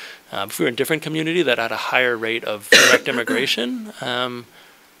 But if we were in a different community that had a higher rate of direct immigration, I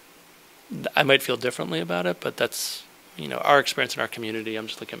might feel differently about it. But that's, you know, our experience in our community. I'm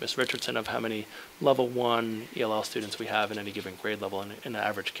just looking at Ms. Richardson of how many level 1 ELL students we have in any given grade level in an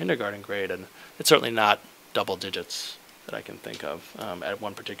average kindergarten grade. And it's certainly not double digits that I can think of at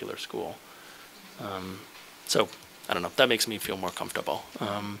one particular school. So I don't know, that makes me feel more comfortable.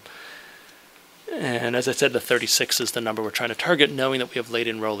 And as I said, the 36 is the number we're trying to target, knowing that we have late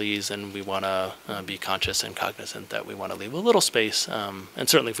enrollees and we want to be conscious and cognizant that we want to leave a little space. And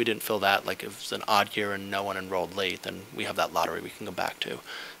certainly if we didn't fill that, like if it's an odd year and no one enrolled late, then we have that lottery we can go back to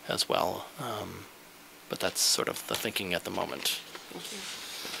as well. But that's sort of the thinking at the moment. Thank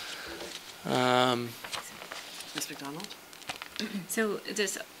you. Ms. McDonald? So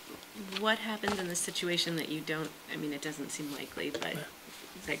just what happens in the situation that you don't, I mean, it doesn't seem likely, but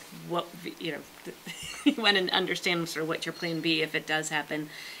it's like what, you know, you want to understand sort of what your plan B, if it does happen,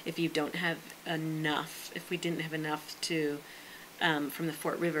 if you don't have enough, if we didn't have enough to, from the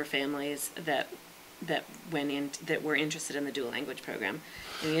Fort River families that went in, that were interested in the dual language program,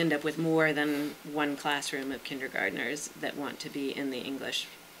 and we end up with more than one classroom of kindergartners that want to be in the English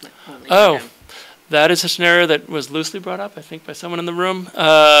only program. That is a scenario that was loosely brought up, I think, by someone in the room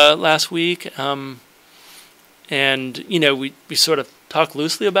last week. And, you know, we sort of talk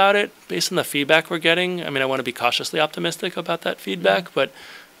loosely about it based on the feedback we're getting. I mean, I want to be cautiously optimistic about that feedback, but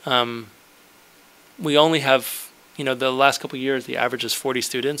we only have, you know, the last couple of years, the average is 40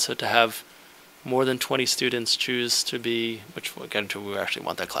 students. So to have more than 20 students choose to be, which we'll get into, we actually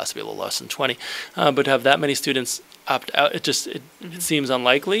want that class to be a little less than 20, but to have that many students opt out, it seems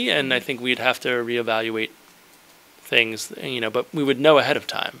unlikely, and I think we'd have to reevaluate things, you know, but we would know ahead of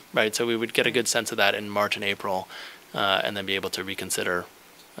time, right? So we would get a good sense of that in March and April, and then be able to reconsider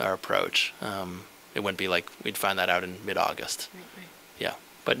our approach. It wouldn't be like we'd find that out in mid-August. Right. Yeah,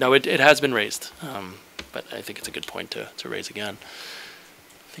 but no, it has been raised, but I think it's a good point to raise again.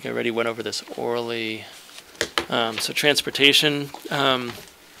 I think I already went over this orally. So transportation,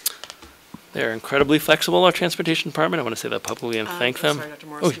 they're incredibly flexible, our transportation department. I want to say that publicly and thank them. Sorry, Dr.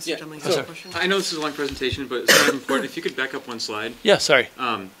 Morris, because Jim has a question. I know this is a long presentation, but it's kind of important. If you could back up one slide. Yeah, sorry.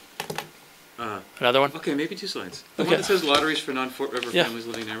 Another one? Okay, maybe 2 slides. The Okay. one that says lotteries for non-Fort River families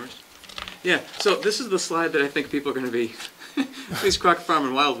living in Amherst. Yeah, so this is the slide that I think people are going to be, at least Crocker Farm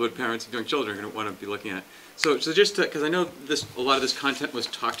and Wildwood parents of young children are going to want to be looking at. So just because I know a lot of this content was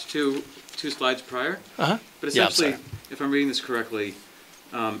talked to 2 slides prior, but essentially, if I'm reading this correctly,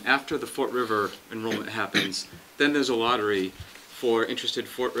 after the Fort River enrollment happens, then there's a lottery for interested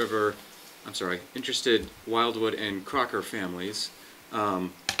Wildwood and Crocker families.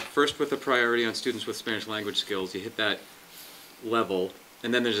 First with a priority on students with Spanish language skills, you hit that level,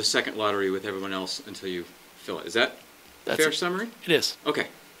 and then there's a second lottery with everyone else until you fill it. Is that a fair summary? It is. Okay.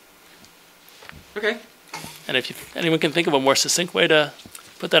 Okay. And if anyone can think of a more succinct way to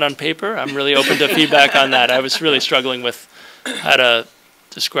put that on paper, I'm really open to feedback on that. I was really struggling with how to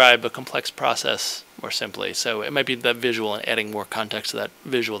describe a complex process more simply. So it might be that visual and adding more context to that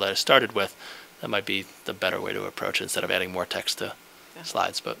visual that I started with. That might be the better way to approach it instead of adding more text to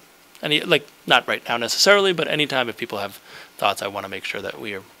slides. But not right now necessarily, but anytime if people have thoughts, I want to make sure that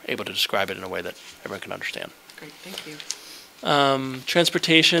we are able to describe it in a way that everyone can understand. Great, thank you.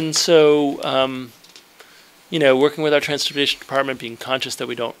 Transportation, so, you know, working with our transportation department, being conscious that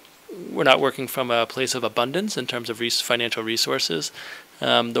we're not working from a place of abundance in terms of financial resources.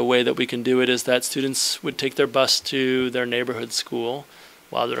 The way that we can do it is that students would take their bus to their neighborhood school,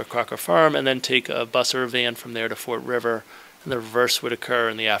 Wildwood or Crocker Farm, and then take a bus or a van from there to Fort River, and the reverse would occur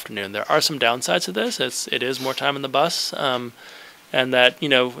in the afternoon. There are some downsides to this. It is more time on the bus, and that, you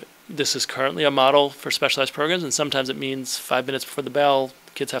know, this is currently a model for specialized programs, and sometimes it means 5 minutes before the bell,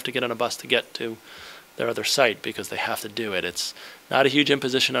 kids have to get on a bus to get to their other site because they have to do it. It's not a huge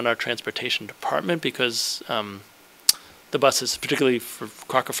imposition on our transportation department because the buses, particularly for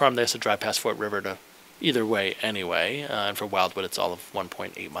Crocker Farm, they have to drive past Fort River to either way anyway. And for Wildwood, it's all of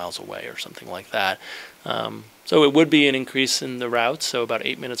 1.8 miles away or something like that. So it would be an increase in the routes, so about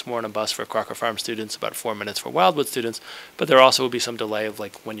 8 minutes more on a bus for Crocker Farm students, about 4 minutes for Wildwood students. But there also would be some delay of,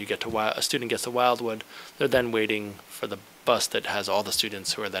 like, when you get to a student gets to Wildwood, they're then waiting for the bus that has all the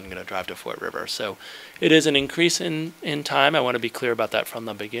students who are then going to drive to Fort River. So it is an increase in time. I want to be clear about that from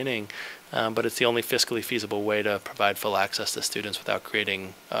the beginning. But it's the only fiscally feasible way to provide full access to students without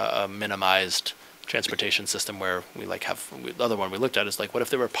creating a minimized transportation system where we the other one we looked at is like, what if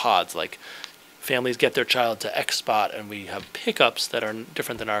there were pods, like families get their child to X spot and we have pickups that are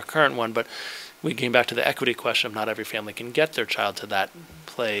different than our current one, but we came back to the equity question of not every family can get their child to that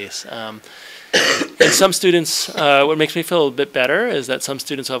place. And some students, what makes me feel a bit better is that some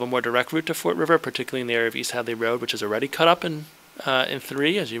students will have a more direct route to Fort River, particularly in the area of East Hadley Road, which is already cut up in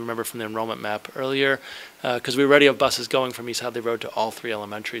 3, as you remember from the enrollment map earlier, because we already have buses going from East Hadley Road to all 3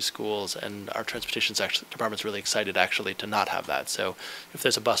 elementary schools, and our transportation department's really excited actually to not have that. So if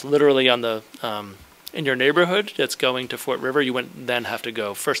there's a bus literally on the in your neighborhood that's going to Fort River, you wouldn't then have to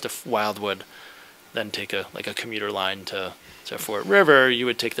go first to Wildwood, then take a commuter line to Fort River. You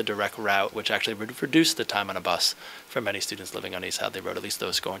would take the direct route, which actually would reduce the time on a bus for many students living on East Hadley Road, at least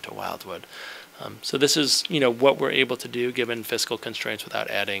those going to Wildwood. So this is, you know, what we're able to do given fiscal constraints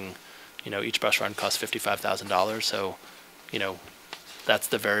without adding, you know, each bus run costs $55,000. So, you know, that's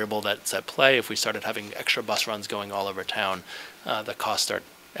the variable that's at play. If we started having extra bus runs going all over town, the costs start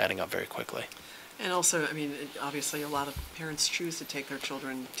adding up very quickly. And also, I mean, obviously a lot of parents choose to take their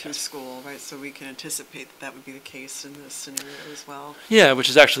children to school, right? So we can anticipate that that would be the case in this scenario as well. Yeah, which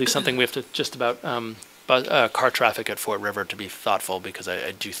is actually something we have to just about car traffic at Fort River to be thoughtful, because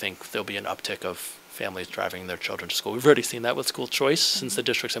I do think there'll be an uptick of families driving their children to school. We've already seen that with school choice. Since the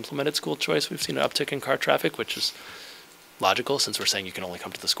district's implemented school choice, we've seen an uptick in car traffic, which is logical since we're saying you can only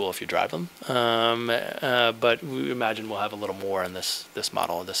come to the school if you drive them. But we imagine we'll have a little more in this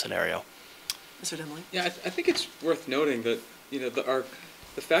model, this scenario. Mr. Demling? Yeah, I think it's worth noting that, you know, the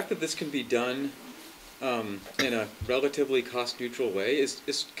fact that this can be done in a relatively cost-neutral way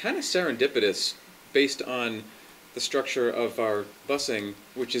is kind of serendipitous based on the structure of our busing,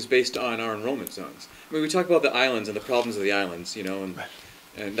 which is based on our enrollment zones. I mean, we talk about the islands and the problems of the islands, you know,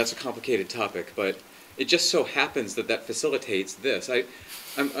 and that's a complicated topic, but it just so happens that that facilitates this. I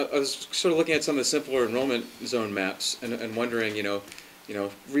was sort of looking at some of the simpler enrollment zone maps and wondering, you know,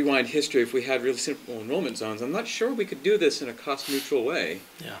 rewind history, if we had really simple enrollment zones, I'm not sure we could do this in a cost-neutral way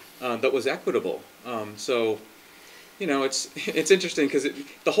that was equitable. So, you know, it's interesting because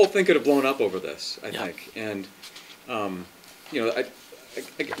the whole thing could have blown up over this, I think. And, you know,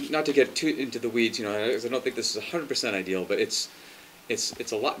 not to get too into the weeds, you know, I don't think this is 100% ideal, but it's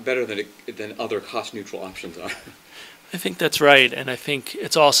a lot better than other cost-neutral options are. I think that's right, and I think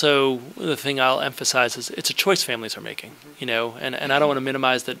it's also, the thing I'll emphasize is it's a choice families are making, you know, and I don't want to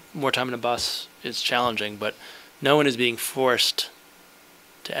minimize that more time in a bus is challenging, but no one is being forced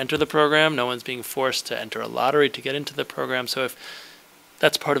to enter the program, no one's being forced to enter a lottery to get into the program, so if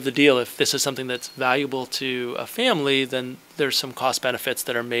that's part of the deal, if this is something that's valuable to a family, then there's some cost benefits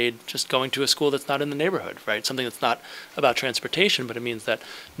that are made just going to a school that's not in the neighborhood, right? Something that's not about transportation, but it means that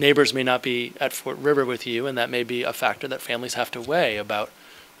neighbors may not be at Fort River with you, and that may be a factor that families have to weigh about,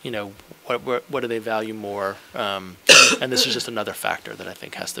 you know, what do they value more? And this is just another factor that I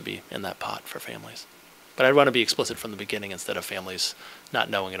think has to be in that pot for families. But I want to be explicit from the beginning instead of families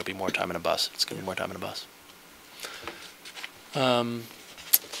not knowing it'll be more time in a bus. It's going to be more time in a bus.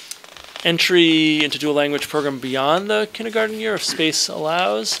 Entry into dual language program beyond the kindergarten year if space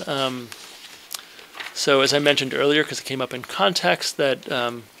allows. So as I mentioned earlier, because it came up in context,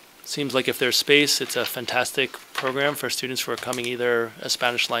 that seems like if there's space, it's a fantastic program for students who are coming either as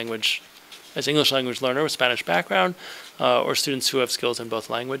English language learner with Spanish background, or students who have skills in both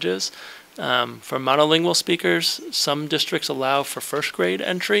languages. For monolingual speakers, some districts allow for first grade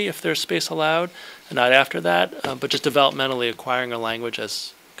entry if there's space allowed, and not after that, but just developmentally acquiring a language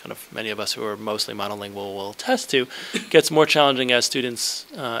as kind of many of us who are mostly monolingual will attest to, gets more challenging as students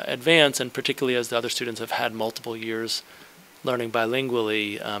advance, and particularly as the other students have had multiple years learning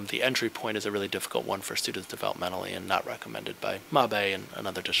bilingually. The entry point is a really difficult one for students developmentally and not recommended by MABE and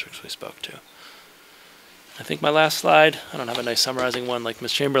other districts we spoke to. I think my last slide, I don't have a nice summarizing one like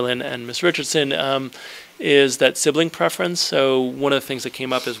Ms. Chamberlain and Ms. Richardson, is that sibling preference. So one of the things that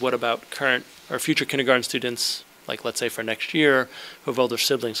came up is, what about current or future kindergarten students, like let's say for next year, who have older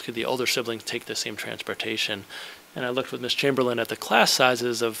siblings? Could the older siblings take the same transportation? And I looked with Ms. Chamberlain at the class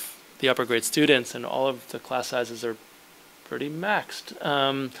sizes of the upper grade students, and all of the class sizes are pretty maxed.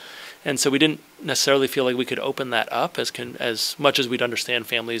 And so we didn't necessarily feel like we could open that up as much as we'd understand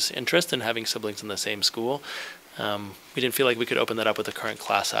families' interest in having siblings in the same school. We didn't feel like we could open that up with the current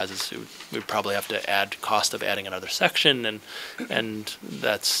class sizes. We'd probably have to add cost of adding another section, and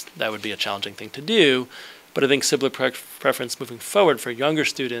that would be a challenging thing to do. But I think sibling preference moving forward for younger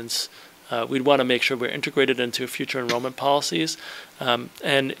students, we'd want to make sure we're integrated into future enrollment policies.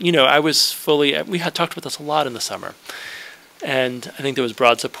 And, you know, we had talked about this a lot in the summer. And I think there was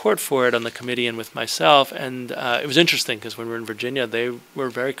broad support for it on the committee and with myself. And it was interesting because when we were in Virginia, they were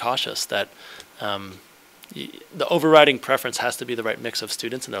very cautious that the overriding preference has to be the right mix of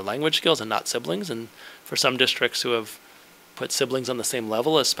students and their language skills and not siblings. And for some districts who have put siblings on the same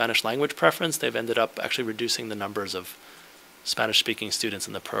level as Spanish language preference, they've ended up actually reducing the numbers of Spanish-speaking students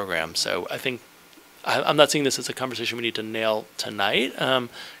in the program. So I think I'm not seeing this as a conversation we need to nail tonight,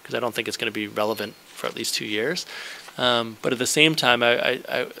 because I don't think it's going to be relevant for at least 2 years. But at the same time, I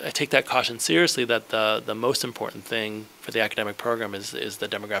take that caution seriously, that the most important thing for the academic program is the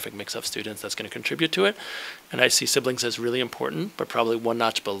demographic mix of students that's going to contribute to it. And I see siblings as really important, but probably one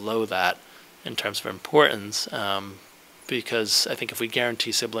notch below that in terms of importance, because I think if we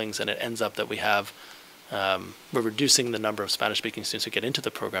guarantee siblings and it ends up that we have, we're reducing the number of Spanish-speaking students who get into the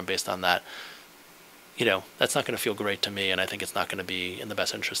program based on that, you know, that's not going to feel great to me, and I think it's not going to be in the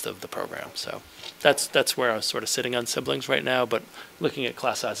best interest of the program. So that's where I was sort of sitting on siblings right now. But looking at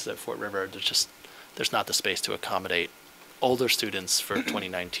class sizes at Fort River, there's not the space to accommodate older students for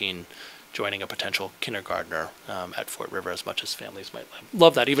 2019 joining a potential kindergartner at Fort River, as much as families might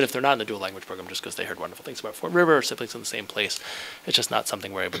love that, even if they're not in the dual language program, just because they heard wonderful things about Fort River or siblings in the same place. It's just not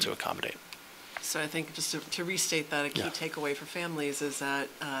something we're able to accommodate. So I think just to restate that, a key takeaway for families is that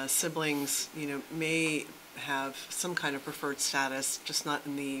siblings, you know, may have some kind of preferred status, just not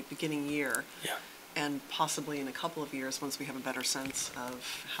in the beginning year, and possibly in a couple of years once we have a better sense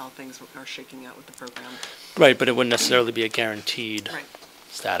of how things are shaking out with the program. Right, but it wouldn't necessarily be a guaranteed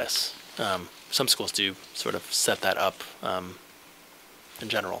status. Some schools do sort of set that up in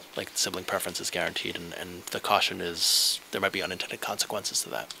general, like sibling preference is guaranteed, and the caution is there might be unintended consequences to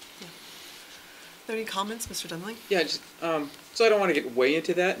that. Yeah. Are there any comments, Mr. Demling? Yeah, just, so I don't want to get way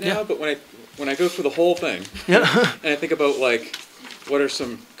into that now, but when I go through the whole thing, and I think about like what are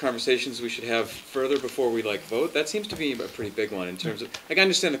some conversations we should have further before we like vote, that seems to be a pretty big one in terms of, like, I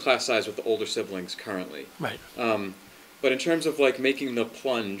understand the class size with the older siblings currently, right? But in terms of like making the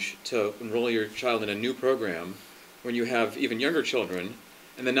plunge to enroll your child in a new program when you have even younger children,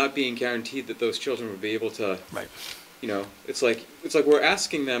 and then not being guaranteed that those children would be able to, you know, it's like we're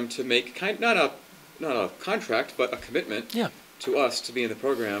asking them to make not a contract, but a commitment to us to be in the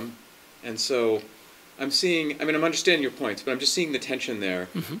program. And so I'm understanding your points, but I'm just seeing the tension there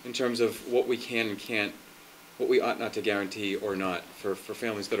in terms of what we can and can't, what we ought not to guarantee or not for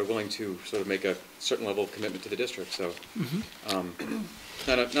families that are willing to sort of make a certain level of commitment to the district. So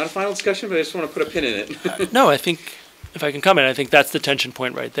not a final discussion, but I just want to put a pin in it. No, I think, if I can comment, I think that's the tension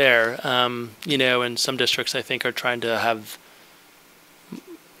point right there. You know, and some districts I think are trying to have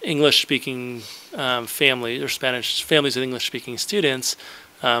English-speaking families or Spanish families with English-speaking students.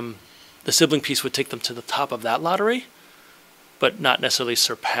 The sibling piece would take them to the top of that lottery, but not necessarily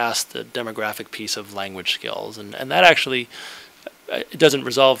surpass the demographic piece of language skills. And that actually, it doesn't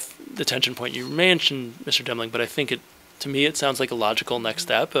resolve the tension point you mentioned, Mr. Demling, but I think to me it sounds like a logical next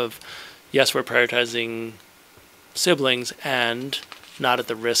step of, yes, we're prioritizing siblings and not at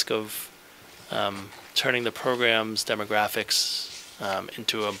the risk of turning the program's demographics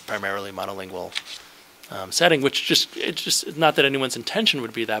into a primarily monolingual setting, which it's just not that anyone's intention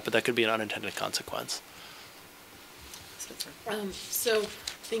would be that, but that could be an unintended consequence. So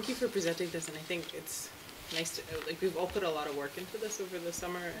thank you for presenting this, and I think it's nice to, like, we've all put a lot of work into this over the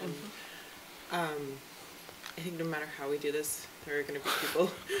summer, and I think no matter how we do this, there are going to be people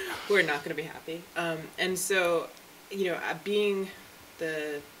who are not going to be happy. And so, you know, being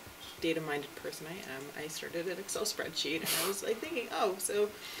the data-minded person I am, I started an Excel spreadsheet, and I was like thinking, oh, so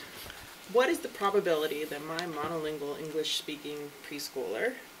what is the probability that my monolingual English-speaking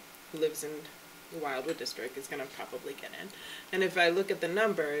preschooler who lives in the Wildwood district is going to probably get in. And if I look at the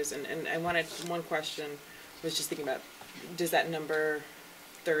numbers, and I wanted, one question was just thinking about, does that number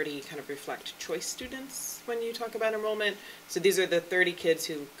 30 kind of reflect choice students when you talk about enrollment? So these are the 30 kids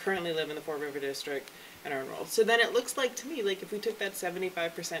who currently live in the Fort River district and are enrolled. So then it looks like to me, like if we took that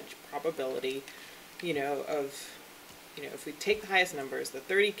 75% probability, you know, of, you know, if we take the highest numbers, the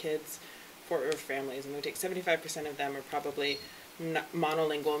 30 kids, Fort River families, and we take 75% of them are probably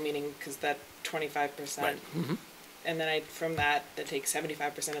monolingual, meaning because that 25%, Right. Mm-hmm. and then from that take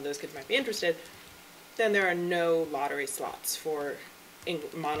 75% of those kids might be interested, then there are no lottery slots for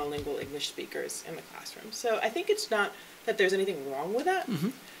monolingual English speakers in the classroom. So I think it's not that there's anything wrong with that, Mm-hmm.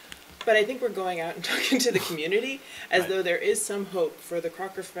 but I think we're going out and talking to the community as Right. though there is some hope for the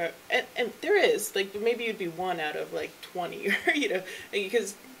Crocker, and there is, like, maybe you'd be 1 out of like 20, or, you know,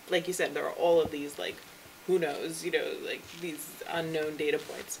 because like you said, there are all of these, like, who knows, you know, like these unknown data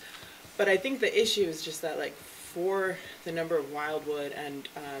points. But I think the issue is just that, like, for the number of Wildwood and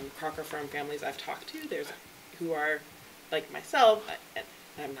Crocker Farm families I've talked to, there's who are like myself, and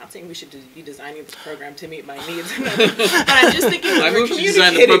I'm not saying we should be designing this program to meet my needs, but I'm just thinking I when we're moved to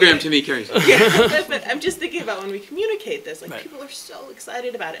design the communicating program it. to meet Carrie's. Yeah, but I'm just thinking about when we communicate this, like, Right. people are so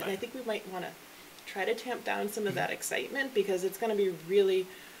excited about it, and I think we might want to try to tamp down some of that excitement, because it's going to be really,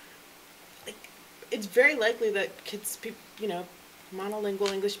 like, it's very likely that kids, you know,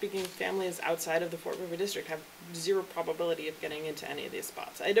 monolingual English-speaking families outside of the Fort River district have zero probability of getting into any of these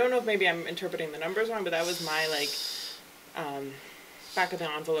spots. I don't know if maybe I'm interpreting the numbers wrong, but that was my, like, back of the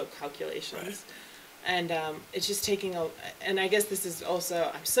envelope calculations. Right. And it's just taking and I guess this is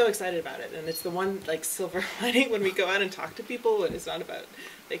also, I'm so excited about it, and it's the one, like, silver lining when we go out and talk to people, and it's not about,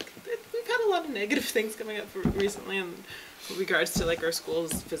 like, we've had a lot of negative things coming up recently in regards to, like, our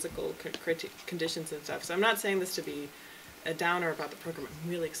school's physical conditions and stuff. So I'm not saying this to be a downer about the program. I'm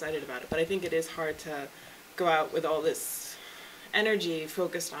really excited about it, but I think it is hard to go out with all this energy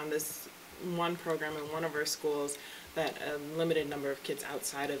focused on this one program in one of our schools that a limited number of kids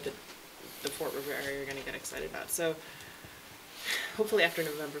outside of the Fort River area are going to get excited about. So hopefully after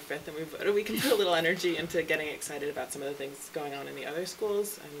November 5th and we vote, we can put a little energy into getting excited about some of the things going on in the other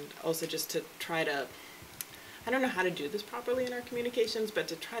schools, and also just to try to, I don't know how to do this properly in our communications, but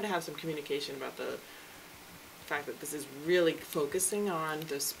to try to have some communication about the fact that this is really focusing on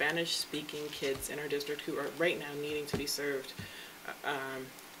the Spanish-speaking kids in our district who are right now needing to be served,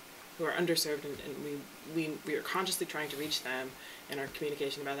 who are underserved, and we are consciously trying to reach them in our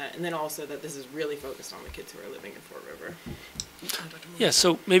communication about that, and then also that this is really focused on the kids who are living in Fort River. Yeah,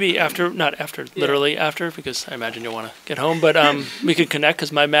 so maybe after, not after, literally after, because I imagine you'll want to get home, but we could connect,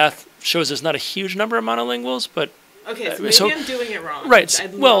 because my math shows there's not a huge number of monolinguals, but Okay, so maybe I'm doing it wrong. right.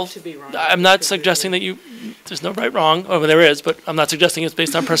 I'd Well, love to be wrong. I'm not suggesting that you. There's no right, wrong. Oh, there is, but I'm not suggesting it's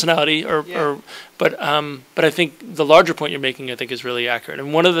based on personality Yeah. But I think the larger point you're making, I think, is really accurate.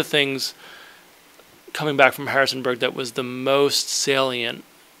 And one of the things coming back from Harrisonburg that was the most salient,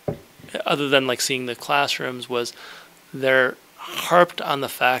 other than like seeing the classrooms, was they're harped on the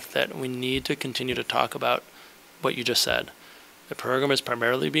fact that we need to continue to talk about what you just said. The program is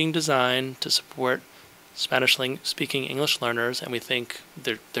primarily being designed to support Spanish-speaking English learners, and we think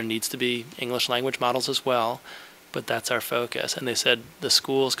there needs to be English language models as well, but that's our focus. And they said the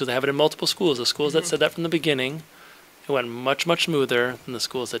schools, because they have it in multiple schools, the schools that said that from the beginning, it went much, much smoother than the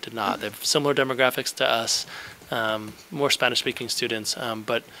schools that did not. They have similar demographics to us, more Spanish-speaking students,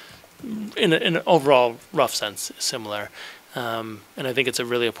 but in an overall rough sense, similar. And I think it's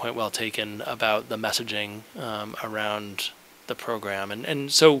really a point well taken about the messaging around the program.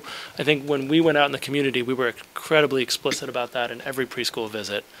 And so I think when we went out in the community, we were incredibly explicit about that in every preschool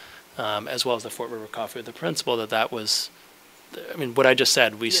visit, as well as the Fort River Coffee with the principal, that was, I mean, what I just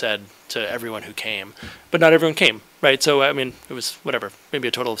said, we said to everyone who came, but not everyone came, right? So, I mean, it was whatever, maybe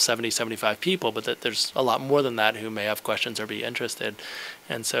a total of 70, 75 people, but there's a lot more than that who may have questions or be interested.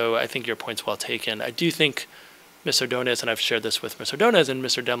 And so I think your point's well taken. I do think Ms. Ordonez, and I've shared this with Ms. Ordonez, and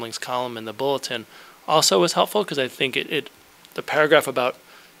Mr. Demling's column in the bulletin also was helpful, because I think the paragraph about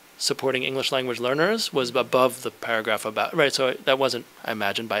supporting English language learners was above the paragraph about, right, so that wasn't, I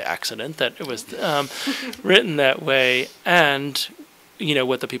imagine, by accident that it was written that way. And, you know,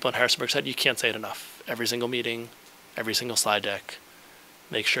 what the people in Harrisonburg said, you can't say it enough. Every single meeting, every single slide deck,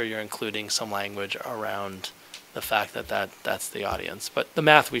 make sure you're including some language around the fact that that's the audience. But the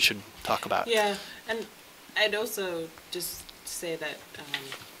math we should talk about. Yeah, and I'd also just say that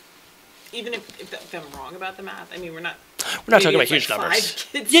even if I'm wrong about the math, I mean, we're not talking about huge like numbers.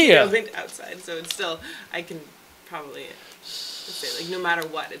 5 kids, Yeah. you know, outside, so it's still, I can probably say, like, no matter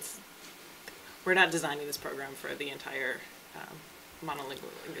what, we're not designing this program for the entire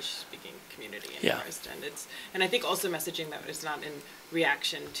monolingual English-speaking community in Yeah. Amherst. And I think also messaging that it's not in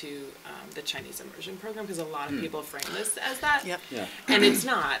reaction to the Chinese immersion program, because a lot of people frame this as that. Yep. Yeah. And it's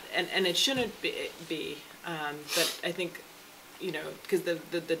not, and it shouldn't be. But I think, because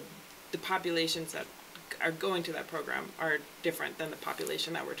the populations that are going to that program are different than the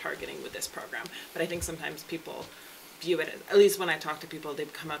population that we're targeting with this program. But I think sometimes people view it as, at least when I talk to people, they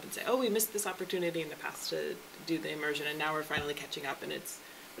come up and say, oh, we missed this opportunity in the past to do the immersion, and now we're finally catching up, but it's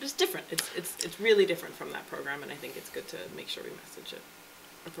different. It's really different from that program, and I think it's good to make sure we message it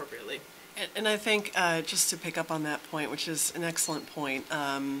appropriately. And I think, just to pick up on that point, which is an excellent point,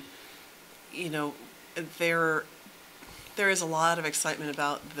 there is a lot of excitement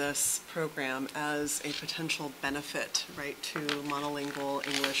about this program as a potential benefit, right, to monolingual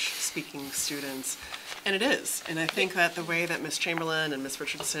English-speaking students. And it is. And I think that the way that Ms. Chamberlain and Ms.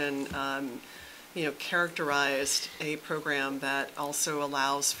 Richardson, characterized a program that also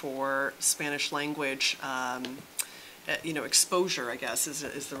allows for Spanish language, exposure, I guess,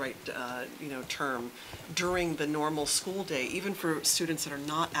 is the right, term, during the normal school day, even for students that are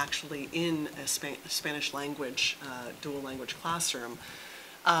not actually in a Spanish language, dual language classroom,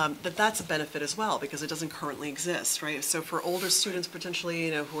 that's a benefit as well, because it doesn't currently exist, right? So for older students potentially,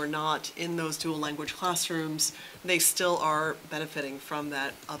 who are not in those dual language classrooms, they still are benefiting from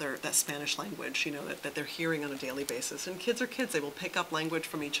that Spanish language, that they're hearing on a daily basis. And kids are kids, they will pick up language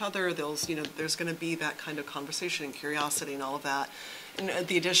from each other. There's going to be that kind of conversation and curiosity and all of that. And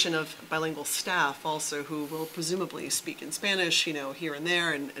the addition of bilingual staff also, who will presumably speak in Spanish, here and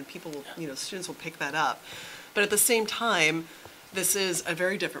there, and people will, students will pick that up. But at the same time, this is a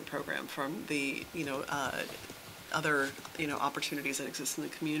very different program from the, other, opportunities that exist in the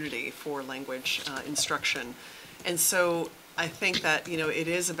community for language instruction. And so I think that, it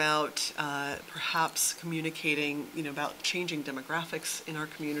is about perhaps communicating, about changing demographics in our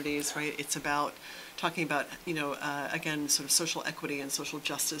communities, right? It's about talking about, again, sort of social equity and social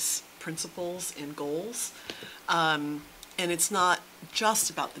justice principles and goals. And it's not just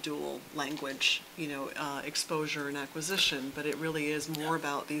about the dual language, exposure and acquisition, but it really is more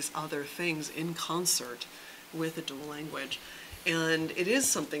about these other things in concert with the dual language. And it is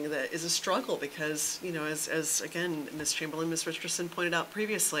something that is a struggle because, as again, Ms. Chamberlain, Ms. Richardson pointed out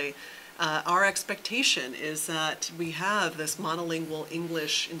previously, our expectation is that we have this monolingual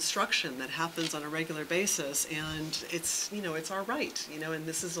English instruction that happens on a regular basis, and it's, it's our right, and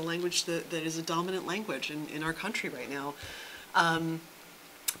this is a language that is a dominant language in our country right now.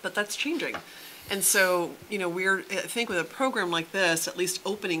 But that's changing. And so, I think with a program like this, at least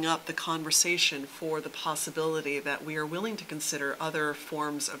opening up the conversation for the possibility that we are willing to consider other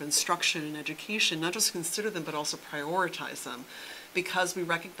forms of instruction and education, not just consider them, but also prioritize them, because we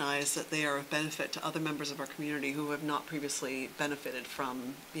recognize that they are of benefit to other members of our community who have not previously benefited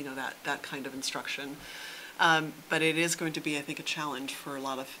from, that kind of instruction. But it is going to be, I think, a challenge for a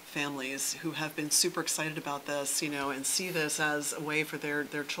lot of families who have been super excited about this, and see this as a way for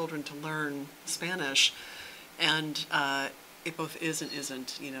their children to learn Spanish. And it both is and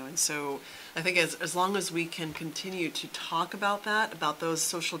isn't, and so I think as long as we can continue to talk about that, about those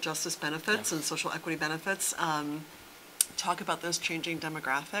social justice benefits and social equity benefits, talk about those changing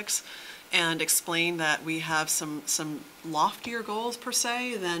demographics, and explain that we have some loftier goals per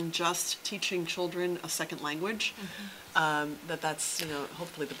se than just teaching children a second language. That's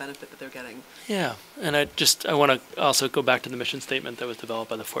hopefully the benefit that they're getting. Yeah, and I want to also go back to the mission statement that was developed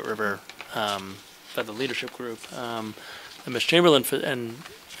by the Fort River, by the leadership group, and Ms. Chamberlain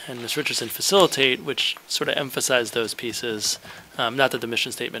and Ms. Richardson facilitate, which sort of emphasize those pieces. Not that the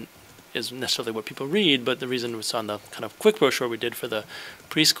mission statement is necessarily what people read, but the reason was on the kind of quick brochure we did for the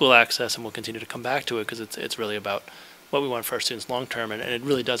preschool access, and we'll continue to come back to it because it's really about what we want for our students long term, and it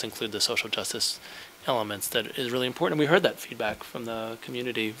really does include the social justice elements that is really important. And we heard that feedback from the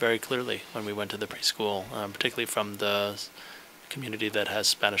community very clearly when we went to the preschool, particularly from the community that has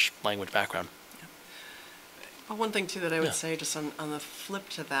Spanish language background. Yeah. Well, one thing too that I would say, just on the flip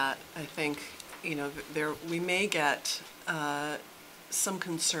to that, I think we may get some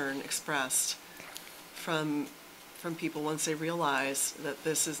concern expressed from people once they realize that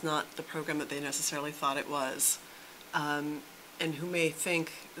this is not the program that they necessarily thought it was, and who may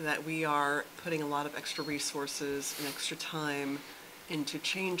think that we are putting a lot of extra resources and extra time into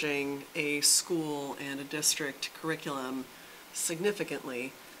changing a school and a district curriculum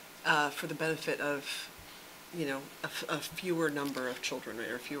significantly for the benefit of a fewer number of children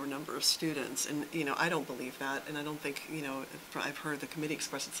or a fewer number of students. And, I don't believe that, and I don't think, I've heard the committee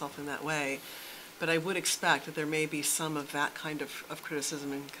express itself in that way, but I would expect that there may be some of that kind of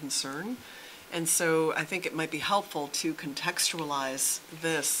criticism and concern. And so I think it might be helpful to contextualize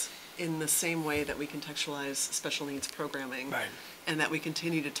this in the same way that we contextualize special needs programming. Right. And that we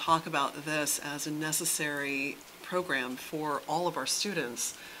continue to talk about this as a necessary program for all of our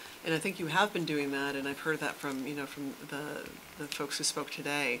students. And I think you have been doing that, and I've heard that from, from the folks who spoke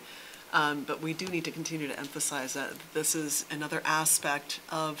today. But we do need to continue to emphasize that this is another aspect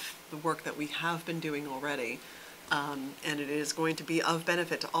of the work that we have been doing already. And it is going to be of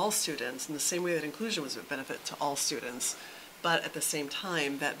benefit to all students in the same way that inclusion was of benefit to all students. But at the same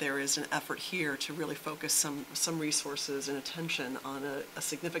time, that there is an effort here to really focus some resources and attention on a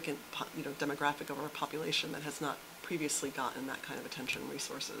significant demographic of our population that has not previously gotten that kind of attention and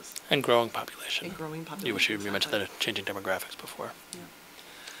resources. And growing population. And growing population. You wish you exactly. mentioned that changing demographics before. Yeah.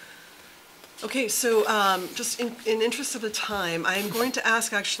 Okay, so just in interest of the time, I am going to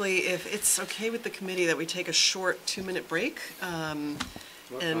ask actually if it's okay with the committee that we take a short 2-minute break. And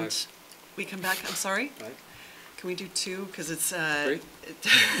five? we come back, I'm sorry? 5? Can we do 2? Because it's... 3?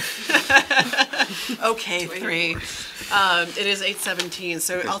 Okay, 3. It is 8:17,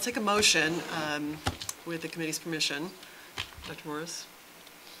 so I'll take a motion with the committee's permission. Dr. Morris?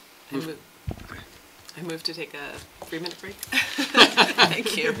 I move to take a 3-minute break.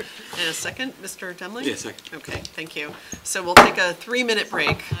 Thank you. And a second, Mr. Demling? Yeah, second. Okay, thank you. So we'll take a 3-minute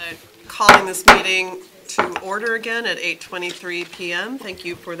break. Calling this meeting to order again at 8:23 p.m. Thank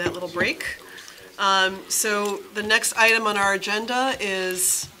you for that little break. So the next item on our agenda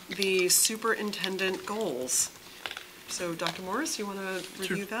is the superintendent goals. So Dr. Morris, you want to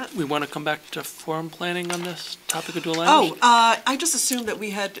review that? We want to come back to forum planning on this topic of dual language? I just assumed that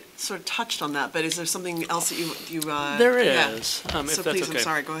we had sort of touched on that, but is there something else that you There yeah. is, if So that's please, okay. I'm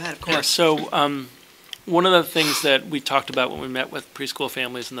sorry, go ahead, of Yeah, course. so one of the things that we talked about when we met with preschool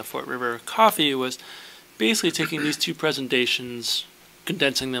families in the Fort River Coffee was basically taking these 2 presentations,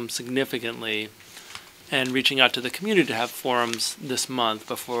 condensing them significantly, and reaching out to the community to have forums this month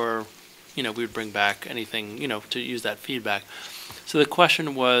before, we would bring back anything, to use that feedback. So the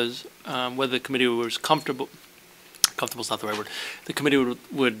question was whether the committee was comfortable is not the right word, the committee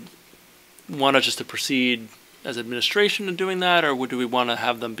would want us just to proceed as administration in doing that, or do we want to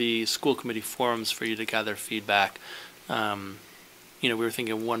have them be school committee forums for you to gather feedback? We were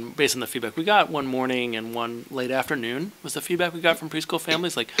thinking one, based on the feedback we got, one morning and one late afternoon was the feedback we got from preschool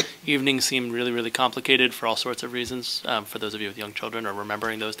families. Like evenings seemed really, really complicated for all sorts of reasons, for those of you with young children or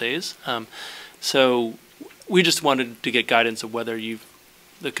remembering those days. So we just wanted to get guidance of whether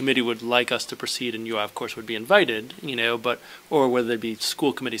the committee would like us to proceed, and you, of course, would be invited, or whether there'd be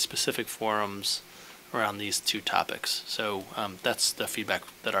school committee specific forums around these 2 topics. So that's the feedback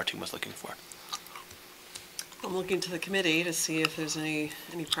that our team was looking for. I'm looking to the committee to see if there's any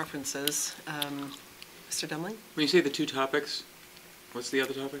preferences. Mr. Demling? When you say the 2 topics, what's the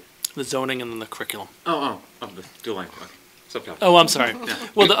other topic? The zoning and then the curriculum. The dual language. Okay. Subtopic. Oh, I'm sorry.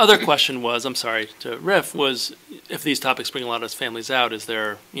 Well, the other question was, I'm sorry to riff, was if these topics bring a lot of families out, is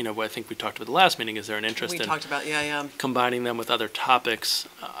there, I think we talked about the last meeting, is there an interest in talked about, yeah. combining them with other topics?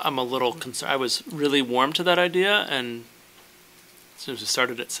 I'm a little concerned. I was really warm to that idea, and since we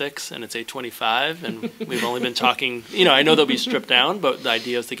started at 6 and it's 8:25 and we've only been talking, I know they'll be stripped down, but the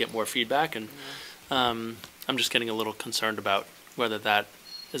idea is to get more feedback, and I'm just getting a little concerned about whether that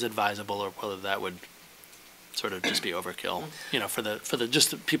is advisable or whether that would sort of just be overkill, for the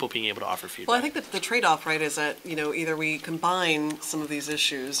just the people being able to offer feedback. Well, I think that the trade-off, right, is that, either we combine some of these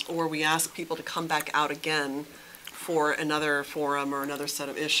issues or we ask people to come back out again for another forum or another set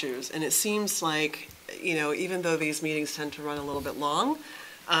of issues. And it seems like, even though these meetings tend to run a little bit long,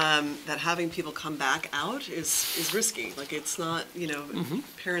 that having people come back out is risky. Like, it's not,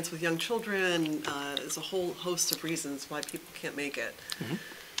 parents with young children, there's a whole host of reasons why people can't make it.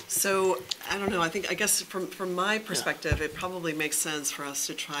 So, I don't know, I guess from my perspective, it probably makes sense for us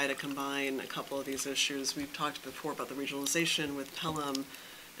to try to combine a couple of these issues. We've talked before about the regionalization with Pelham,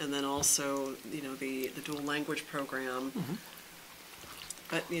 and then also, the dual language program.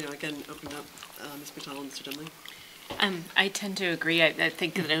 But, again, open up, Ms. McDonald, Mr. Dunley. I tend to agree. I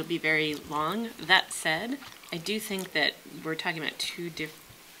think that it'll be very long. That said, I do think that we're talking about two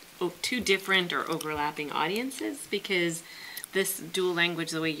different or overlapping audiences, because this dual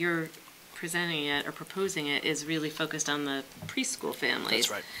language, the way you're presenting it or proposing it, is really focused on the preschool families.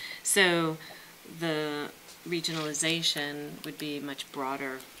 That's right. So the regionalization would be a much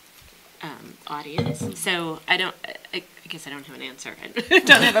broader audience. So I guess I don't have an answer. I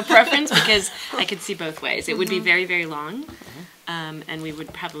don't have a preference, because I could see both ways. It would be very, very long, and we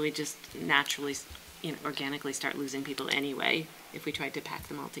would probably just naturally, organically start losing people anyway if we tried to pack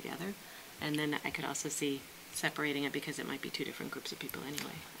them all together. And then I could also see separating it, because it might be 2 different groups of people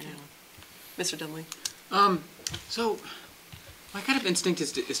anyway. I don't know. Mr. Dunley? So my kind of instinct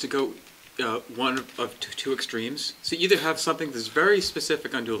is to go one of two extremes. So you either have something that's very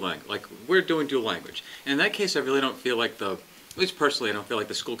specific on dual language, like we're doing dual language. And in that case, I really don't feel like at least personally, I don't feel like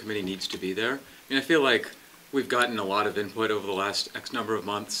the school committee needs to be there. I mean, I feel like we've gotten a lot of input over the last X number of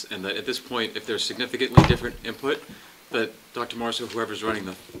months, and that at this point, if there's significantly different input, that Dr. Morris or whoever's running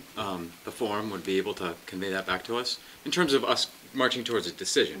the forum would be able to convey that back to us in terms of us marching towards a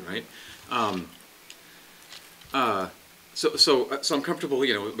decision, right? So I'm comfortable,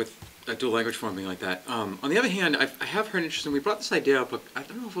 with a dual language forum being like that. On the other hand, I have heard interesting. We brought this idea up. I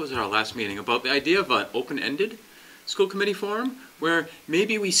don't know if it was at our last meeting about the idea of an open-ended school committee forum, where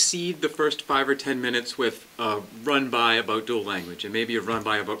maybe we seed the first 5 or 10 minutes with a run-by about dual language, and maybe a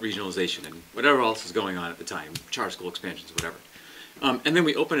run-by about regionalization and whatever else is going on at the time, charter school expansions, whatever. And then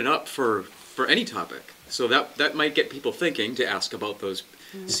we open it up for any topic. So that might get people thinking to ask about those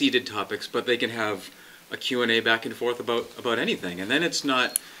seeded topics, but they can have a Q&A back and forth about anything. And then it's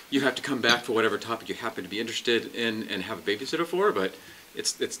not, you have to come back for whatever topic you happen to be interested in and have a babysitter for, but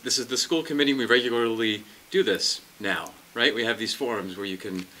this is the school committee, and we regularly do this now, right? We have these forums where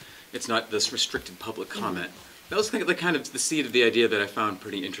it's not this restricted public comment. That was the kind of the seed of the idea that I found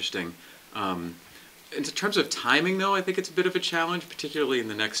pretty interesting. In terms of timing, though, I think it's a bit of a challenge, particularly in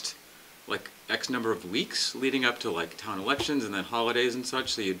the next, X number of weeks leading up to, town elections and then holidays and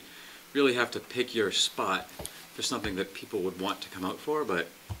such, so you'd really have to pick your spot for something that people would want to come out for, but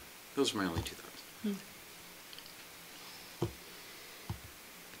those are my only two thoughts.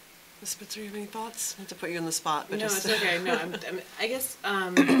 Ms. Spitzer, you have any thoughts? Not to put you on the spot, but no, just... it's okay. No, I guess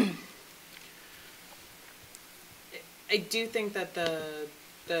I do think that the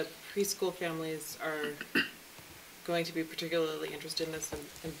preschool families are going to be particularly interested in this,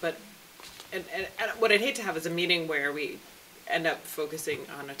 and what I'd hate to have is a meeting where we end up focusing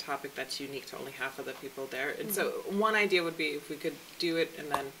on a topic that's unique to only half of the people there. And so one idea would be if we could do it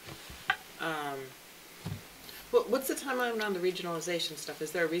and then, what's the timeline on the regionalization stuff?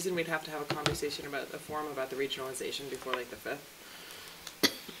 Is there a reason we'd have to have a conversation about a forum about the regionalization before the 5th?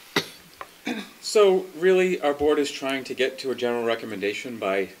 So really, our board is trying to get to a general recommendation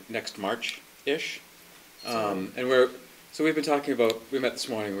by next March-ish. So we've been talking about, we met this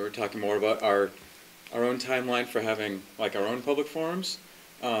morning, we were talking more about our own timeline for having our own public forums,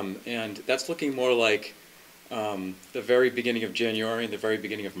 and that's looking more like the very beginning of January and the very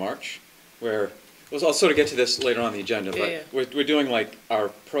beginning of March, where I'll sort of get to this later on the agenda, but we're doing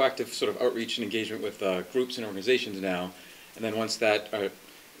our proactive sort of outreach and engagement with groups and organizations now, and then once that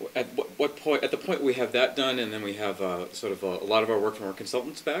at the point we have that done, and then we have sort of a lot of our work from our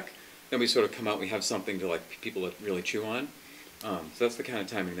consultants back, then we sort of come out and we have something to people to really chew on. So that's the kind of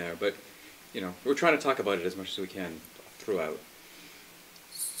timing there, but we're trying to talk about it as much as we can throughout.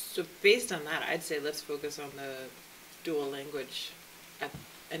 So based on that, I'd say let's focus on the dual language at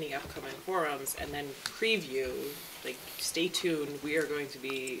any upcoming forums, and then preview, stay tuned,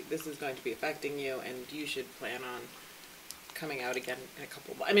 this is going to be affecting you, and you should plan on coming out again in a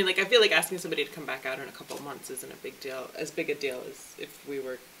couple months. I mean, I feel like asking somebody to come back out in a couple of months isn't as big a deal as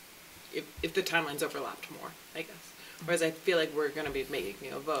if the timelines overlapped more, I guess. Whereas I feel like we're going to be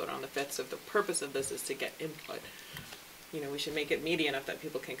making a vote on the 5th, so the purpose of this is to get input. We should make it meaty enough that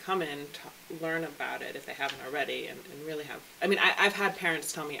people can come in, learn about it if they haven't already, and really have... I mean, I've had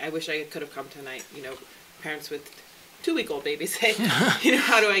parents tell me, I wish I could have come tonight, parents with 2-week-old babies say,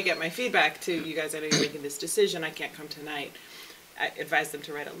 how do I get my feedback to you guys? I know you're making this decision, I can't come tonight. I advise them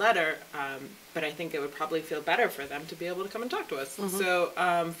to write a letter, but I think it would probably feel better for them to be able to come and talk to us. Mm-hmm.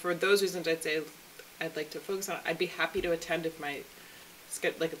 So for those reasons, I'd say I'd like to focus on it. I'd be happy to attend if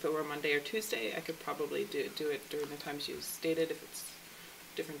if it were Monday or Tuesday, I could probably do it during the times you stated. If it's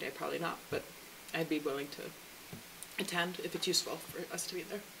a different day, probably not, but I'd be willing to attend if it's useful for us to be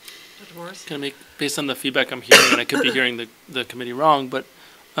there. Dr. Morris? Based on the feedback I'm hearing, and I could be hearing the committee wrong, but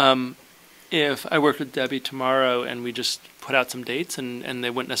if I worked with Debbie tomorrow and we just put out some dates, and they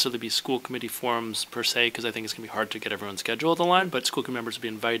wouldn't necessarily be school committee forums per se, because I think it's going to be hard to get everyone's schedule at the line, but school committee members would be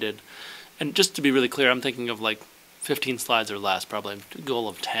invited. And just to be really clear, I'm thinking of 15 slides or less, probably a goal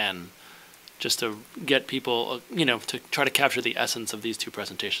of 10, just to get people, to try to capture the essence of these two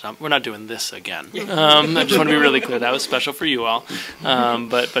presentations. We're not doing this again. I just want to be really clear. That was special for you all,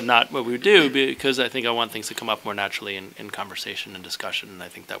 but not what we do, because I think I want things to come up more naturally in conversation and discussion, and I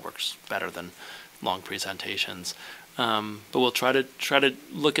think that works better than long presentations. But we'll try to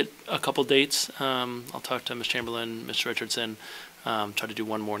look at a couple dates. I'll talk to Ms. Chamberlain, Mr. Richardson, try to do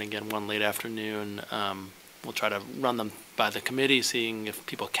one morning and one late afternoon. We'll try to run them by the committee, seeing if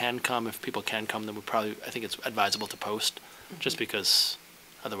people can come. If people can come, then I think it's advisable to post, just because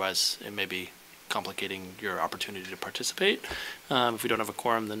Otherwise, it may be complicating your opportunity to participate. If we don't have a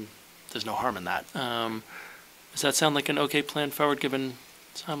quorum, then there's no harm in that. Does that sound like an okay plan forward, given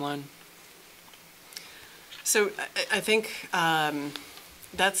timeline? So I think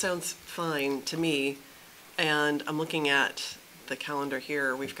that sounds fine to me, and I'm looking at the calendar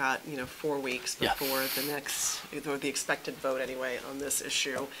here. We've got 4 weeks before the next, or the expected vote anyway, on this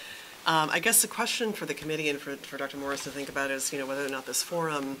issue. I guess the question for the committee and for Dr. Morris to think about is whether or not this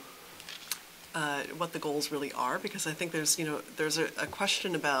forum, what the goals really are, because I think there's a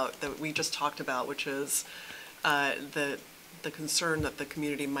question about that we just talked about, which is the concern that the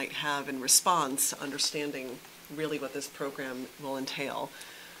community might have in response to understanding really what this program will entail,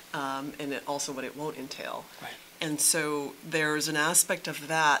 and also what it won't entail. Right. And so there's an aspect of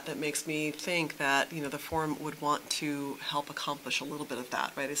that that makes me think that the forum would want to help accomplish a little bit of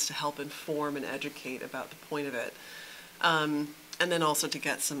that, right? Is to help inform and educate about the point of it, and then also to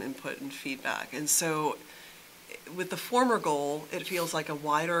get some input and feedback. And so with the former goal, it feels like a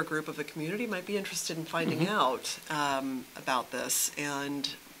wider group of the community might be interested in finding out about this, and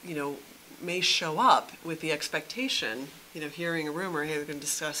may show up with the expectation, hearing a rumor, hey, we're going to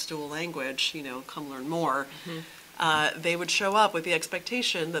discuss dual language, come learn more. They would show up with the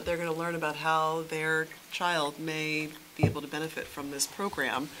expectation that they're going to learn about how their child may be able to benefit from this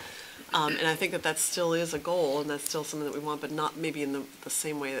program. And I think that still is a goal, and that's still something that we want, but not maybe in the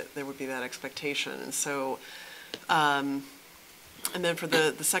same way that there would be that expectation. And so, and then for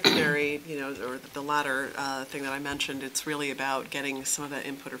the secondary, or the latter thing that I mentioned, it's really about getting some of that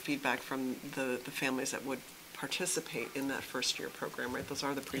input or feedback from the families that would participate in that first year program, right? Those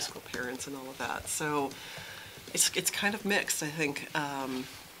are the preschool parents and all of that. So it's kind of mixed, I think,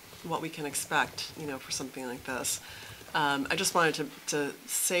 what we can expect, for something like this. I just wanted to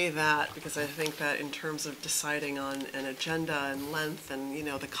say that because I think that in terms of deciding on an agenda and length and,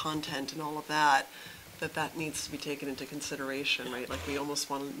 the content and all of that, that needs to be taken into consideration, right? Like we almost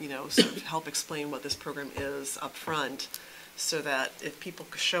want to, sort of help explain what this program is up front, so that if people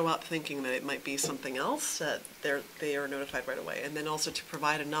show up thinking that it might be something else, that they are notified right away. And then also to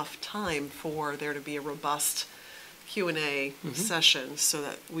provide enough time for there to be a robust Q&A session, so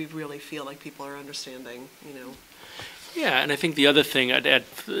that we really feel like people are understanding, Yeah, and I think the other thing I'd add,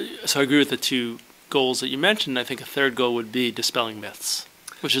 so I agree with the two goals that you mentioned. I think a third goal would be dispelling myths,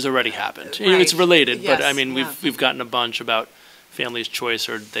 which has already happened. Right. It's related, Yes, but I mean, yeah. we've gotten a bunch about family's choice,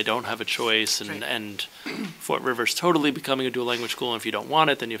 or they don't have a choice, and, Right. and Fort River's totally becoming a dual language school, and if you don't want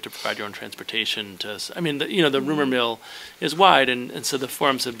it, then you have to provide your own transportation to, I mean, the rumor mill is wide, and so the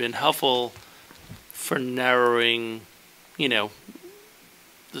forums have been helpful for narrowing, the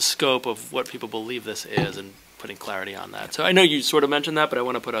scope of what people believe this is and putting clarity on that. So I know you sort of mentioned that, but I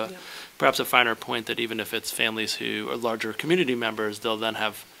want to put perhaps a finer point that even if it's families who are larger community members, they'll then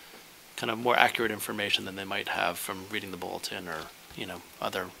have kind of more accurate information than they might have from reading the bulletin or,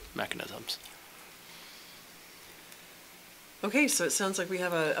 other mechanisms. Okay, so it sounds like we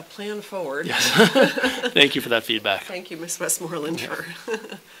have a plan forward. Yes. Thank you for that feedback. Thank you, Ms. Westmoreland, for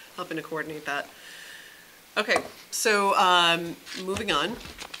helping to coordinate that. Okay, so moving on,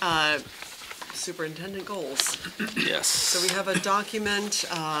 superintendent goals. Yes. So we have a document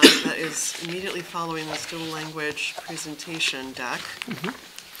that is immediately following this dual language presentation deck.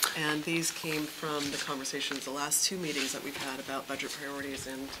 And these came from the conversations, the last 2 meetings that we've had about budget priorities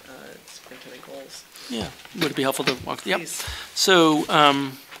and superintendent goals. Yeah, would it be helpful to walk? Yep. Please. So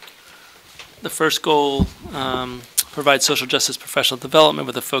the first goal, provide social justice professional development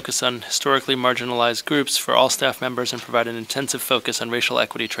with a focus on historically marginalized groups for all staff members, and provide an intensive focus on racial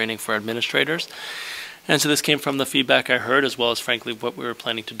equity training for administrators. And so this came from the feedback I heard, as well as, frankly, what we were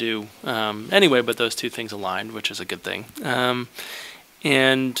planning to do anyway, but those two things aligned, which is a good thing.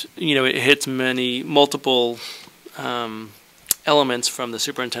 And, it hits multiple elements from the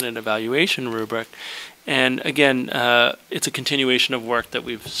superintendent evaluation rubric. And again, it's a continuation of work that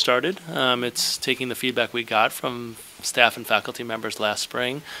we've started. It's taking the feedback we got from staff and faculty members last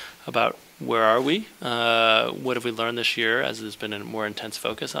spring about where are we, what have we learned this year as there's been a more intense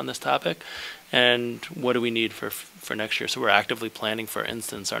focus on this topic, and what do we need for next year. So we're actively planning, for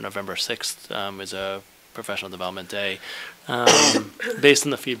instance, our November 6th is a professional development day based on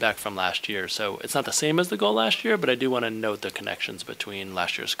the feedback from last year. So it's not the same as the goal last year, but I do want to note the connections between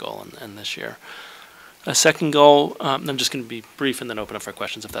last year's goal and this year. A second goal, I'm just going to be brief and then open up for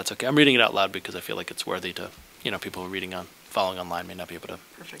questions if that's okay. I'm reading it out loud because I feel like it's worthy to, people who are following online may not be able to.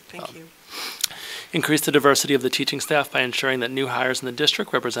 Perfect, thank you. Increase the diversity of the teaching staff by ensuring that new hires in the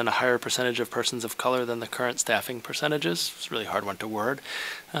district represent a higher percentage of persons of color than the current staffing percentages. It's a really hard one to word.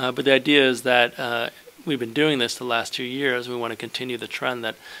 But the idea is that we've been doing this the last 2 years. We want to continue the trend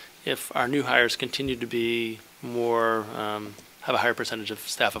that if our new hires continue to be more, have a higher percentage of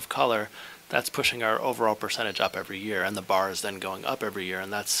staff of color, that's pushing our overall percentage up every year, and the bar is then going up every year.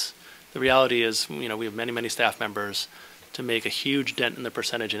 And that's, the reality is, we have many, many staff members. To make a huge dent in the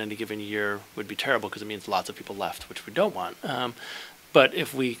percentage in any given year would be terrible because it means lots of people left, which we don't want. But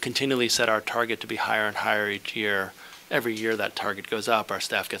if we continually set our target to be higher and higher each year, every year that target goes up, our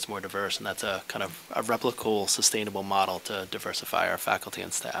staff gets more diverse, and that's a kind of a replicable, sustainable model to diversify our faculty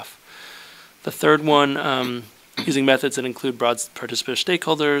and staff. The third one, using methods that include broad participative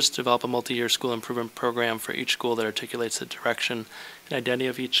stakeholders, develop a multi-year school improvement program for each school that articulates the direction and identity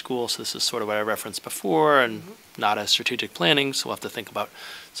of each school. So this is sort of what I referenced before, and not as strategic planning, so we'll have to think about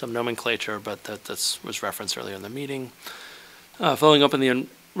some nomenclature, but that was referenced earlier in the meeting. Following up on the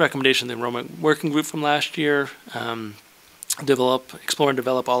recommendation of the enrollment working group from last year, explore and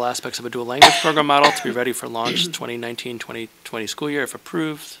develop all aspects of a dual language program model to be ready for launch 2019-2020 school year if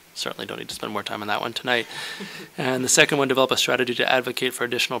approved. Certainly don't need to spend more time on that one tonight. And the second one, develop a strategy to advocate for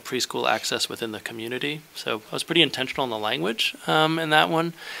additional preschool access within the community. So I was pretty intentional in the language in that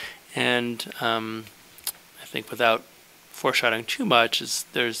one. And I think without foreshadowing too much,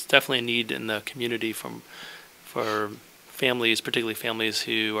 there's definitely a need in the community for families, particularly families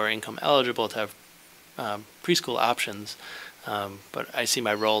who are income eligible, to have preschool options. But I see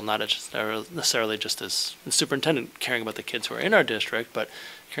my role not necessarily just as the superintendent caring about the kids who are in our district, but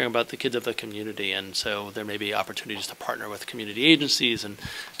caring about the kids of the community. And so there may be opportunities to partner with community agencies and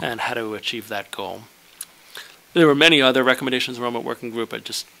how to achieve that goal. There were many other recommendations in the enrollment working group.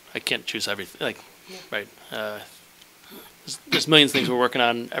 I can't choose everything. Right. There's millions of things we're working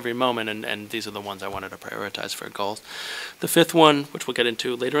on every moment, and these are the ones I wanted to prioritize for goals. The fifth one, which we'll get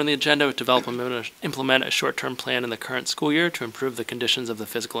into later in the agenda, develop and implement a short-term plan in the current school year to improve the conditions of the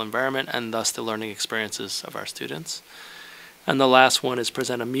physical environment and thus the learning experiences of our students. And the last one is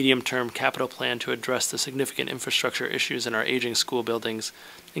present a medium-term capital plan to address the significant infrastructure issues in our aging school buildings,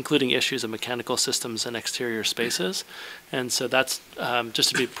 including issues of mechanical systems and exterior spaces. And so that's,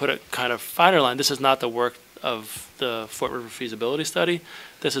 just to put a kind of finer line, this is not the work of the Fort River feasibility study.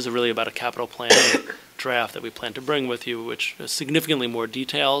 This is really about a capital plan draft that we plan to bring with you, which is significantly more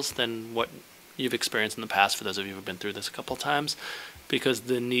details than what you've experienced in the past, for those of you who've been through this a couple of times, because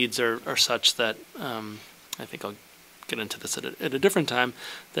the needs are such that, I think I'll get into this at a different time,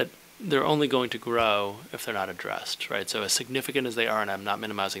 that they're only going to grow if they're not addressed, right? So as significant as they are, and I'm not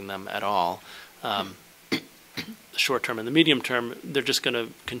minimizing them at all, the short term and the medium term, they're just going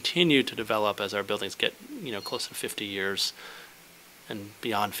to continue to develop as our buildings get, close to 50 years and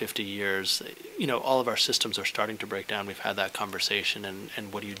beyond 50 years. All of our systems are starting to break down. We've had that conversation,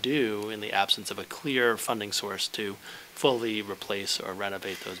 and what do you do in the absence of a clear funding source to fully replace or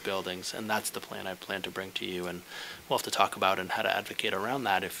renovate those buildings? And that's the plan I plan to bring to you, and we'll have to talk about and how to advocate around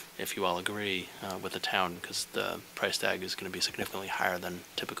that if you all agree with the town, because the price tag is going to be significantly higher than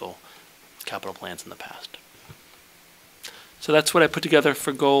typical capital plans in the past. So that's what I put together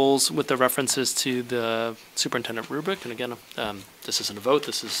for goals with the references to the superintendent rubric. And again, this isn't a vote,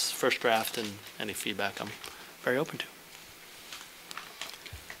 this is first draft, and any feedback I'm very open to.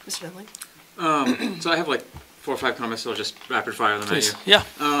 Mr. Denling? So I have like 4 or 5 comments, so I'll just rapid fire them at you. Yeah.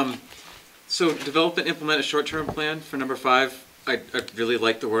 So develop and implement a short-term plan for number 5. I really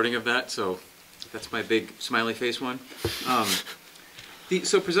like the wording of that, so that's my big smiley face one.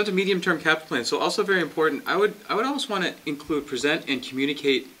 So present a medium-term capital plan. So also very important, I would almost want to include present and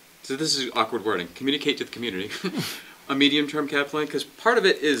communicate, so this is awkward wording, communicate to the community, a medium-term capital plan, because part of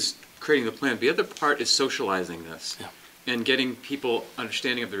it is creating the plan, but the other part is socializing this and getting people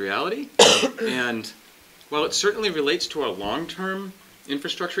understanding of the reality. And while it certainly relates to our long-term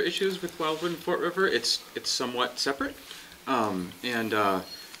infrastructure issues with Wildwood and Fort River, it's somewhat separate, and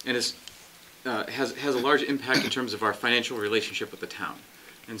is has a large impact in terms of our financial relationship with the town.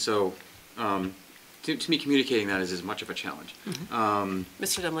 And so, to me, communicating that is as much of a challenge.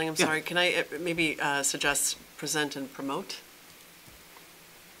 Mr. Demling, I'm sorry, can I maybe suggest present and promote?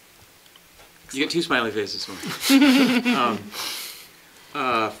 You get 2 smiley faces.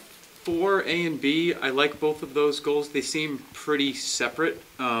 4A and B, I like both of those goals. They seem pretty separate.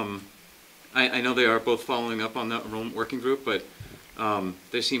 I know they are both following up on the enrollment working group, but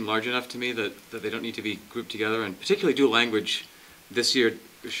they seem large enough to me that they don't need to be grouped together, and particularly dual language this year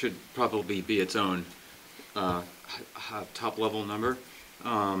should probably be its own top level number.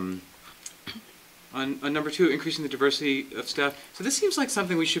 On number 2, increasing the diversity of staff. So this seems like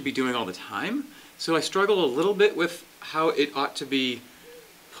something we should be doing all the time. So I struggle a little bit with how it ought to be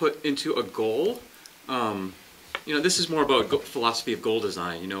put into a goal. This is more about philosophy of goal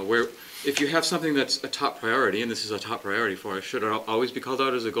design. if you have something that's a top priority, and this is a top priority for us, should it always be called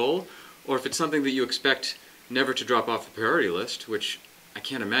out as a goal? Or if it's something that you expect never to drop off the priority list, which I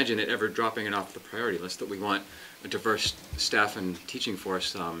can't imagine it ever dropping it off the priority list, that we want a diverse staff and teaching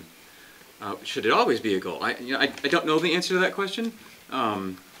force, should it always be a goal? I don't know the answer to that question,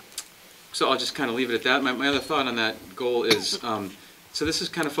 so I'll just kind of leave it at that. My other thought on that goal is, so this is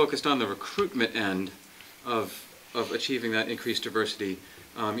kind of focused on the recruitment end of achieving that increased diversity.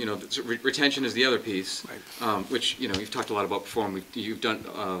 Retention is the other piece, right. Which you've talked a lot about before, and you've done.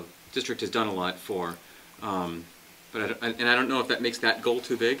 District has done a lot for. But I don't know if that makes that goal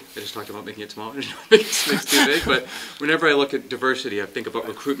too big. I just talked about making it smaller. Makes it too big. But whenever I look at diversity, I think about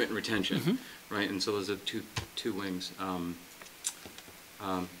recruitment and retention, right? And so those are two wings. Yeah,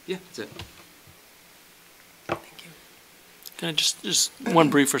 that's it. Thank you. Can I just one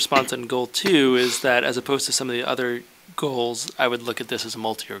brief response on goal 2 is that as opposed to some of the other goals, I would look at this as a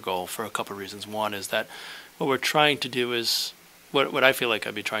multi-year goal for a couple of reasons. One is that what we're trying to do is, what I feel like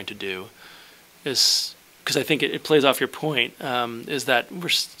I'd be trying to do is, because I think it plays off your point, is that we're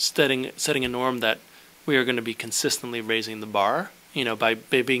setting a norm that we are going to be consistently raising the bar. By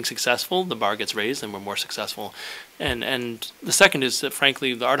being successful, the bar gets raised and we're more successful. And the second is that,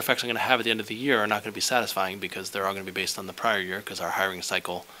 frankly, the artifacts I'm going to have at the end of the year are not going to be satisfying because they're all going to be based on the prior year because our hiring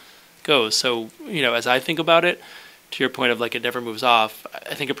cycle goes. So, as I think about it, to your point of like it never moves off,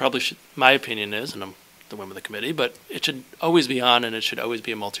 I think it probably should, my opinion is, and I'm the one with the committee, but it should always be on, and it should always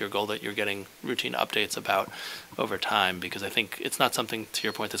be a multi-year goal that you're getting routine updates about over time, because I think it's not something, to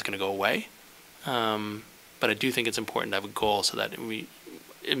your point, that's going to go away. But I do think it's important to have a goal so that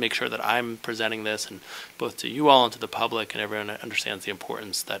it makes sure that I'm presenting this, and both to you all and to the public, and everyone understands the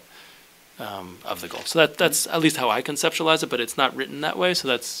importance that of the goal. So that's at least how I conceptualize it, but it's not written that way, so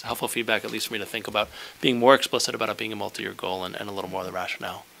that's helpful feedback, at least for me to think about being more explicit about it being a multi-year goal and a little more of the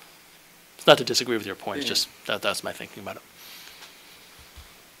rationale. It's not to disagree with your point, it's just that's my thinking about it.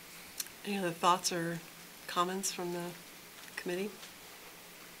 Any other thoughts or comments from the committee?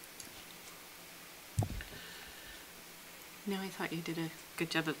 No, I thought you did a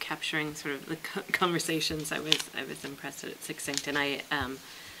good job of capturing sort of the conversations. I was impressed that it's succinct, and I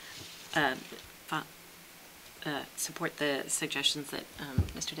support the suggestions that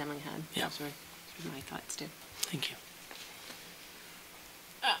Mr. Demling had. Yeah. Those were my thoughts too. Thank you.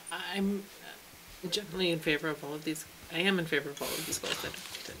 I'm generally in favor of all of these. I am in favor of all of these goals that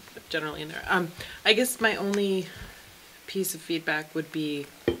are generally in there. I guess my only piece of feedback would be,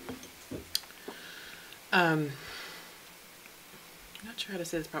 I'm not sure how to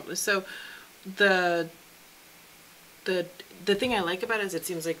say this properly. So the thing I like about it is it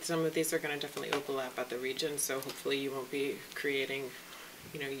seems like some of these are going to definitely overlap at the region. So hopefully you won't be creating,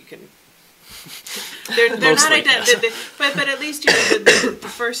 you can. They're not identical, but at least the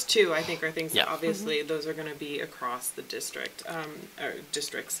first two I think are things that obviously those are going to be across the district or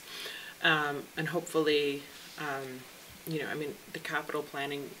districts, and hopefully, the capital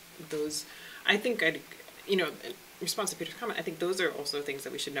planning, those I think in response to Peter's comment, I think those are also things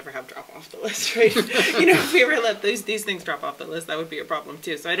that we should never have drop off the list, right? If we ever let these things drop off the list, that would be a problem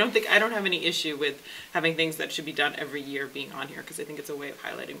too. So I don't have any issue with having things that should be done every year being on here, because I think it's a way of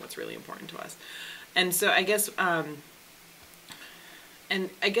highlighting what's really important to us. And so I guess,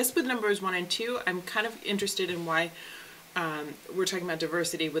 with numbers 1 and 2, I'm kind of interested in why we're talking about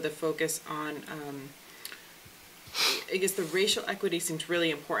diversity with a focus on. I guess the racial equity seems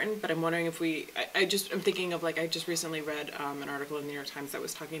really important, but I'm wondering if I'm thinking of, I just recently read an article in the New York Times that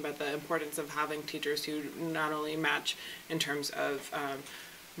was talking about the importance of having teachers who not only match in terms of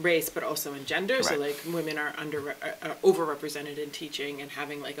race, but also in gender. Correct. So women are overrepresented in teaching, and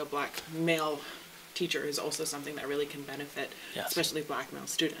having a black male teacher is also something that really can benefit, especially black male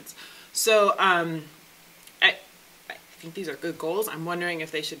students. So I think these are good goals. I'm wondering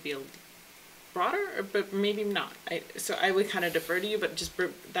if they should be broader, but maybe not. So I would kind of defer to you, but just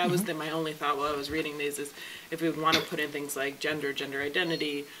that was my only thought while I was reading these, is if we would want to put in things like gender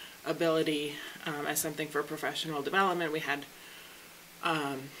identity, ability as something for professional development. We had,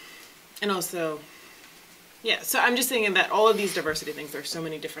 and also, so I'm just thinking that all of these diversity things, there are so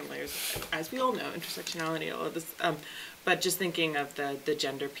many different layers, as we all know, intersectionality, all of this, but just thinking of the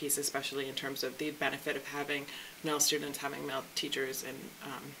gender piece, especially in terms of the benefit of having male students, having male teachers, and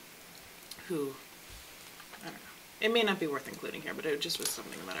who, I don't know, it may not be worth including here, but it just was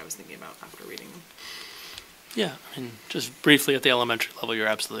something that I was thinking about after reading them. Yeah, just briefly at the elementary level, you're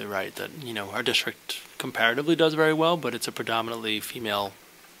absolutely right that, our district comparatively does very well, but it's a predominantly female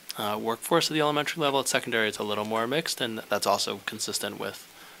workforce at the elementary level. At secondary, it's a little more mixed, and that's also consistent with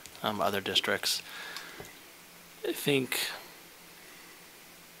other districts. I think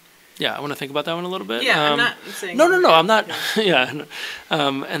Yeah, I want to think about that one a little bit. Yeah, I'm not saying. No, I'm not. Yeah.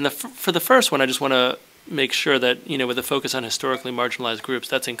 And for the first one, I just want to make sure that, with the focus on historically marginalized groups,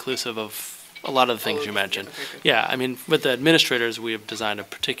 that's inclusive of a lot of the things you mentioned. Okay, good. Yeah, I mean, with the administrators, we have designed a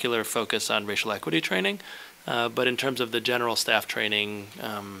particular focus on racial equity training. But in terms of the general staff training,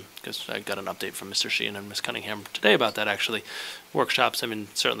 because I got an update from Mr. Sheehan and Ms. Cunningham today about that, actually, workshops, I mean,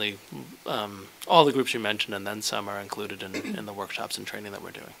 certainly all the groups you mentioned and then some are included in the workshops and training that we're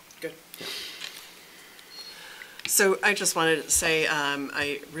doing. Good. Yeah. So I just wanted to say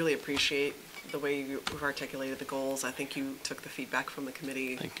I really appreciate the way you've articulated the goals. I think you took the feedback from the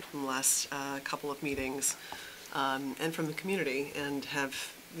committee from the last couple of meetings and from the community and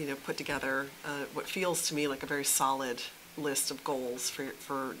have put together what feels to me like a very solid list of goals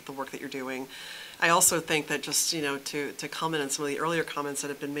for the work that you're doing. I also think that just to comment on some of the earlier comments that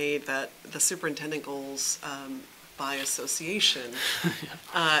have been made, that the superintendent goals by association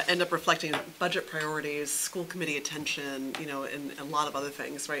end up reflecting budget priorities, school committee attention, and a lot of other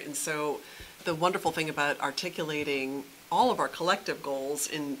things, right? And so the wonderful thing about articulating all of our collective goals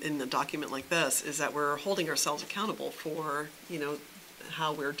in a document like this is that we're holding ourselves accountable for,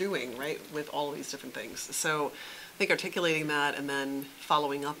 how we're doing, right, with all of these different things. So I think articulating that and then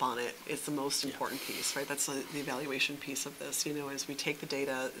following up on it is the most important piece, right? That's the evaluation piece of this, as we take the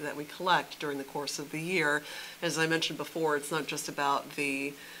data that we collect during the course of the year. As I mentioned before, it's not just about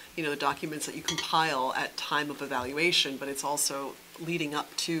the the documents that you compile at time of evaluation, but it's also leading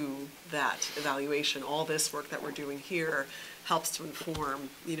up to that evaluation. All this work that we're doing here helps to inform,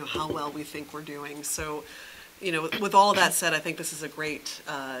 how well we think we're doing. So, with all of that said, I think this is a great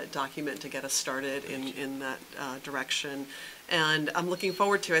document to get us started in that direction. And I'm looking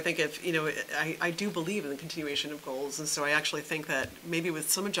forward to, I think if, I do believe in the continuation of goals. And so I actually think that maybe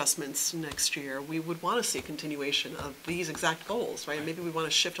with some adjustments next year, we would want to see a continuation of these exact goals, right? Maybe we want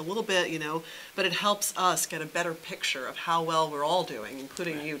to shift a little bit, but it helps us get a better picture of how well we're all doing,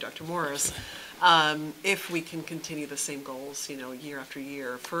 including you, Dr. Morris, if we can continue the same goals, year after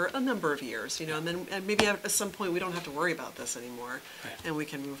year for a number of years, and then maybe at some point we don't have to worry about this anymore and we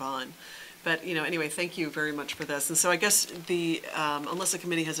can move on. But, anyway, thank you very much for this. And so I guess unless the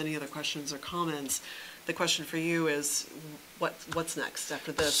committee has any other questions or comments, the question for you is what's next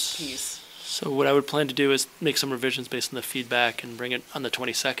after this piece? So what I would plan to do is make some revisions based on the feedback and bring it on the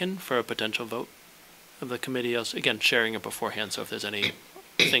 22nd for a potential vote of the committee. Again, sharing it beforehand, so if there's any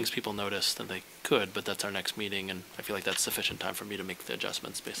things people notice, then they could, but that's our next meeting, and I feel like that's sufficient time for me to make the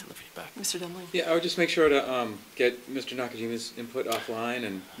adjustments based on the feedback. Mr. Dunley? Yeah, I would just make sure to get Mr. Nakajima's input offline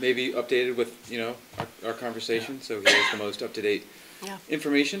and maybe updated with, our conversation, so he has the most up-to-date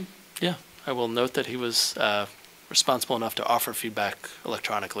information. Yeah, I will note that he was responsible enough to offer feedback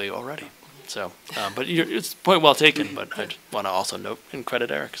electronically already. So, but it's a point well taken, but I want to also note and credit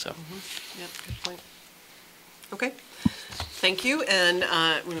Eric, so. Yeah, good point. Okay. Thank you, and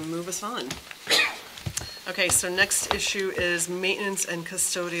I'm going to move us on. Okay, so next issue is maintenance and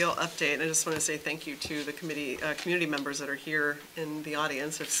custodial update. And I just want to say thank you to the community members that are here in the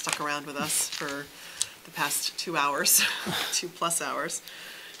audience, who have stuck around with us for the past 2 hours, 2+ hours.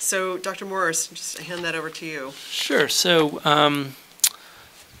 So, Dr. Morris, just hand that over to you. Sure. So, I'm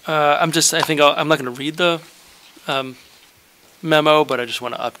not going to read the memo, but I just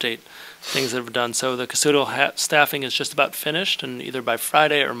want to update things that have done. So the custodial staffing is just about finished, and either by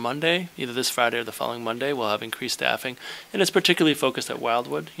Friday or Monday, either this Friday or the following Monday, we'll have increased staffing. And it's particularly focused at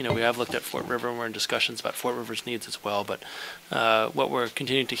Wildwood. We have looked at Fort River, and we're in discussions about Fort River's needs as well. But what we're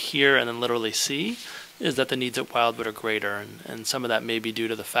continuing to hear and then literally see is that the needs at Wildwood are greater, and some of that may be due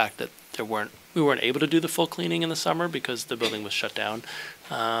to the fact that we weren't able to do the full cleaning in the summer because the building was shut down.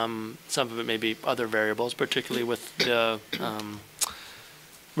 Some of it may be other variables, particularly with the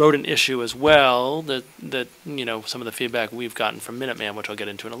rodent issue as well, that some of the feedback we've gotten from Minuteman, which I'll get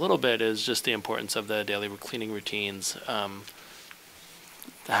into in a little bit, is just the importance of the daily cleaning routines,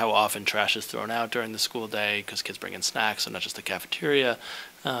 how often trash is thrown out during the school day because kids bring in snacks and not just the cafeteria.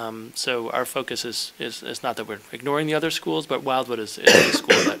 So our focus is not that we're ignoring the other schools, but Wildwood is the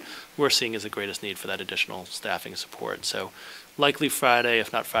school that we're seeing as the greatest need for that additional staffing support. So likely Friday,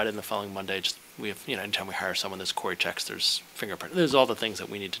 if not Friday, then the following Monday. We have, anytime we hire someone, there's Corey checks, there's fingerprint, there's all the things that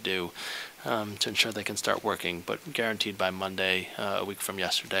we need to do to ensure they can start working. But guaranteed by Monday, a week from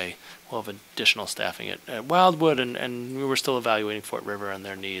yesterday, we'll have additional staffing at Wildwood, and we were still evaluating Fort River and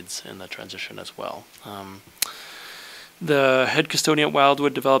their needs in the transition as well. The head custodian at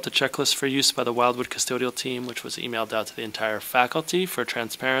Wildwood developed a checklist for use by the Wildwood custodial team, which was emailed out to the entire faculty for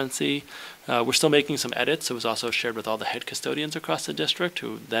transparency. We're still making some edits. It was also shared with all the head custodians across the district,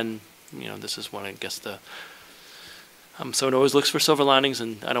 who then, this is one, I guess, the So it always looks for silver linings,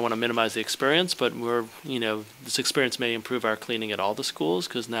 and I don't want to minimize the experience, but this experience may improve our cleaning at all the schools,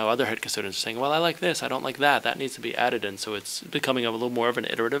 because now other head custodians are saying, well, I like this, I don't like that, that needs to be added in. So it's becoming a little more of an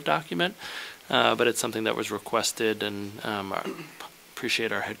iterative document, but it's something that was requested, and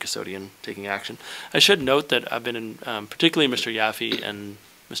appreciate our head custodian taking action. I should note that I've been in, particularly Mr. Yaffe and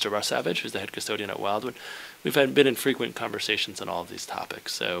Mr. Russ Savage, who's the head custodian at Wildwood, we've been in frequent conversations on all of these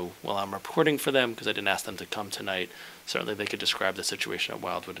topics. So while I'm reporting for them, because I didn't ask them to come tonight, certainly they could describe the situation at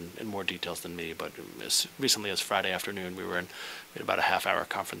Wildwood in more details than me. But as recently as Friday afternoon, we had about a half-hour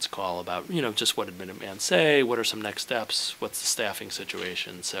conference call about, just what did Minuteman say, what are some next steps, what's the staffing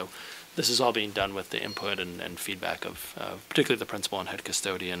situation. So this is all being done with the input and feedback of particularly the principal and head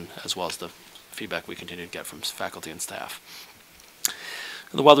custodian, as well as the feedback we continue to get from faculty and staff.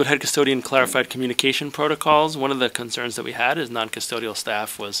 The Wildwood head custodian clarified communication protocols. One of the concerns that we had as non-custodial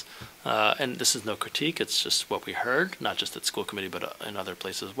staff was, and this is no critique, it's just what we heard, not just at school committee, but in other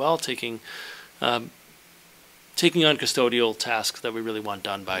places as well, taking on custodial tasks that we really want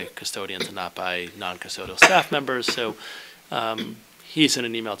done by custodians and not by non-custodial staff members. So he sent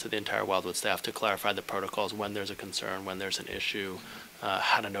an email to the entire Wildwood staff to clarify the protocols, when there's a concern, when there's an issue,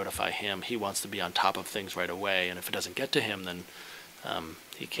 how to notify him. He wants to be on top of things right away, and if it doesn't get to him, then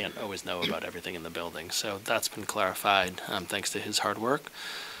he can't always know about everything in the building. So that's been clarified thanks to his hard work.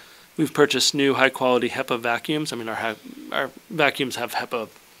 We've purchased new high-quality HEPA vacuums. I mean, our vacuums have HEPA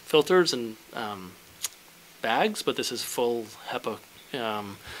filters and bags, but this is full HEPA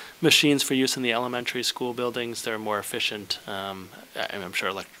machines for use in the elementary school buildings. They're more efficient. I'm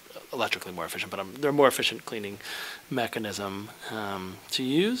sure electrically more efficient, but they're more efficient cleaning mechanism to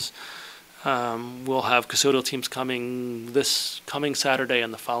use. We'll have custodial teams coming this coming Saturday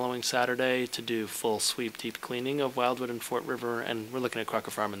and the following Saturday to do full sweep deep cleaning of Wildwood and Fort River, and we're looking at Crocker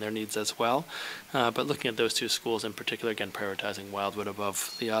Farm and their needs as well. But looking at those two schools in particular, again, prioritizing Wildwood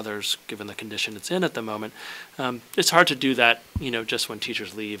above the others, given the condition it's in at the moment. It's hard to do that, just when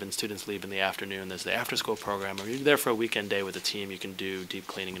teachers leave and students leave in the afternoon. There's the after-school program, or you're there for a weekend day with a team. You can do deep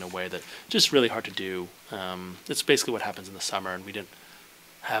cleaning in a way that just really hard to do. It's basically what happens in the summer, and we didn't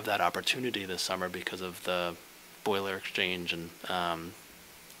have that opportunity this summer because of the boiler exchange and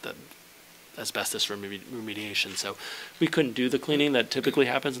the asbestos remediation. So we couldn't do the cleaning that typically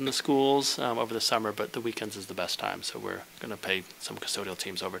happens in the schools over the summer, but the weekends is the best time. So we're going to pay some custodial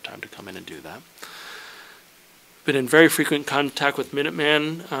teams overtime to come in and do that. Been in very frequent contact with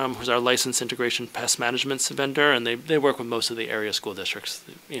Minuteman, who's our licensed integration pest management vendor, and they work with most of the area school districts.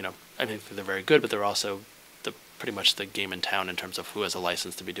 I think they're very good, but they're also pretty much the game in town in terms of who has a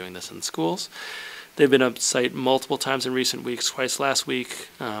license to be doing this in schools. They've been up site multiple times in recent weeks, twice last week.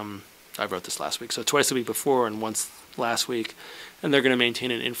 I wrote this last week, so twice the week before and once last week. And they're going to maintain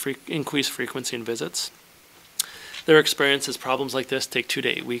an increased frequency in visits. Their experience is problems like this take 2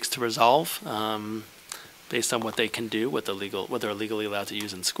 to 8 weeks to resolve, based on what they can do, what they're legally allowed to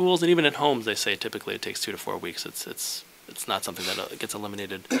use in schools, and even at homes. They say typically it takes 2 to 4 weeks. It's not something that gets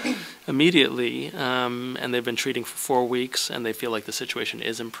eliminated immediately, and they've been treating for 4 weeks, and they feel like the situation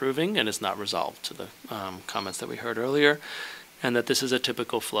is improving and it's not resolved, to the comments that we heard earlier, and that this is a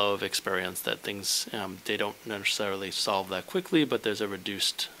typical flow of experience, that things, they don't necessarily solve that quickly, but there's a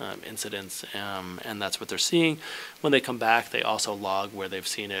reduced incidence, and that's what they're seeing. When they come back, they also log where they've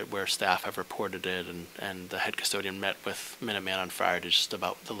seen it, where staff have reported it, and the head custodian met with Minuteman on Friday just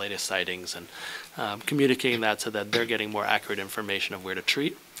about the latest sightings, and communicating that so that they're getting more accurate information of where to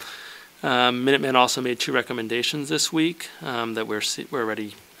treat. Minuteman also made 2 recommendations this week that we're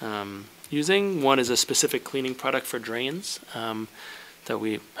already using. One is a specific cleaning product for drains that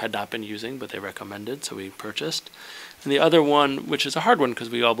we had not been using, but they recommended, so we purchased. And the other one, which is a hard one because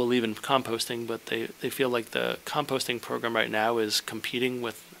we all believe in composting, but they feel like the composting program right now is competing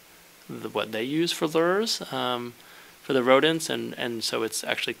with what they use for lures for the rodents, and so it's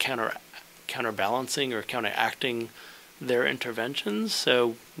actually counterbalancing or counteracting their interventions.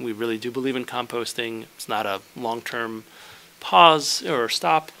 So we really do believe in composting. It's not a long-term pause or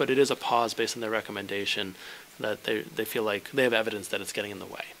stop, but it is a pause based on their recommendation that they feel like they have evidence that it's getting in the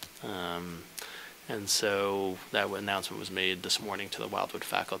way. And so that announcement was made this morning to the Wildwood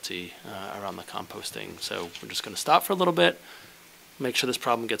faculty around the composting. So we're just going to stop for a little bit, make sure this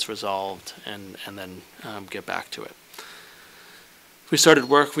problem gets resolved, and then get back to it. We started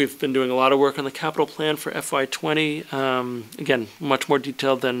work. We've been doing a lot of work on the capital plan for FY20. Again, much more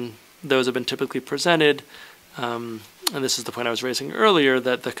detailed than those have been typically presented. And this is the point I was raising earlier,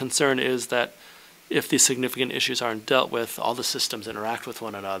 that the concern is that if these significant issues aren't dealt with, all the systems interact with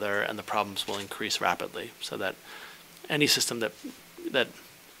one another and the problems will increase rapidly. So that any system that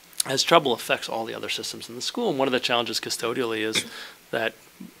as trouble affects all the other systems in the school. And one of the challenges custodially is that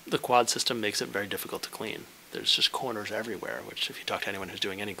the quad system makes it very difficult to clean. There's just corners everywhere, which if you talk to anyone who's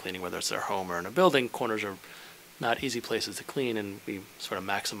doing any cleaning, whether it's their home or in a building, corners are not easy places to clean, and we sort of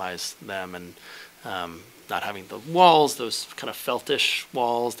maximize them, and not having the walls, those kind of feltish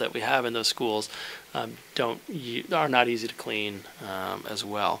walls that we have in those schools, are not easy to clean as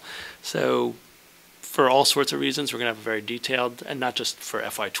well. So for all sorts of reasons, we're going to have a very detailed, and not just for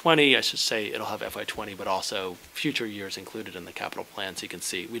FY20, I should say it'll have FY20, but also future years included in the capital plan. So you can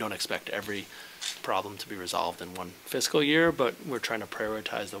see we don't expect every problem to be resolved in one fiscal year, but we're trying to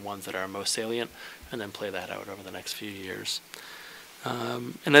prioritize the ones that are most salient and then play that out over the next few years.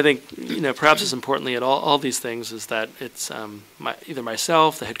 And I think, perhaps as importantly at all these things is that it's either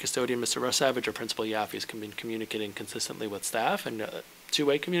myself, the head custodian, Mr. Russ Savage, or Principal Yaffe has been communicating consistently with staff, and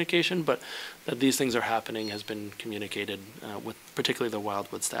two-way communication, but that these things are happening has been communicated with particularly the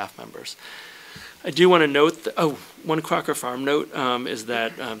Wildwood staff members. I do want to note, one Crocker Farm note is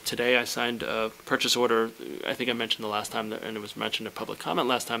that today I signed a purchase order. I think I mentioned the last time, and it was mentioned in public comment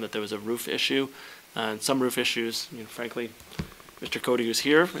last time, that there was a roof issue, and some roof issues, frankly, Mr. Cody, who's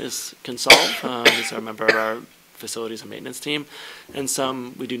here, can solve. He's a member of our facilities and maintenance team, and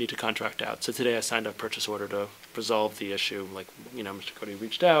some we do need to contract out. So today I signed a purchase order to resolve the issue. Like, Mr. Cody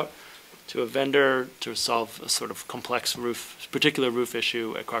reached out to a vendor to solve a sort of complex particular roof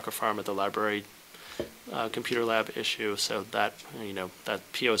issue at Crocker Farm at the library computer lab issue. So that, that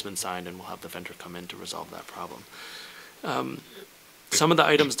PO has been signed, and we'll have the vendor come in to resolve that problem. Some of the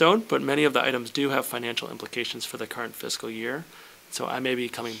items don't, but many of the items do have financial implications for the current fiscal year. So I may be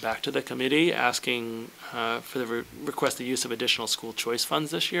coming back to the committee asking for the request the use of additional school choice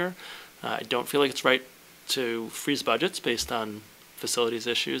funds this year. I don't feel like it's right to freeze budgets based on facilities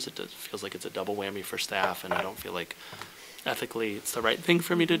issues. It feels like it's a double whammy for staff, and I don't feel like ethically it's the right thing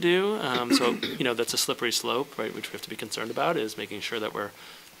for me to do. So, that's a slippery slope, right, which we have to be concerned about, is making sure that we're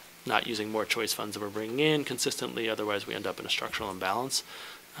not using more choice funds that we're bringing in consistently. Otherwise, we end up in a structural imbalance.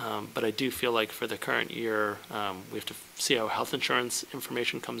 But I do feel like for the current year, we have to see how health insurance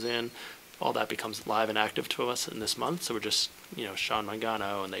information comes in. All that becomes live and active to us in this month. So we're just, Sean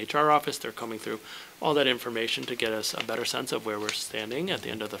Mangano and the HR office, they're coming through all that information to get us a better sense of where we're standing at the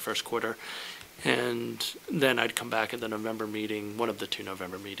end of the first quarter. And then I'd come back at the November meeting, one of the two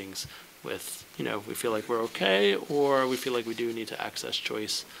November meetings, with, we feel like we're okay, or we feel like we do need to access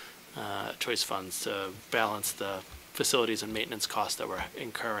choice funds to balance the facilities and maintenance costs that we're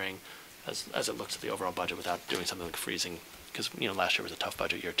incurring as it looks at the overall budget without doing something like freezing, because last year was a tough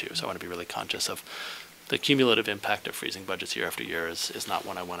budget year too. So I want to be really conscious of the cumulative impact of freezing budgets year after year is not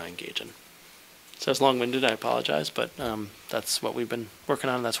one I want to engage in. So it's long-winded, I apologize, but that's what we've been working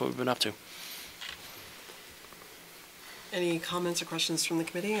on, and that's what we've been up to. Any comments or questions from the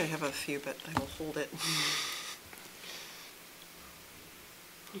committee? I have a few, but I will hold it.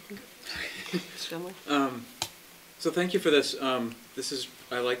 You can go. Mr. Dunley? So thank you for this.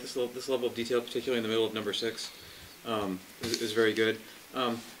 I like this level of detail, particularly in the middle of number 6. Is very good.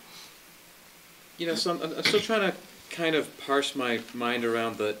 So I'm still trying to kind of parse my mind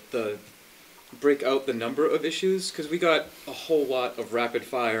around the break out the number of issues, because we got a whole lot of rapid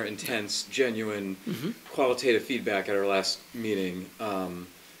fire, intense, genuine, qualitative feedback at our last meeting, and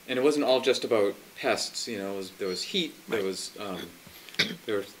it wasn't all just about pests. There was heat, there was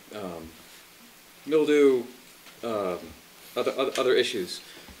mildew. Other issues,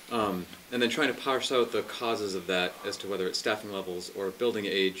 and then trying to parse out the causes of that as to whether it's staffing levels or building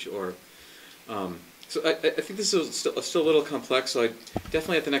age or. So I think this is still a little complex. So I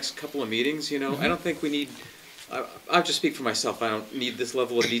definitely at the next couple of meetings, I don't think we need. I'll just speak for myself. I don't need this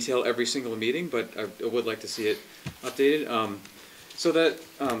level of detail every single meeting, but I would like to see it updated. So that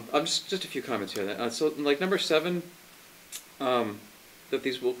I'm just a few comments here. So like number 7, that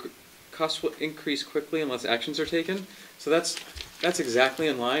these costs will increase quickly unless actions are taken. So that's exactly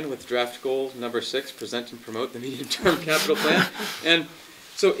in line with draft goal number 6, present and promote the medium-term capital plan. And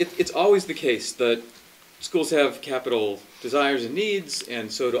so it's always the case that schools have capital desires and needs,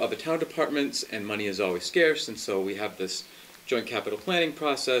 and so do other town departments, and money is always scarce, and so we have this joint capital planning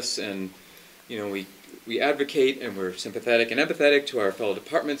process, and we advocate, and we're sympathetic and empathetic to our fellow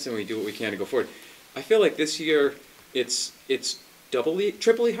departments, and we do what we can to go forward. I feel like this year it's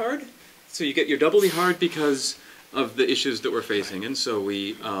triply hard. So you're doubly hard because of the issues that we're facing, and so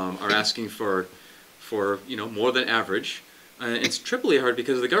we are asking for more than average. It's triply hard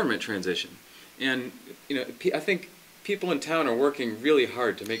because of the government transition, and I think people in town are working really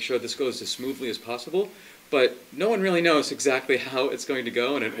hard to make sure this goes as smoothly as possible, but no one really knows exactly how it's going to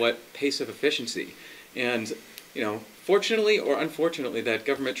go and at what pace of efficiency. And fortunately or unfortunately, that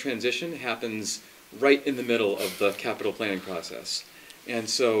government transition happens right in the middle of the capital planning process. And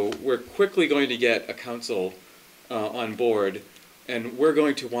so we're quickly going to get a council on board, and we're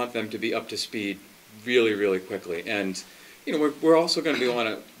going to want them to be up to speed really, really quickly. And you know, we're also going to want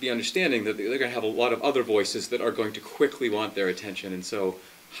to be understanding that they're going to have a lot of other voices that are going to quickly want their attention. And so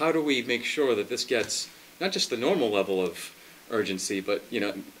how do we make sure that this gets not just the normal level of urgency, but you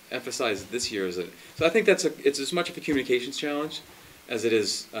know, emphasize this year as a. So I think it's as much of a communications challenge as it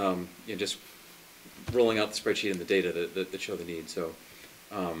is you know, just rolling out the spreadsheet and the data that show the need. So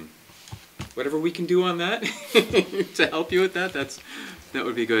whatever we can do on that to help you with that, that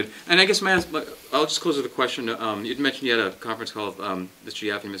would be good. And I guess I'll just close with a question. You'd mentioned you had a conference call with Mr.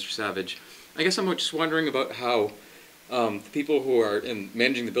 Yaffe and Mr. Savage. I guess I'm just wondering about how the people who are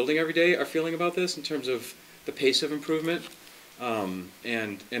managing the building every day are feeling about this in terms of the pace of improvement,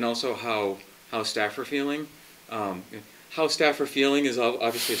 and also how staff are feeling. How staff are feeling is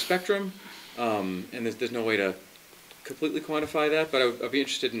obviously a spectrum, and there's no way to completely quantify that, but I'd be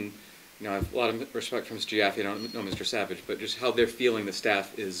interested in, you know, I have a lot of respect for Mr. Yaffe, I don't know Mr. Savage, but just how they're feeling the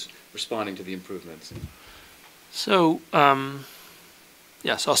staff is responding to the improvements. So,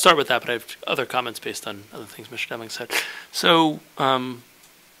 yeah, so I'll start with that, but I have other comments based on other things Mr. Deming said. So,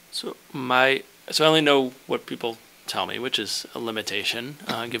 so I only know what people tell me, which is a limitation,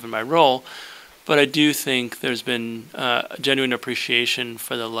 given my role. But I do think there's been a genuine appreciation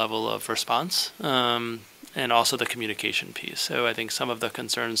for the level of response, and also the communication piece. So I think some of the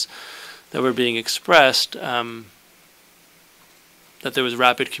concerns that were being expressed, that there was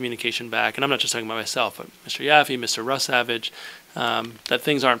rapid communication back, and I'm not just talking about myself, but Mr. Yaffe, Mr. Russ Savage, that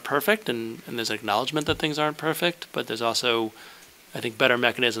things aren't perfect, and there's acknowledgement that things aren't perfect, but there's also, I think, better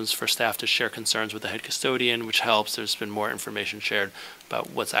mechanisms for staff to share concerns with the head custodian, which helps. There's been more information shared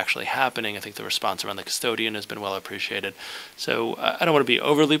about what's actually happening. I think the response around the custodian has been well appreciated. So I don't want to be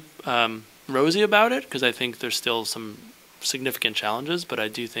overly rosy about it, because I think there's still some significant challenges, but I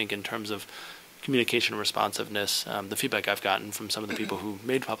do think in terms of communication and responsiveness, the feedback I've gotten from some of the people who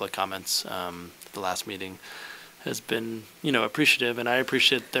made public comments at the last meeting has been, you know, appreciative, and I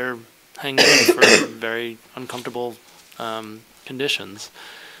appreciate their hanging in for very uncomfortable conditions.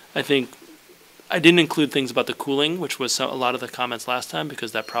 I think I didn't include things about the cooling, which was a lot of the comments last time,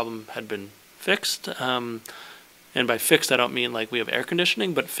 because that problem had been fixed. And by fixed, I don't mean like we have air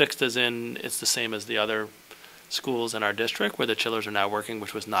conditioning, but fixed as in it's the same as the other schools in our district where the chillers are now working,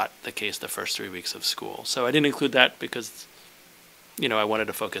 which was not the case the first 3 weeks of school. So I didn't include that because, you know, I wanted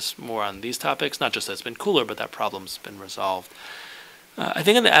to focus more on these topics, not just that it's been cooler, but that problem's been resolved. I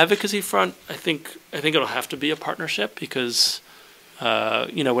think on the advocacy front, I think it'll have to be a partnership, because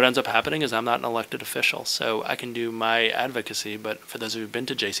you know, what ends up happening is I'm not an elected official, so I can do my advocacy, but for those who've been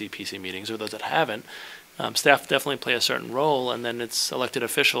to JCPC meetings or those that haven't, staff definitely play a certain role, and then it's elected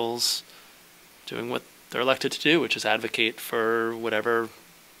officials doing what they're elected to do, which is advocate for whatever,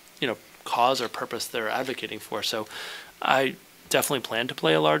 you know, cause or purpose they're advocating for. So I definitely plan to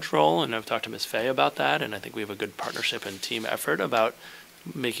play a large role, and I've talked to Ms. Fay about that, and I think we have a good partnership and team effort about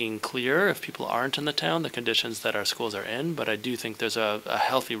making clear, if people aren't in the town, the conditions that our schools are in. But I do think there's a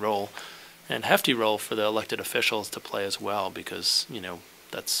healthy role and hefty role for the elected officials to play as well, because, you know,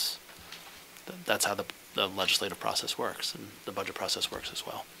 that's how the legislative process works, and the budget process works as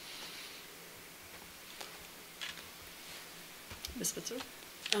well. Ms. Spitzer?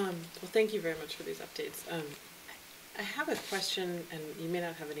 Well, thank you very much for these updates. I have a question, and you may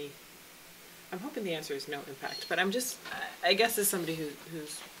not have any. I'm hoping the answer is no impact, but I guess as somebody who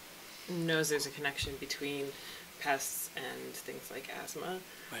knows there's a connection between pests and things like asthma,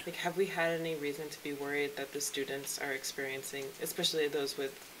 Right. like, have we had any reason to be worried that the students are experiencing, especially those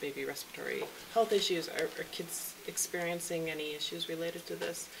with maybe respiratory health issues, are kids experiencing any issues related to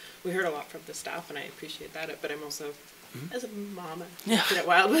this? We heard a lot from the staff, and I appreciate that, but I'm also, as a mom, I'm a bit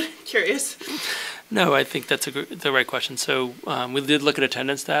wild, but curious. No, I think that's the right question. So we did look at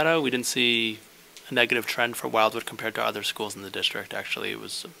attendance data. We didn't see a negative trend for Wildwood compared to other schools in the district. Actually, it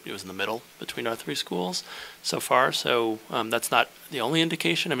was in the middle between our 3 schools so far. So that's not the only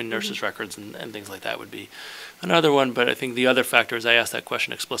indication. I mean, nurses' records and things like that would be another one. But I think the other factor is I asked that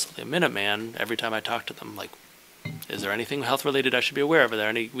question explicitly at Minuteman every time I talk to them, like, is there anything health-related I should be aware of?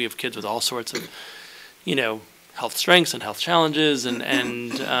 We have kids with all sorts of, you know, health strengths and health challenges,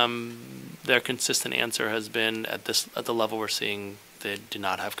 and their consistent answer has been at the level we're seeing, they do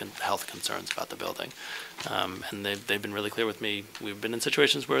not have health concerns about the building, and they've been really clear with me. We've been in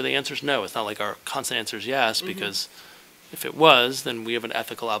situations where the answer is no. It's not like our constant answer is yes, because if it was, then we have an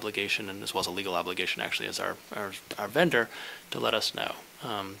ethical obligation, and as well as a legal obligation, actually, as our vendor, to let us know.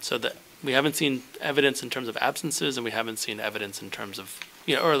 So that we haven't seen evidence in terms of absences, and we haven't seen evidence in terms of,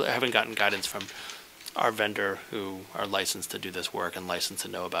 or haven't gotten guidance from our vendor who are licensed to do this work and licensed to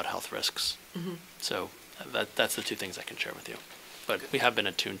know about health risks. Mm-hmm. So that's the two things I can share with you. But we have been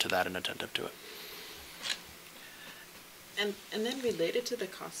attuned to that and attentive to it. And then related to the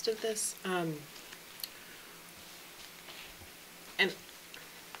cost of this, and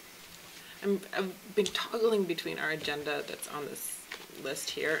I've been toggling between our agenda that's on this list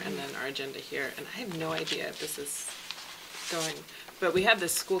here and then our agenda here, and I have no idea if this is going, but we have the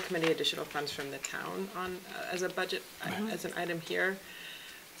school committee additional funds from the town on, as a budget, as an item here.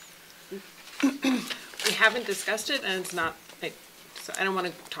 We haven't discussed it, and it's not, so I don't want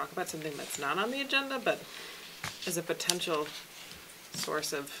to talk about something that's not on the agenda, but as a potential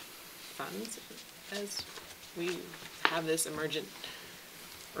source of funds, as we have this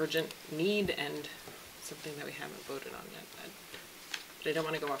urgent need and something that we haven't voted on yet. But I don't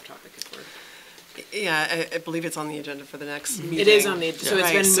want to go off topic if we're... Yeah, I believe it's on the agenda for the next meeting. It is on the, so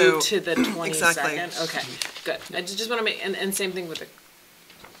it's been moved to the 22nd? Exactly. Okay, good. I just want to make, and same thing with the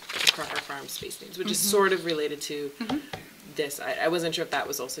Crocker Farm Space Needs, which is sort of related to this. I wasn't sure if that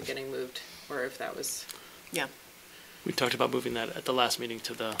was also getting moved, or if that was... Yeah. We talked about moving that at the last meeting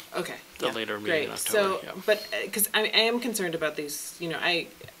to the later meeting in October. So, but, because I am concerned about these, I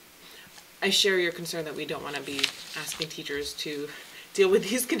share your concern that we don't want to be asking teachers to deal with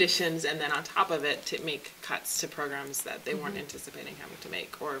these conditions and then on top of it to make cuts to programs that they weren't anticipating having to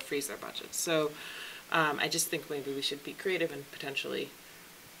make or freeze their budgets. So I just think maybe we should be creative and potentially,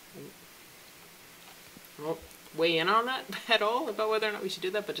 I won't weigh in on that at all about whether or not we should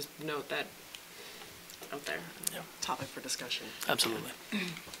do that, but just note that out there. Yeah. Topic for discussion. Absolutely.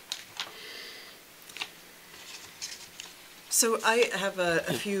 So I have a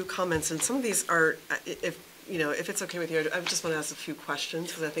few comments, and some of these are, if it's okay with you, I just want to ask a few questions,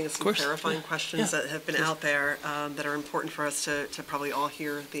 because I think it's some clarifying questions that have been out there that are important for us to probably all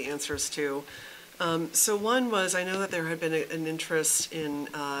hear the answers to. So one was, I know that there had been an interest in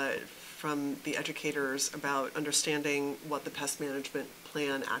from the educators about understanding what the pest management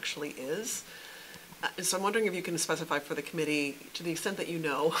plan actually is. So I'm wondering if you can specify for the committee, to the extent that you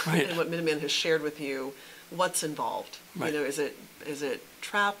know, and what Minuteman has shared with you, what's involved. Right. Is it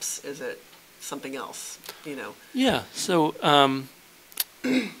traps? Is it something else? Yeah. So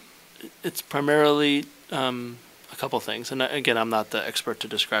it's primarily a couple things, and again, I'm not the expert to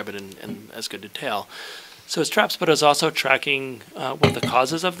describe it in as good detail. So it's traps, but it's also tracking what the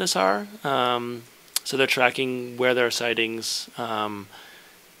causes of this are. So they're tracking where there are sightings.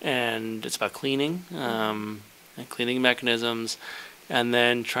 And it's about cleaning and cleaning mechanisms, and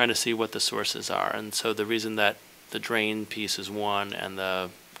then trying to see what the sources are. And so the reason that the drain piece is one and the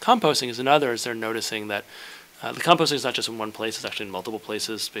composting is another is they're noticing that the composting is not just in one place; it's actually in multiple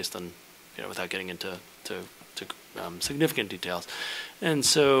places, based on without getting into significant details. And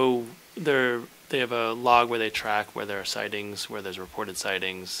so they have a log where they track where there are sightings, where there's reported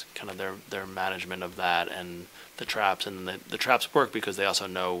sightings, kind of their management of that, and the traps. And the traps work because they also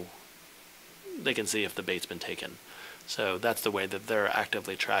know, they can see if the bait's been taken. So that's the way that they're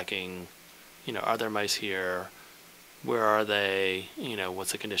actively tracking, are there mice here? Where are they?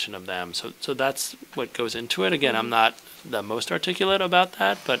 What's the condition of them? So that's what goes into it. Again, I'm not the most articulate about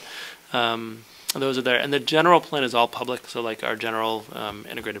that, but those are there. And the general plan is all public. So like our general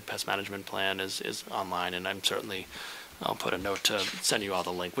integrated pest management plan is online, and I'll put a note to send you all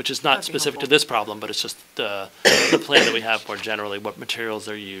the link, which is not specific to this problem, but it's just the plan that we have more generally, what materials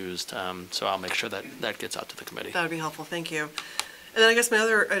are used. So I'll make sure that gets out to the committee. That would be helpful. Thank you. And then I guess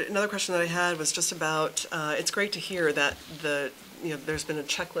another question that I had was just about, it's great to hear that there's been a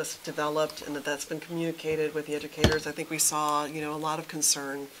checklist developed and that's been communicated with the educators. I think we saw, a lot of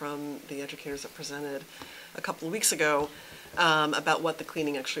concern from the educators that presented a couple of weeks ago about what the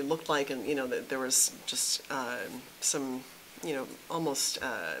cleaning actually looked like, and that there was just some, almost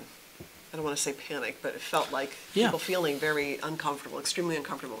I don't want to say panic, but it felt like people feeling very uncomfortable, extremely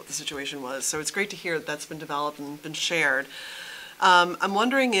uncomfortable with the situation was. So it's great to hear that's been developed and been shared. I'm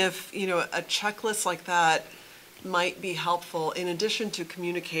wondering if a checklist like that might be helpful in addition to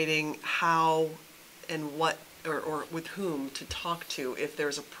communicating how and what or with whom to talk to if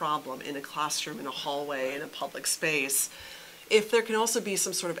there's a problem in a classroom, in a hallway, in a public space. If there can also be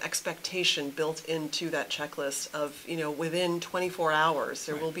some sort of expectation built into that checklist of, within 24 hours,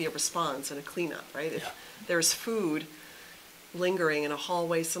 there will be a response and a cleanup, right? If there's food lingering in a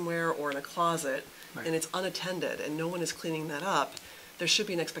hallway somewhere or in a closet and it's unattended and no one is cleaning that up, there should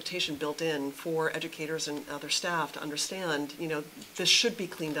be an expectation built in for educators and other staff to understand, this should be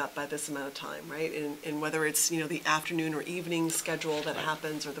cleaned up by this amount of time, right? And whether it's, the afternoon or evening schedule that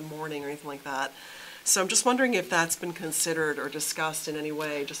happens, or the morning or anything like that. So I'm just wondering if that's been considered or discussed in any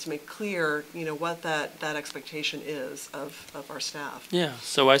way, just to make clear, what that expectation is of our staff. Yeah,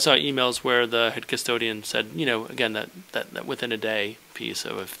 so I saw emails where the head custodian said, again, that within a day piece,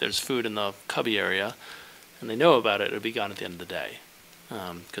 so if there's food in the cubby area and they know about it, it'll be gone at the end of the day,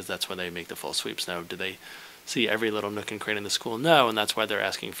 because that's when they make the full sweeps. Now, do they see every little nook and cranny in the school? No, and that's why they're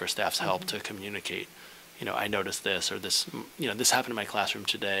asking for staff's help to communicate. I noticed this, or this, this happened in my classroom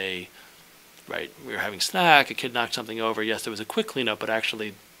today. Right, we were having snack, a kid knocked something over. Yes, there was a quick cleanup, but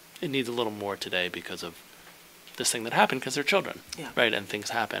actually it needs a little more today because of this thing that happened, because they're children, right, and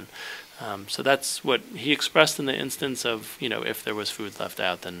things happen. So that's what he expressed in the instance of, if there was food left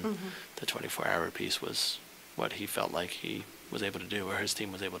out, then the 24-hour piece was what he felt like he was able to do, or his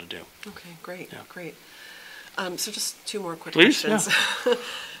team was able to do. Okay, great, great. So just two more quick Please, questions. yeah.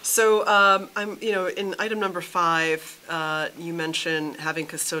 So I'm, in item number 5, you mentioned having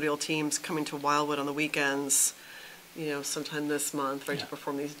custodial teams coming to Wildwood on the weekends, sometime this month, right, to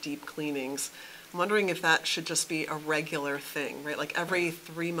perform these deep cleanings. I'm wondering if that should just be a regular thing, right? Like every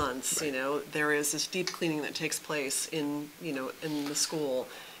 3 months, there is this deep cleaning that takes place in the school,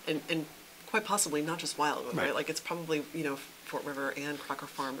 and quite possibly not just Wildwood, right? Like it's probably, Fort River and Crocker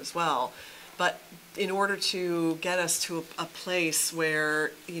Farm as well. But in order to get us to a place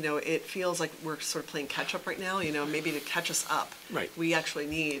where, it feels like we're sort of playing catch up right now, maybe to catch us up, we actually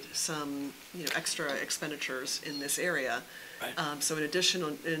need some, extra expenditures in this area. So in addition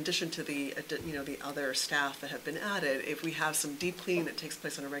to the, the other staff that have been added, if we have some deep cleaning that takes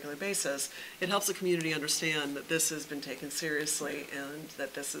place on a regular basis, it helps the community understand that this has been taken seriously and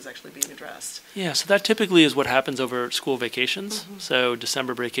that this is actually being addressed. Yeah, so that typically is what happens over school vacations. So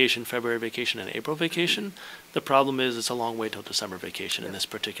December vacation, February vacation, and April vacation. The problem is it's a long way till December vacation in this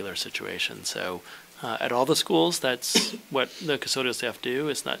particular situation. So at all the schools, that's what the custodial staff do.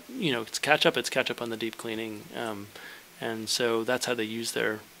 It's not, it's catch up on the deep cleaning. And so that's how they use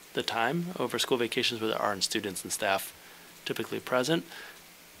the time over school vacations, where there aren't students and staff typically present.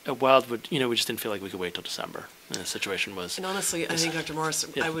 At Wildwood, we just didn't feel like we could wait till December. And the situation was. And honestly, I think, Dr. Morris,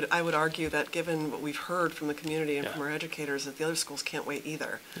 Yeah. I would argue that given what we've heard from the community and from our educators, that the other schools can't wait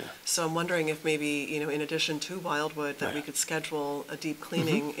either. So I'm wondering if maybe, in addition to Wildwood, that we could schedule a deep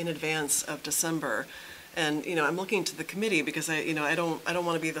cleaning in advance of December. And, I'm looking to the committee because I don't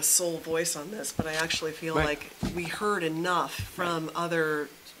want to be the sole voice on this, but I actually feel like we heard enough from other,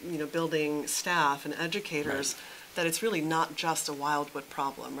 building staff and educators that it's really not just a Wildwood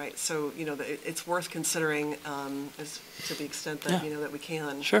problem, right? So, it's worth considering as to the extent that, that we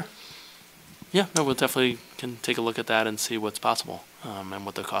can. Sure. Yeah, no, we'll definitely can take a look at that and see what's possible and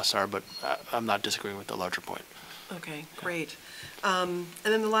what the costs are, but I'm not disagreeing with the larger point. Okay, great. And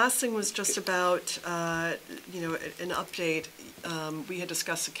then the last thing was just about, an update. We had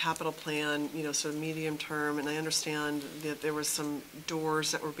discussed a capital plan, sort of medium term, and I understand that there was some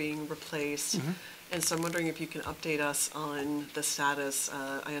doors that were being replaced. And so I'm wondering if you can update us on the status.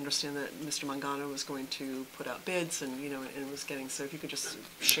 I understand that Mr. Mangano was going to put out bids and, and was getting, so if you could just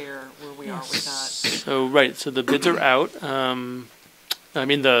share where we are with that. So, so the bids are out. I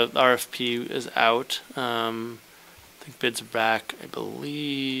mean, the RFP is out. I think bids are back, I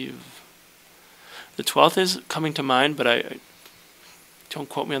believe. The 12th is coming to mind, but I don't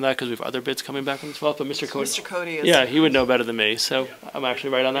quote me on that because we have other bids coming back on the 12th. But Mr. Cody, Mr. Cody is. Yeah, he would know better than me. So I'm actually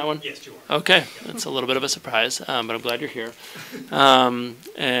right on that one? Yes, you are. Okay, that's a little bit of a surprise, but I'm glad you're here.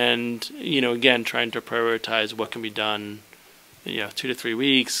 And, again, trying to prioritize what can be done, 2 to 3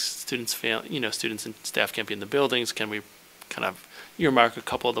 weeks. Students fail, students and staff can't be in the buildings. Can we kind of earmark a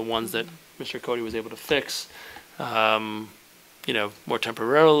couple of the ones that Mr. Cody was able to fix? More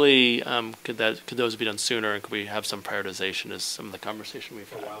temporarily, could those be done sooner, and could we have some prioritization as some of the conversation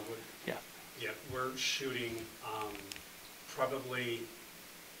we've had? Wildwood? Yeah. Yeah, we're shooting probably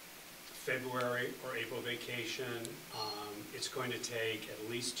February or April vacation. It's going to take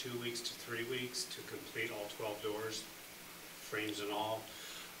at least 2 weeks to 3 weeks to complete all 12 doors, frames and all.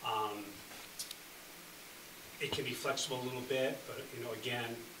 It can be flexible a little bit, but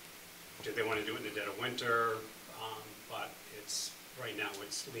again, do they want to do it in the dead of winter? But right now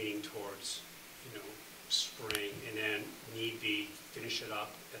it's leaning towards, spring, and then need be finish it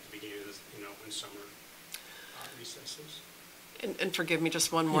up at the beginning of this, when summer recesses. And forgive me,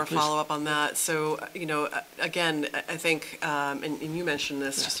 just one more follow-up on that. So, again, I think, and you mentioned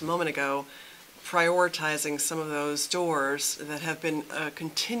this just a moment ago, prioritizing some of those doors that have been a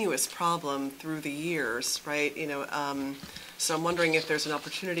continuous problem through the years, right? So I'm wondering if there's an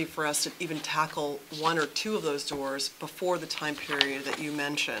opportunity for us to even tackle one or two of those doors before the time period that you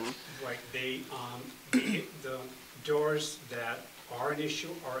mentioned. Right, the doors that are an issue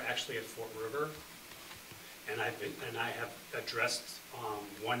are actually at Fort River. And I have addressed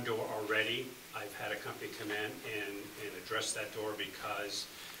one door already. I've had a company come in and address that door because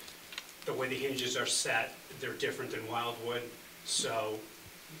the way the hinges are set, they're different than Wildwood. So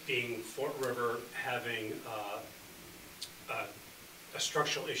being Fort River having a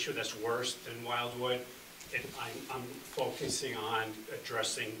structural issue that's worse than Wildwood, I'm focusing on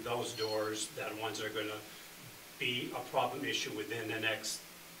addressing those doors, that ones that are going to be a problem issue within the next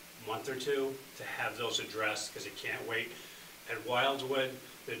month or two, to have those addressed, because it can't wait. At Wildwood,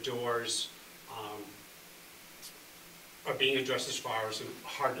 the doors are being addressed as far as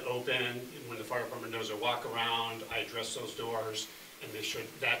hard to open. When the fire department knows a walk around, I address those doors and make sure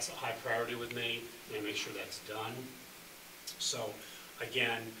that's a high priority with me, and I make sure that's done. So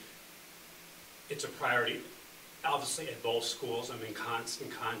again, it's a priority. Obviously at both schools, I'm in constant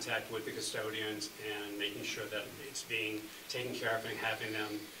contact with the custodians and making sure that it's being taken care of and having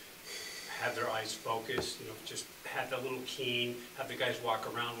them have their eyes focused, just have that little keen, have the guys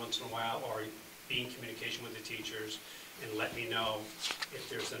walk around once in a while, or be in communication with the teachers and let me know if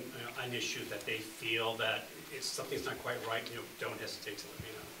there's an issue that they feel that something's not quite right, don't hesitate to let me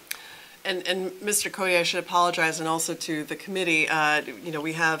know. And Mr. Cody, I should apologize, and also to the committee.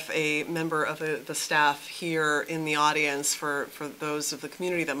 We have a member of the staff here in the audience for those of the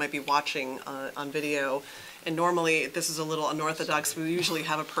community that might be watching on video. And normally, this is a little unorthodox. We usually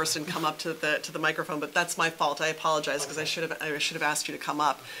have a person come up to the microphone, but that's my fault. I apologize, because I should have asked you to come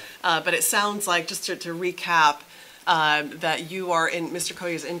up. But it sounds like, just to recap, that you are Mr.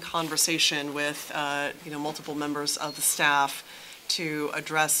 Cody is in conversation with multiple members of the staff to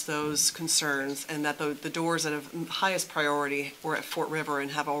address those concerns, and that the doors that have highest priority were at Fort River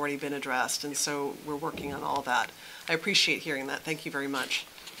and have already been addressed. And so we're working on all that. I appreciate hearing that. Thank you very much.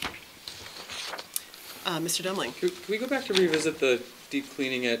 Mr. Demling. Can we go back to revisit the deep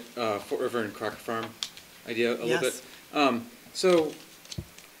cleaning at Fort River and Crocker Farm idea a little bit?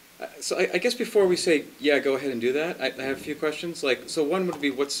 So I guess before we say, yeah, go ahead and do that, I have a few questions. So one would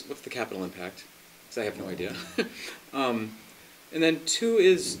be, what's the capital impact? Because I have no idea. And then two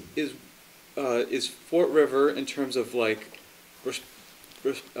is Fort River, in terms of in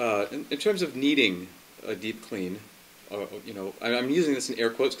terms of needing a deep clean. I'm using this in air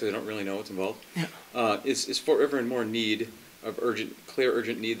quotes because I don't really know what's involved. Yeah. Is Fort River in more need of clear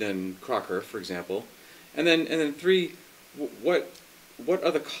urgent need than Crocker, for example? And then three, what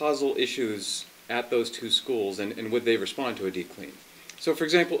are the causal issues at those two schools, and would they respond to a deep clean? So, for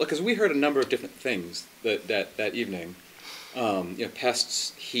example, because we heard a number of different things that evening,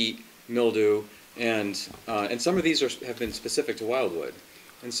 pests, heat, mildew, and some of these have been specific to Wildwood,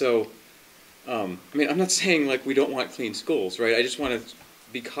 and so. I'm not saying we don't want clean schools, right? I just want to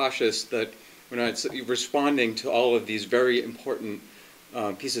be cautious that we're not responding to all of these very important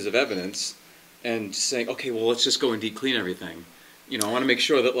pieces of evidence and saying, okay, well, let's just go and deep clean everything. I want to make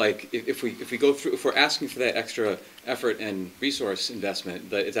sure that if we're asking for that extra effort and resource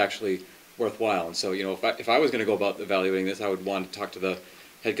investment, that it's actually worthwhile. And so, if I was going to go about evaluating this, I would want to talk to the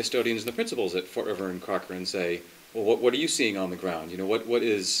head custodians and the principals at Fort River and Crocker and say, well, what are you seeing on the ground? What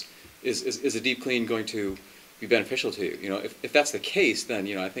is a deep clean going to be beneficial to you? If that's the case, then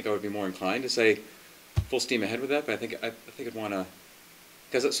I think I would be more inclined to say full steam ahead with that. But I think I'd want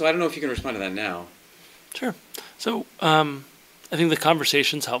to, so I don't know if you can respond to that now. Sure. So I think the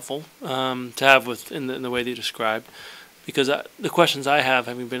conversation's helpful to have in the way that you described, because the questions I have,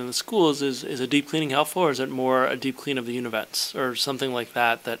 having been in the schools, is a deep cleaning helpful, or is it more a deep clean of the univents or something like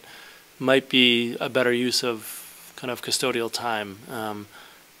that might be a better use of kind of custodial time,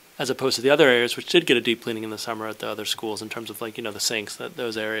 as opposed to the other areas which did get a deep cleaning in the summer at the other schools in terms of the sinks,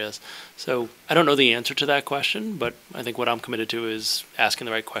 those areas. So I don't know the answer to that question, but I think what I'm committed to is asking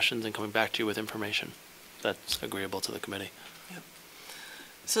the right questions and coming back to you with information that's agreeable to the committee. Yep.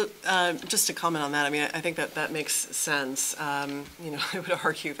 So just to comment on that, I think that makes sense. I would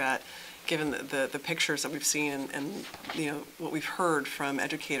argue that given the pictures that we've seen and what we've heard from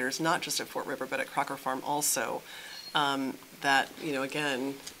educators, not just at Fort River but at Crocker Farm also, that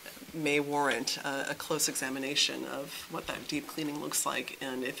again may warrant a close examination of what that deep cleaning looks like.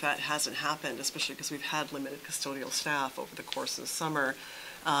 And if that hasn't happened, especially because we've had limited custodial staff over the course of the summer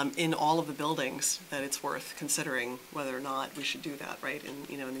in all of the buildings, that it's worth considering whether or not we should do that, right,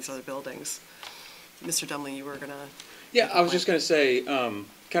 in these other buildings. Mr. Dumley, you were going to... Yeah, I was just going to say, kind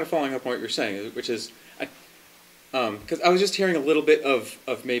of following up on what you're saying, which is, because I was just hearing a little bit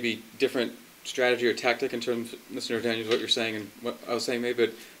of maybe different strategy or tactic in terms of, Mr. Daniels, what you're saying and what I was saying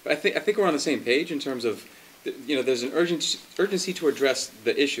maybe, but I think we're on the same page in terms of, there's an urgency to address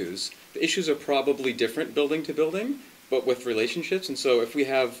the issues. The issues are probably different building to building, but with relationships. And so if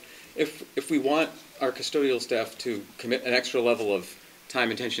we want our custodial staff to commit an extra level of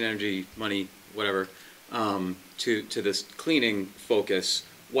time, attention, energy, money, whatever, to this cleaning focus,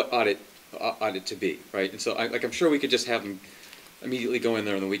 what ought it to be, right? And so I'm sure we could just have them immediately go in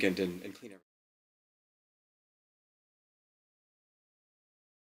there on the weekend and clean everything.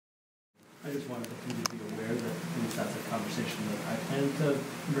 I just wanted the committee to be aware that at least that's a conversation that I plan to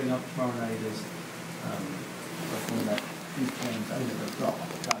bring up tomorrow night is when that these plans, I didn't draw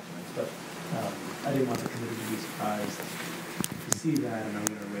documents, but I didn't want the committee to be surprised to see that, and I'm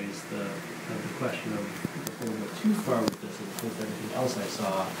going to raise the question of before we go too far with this, and with everything else I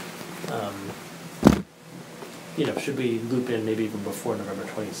saw, should we loop in maybe even before November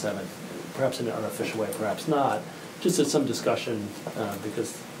 27th, perhaps in an unofficial way, perhaps not, just as some discussion,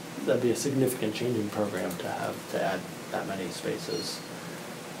 because that'd be a significant change in program to add that many spaces.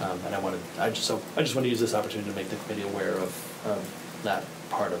 And I just want to use this opportunity to make the committee aware of that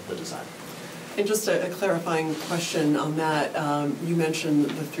part of the design. And just a clarifying question on that, you mentioned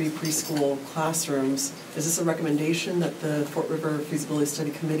the 3 preschool classrooms. Is this a recommendation that the Fort River Feasibility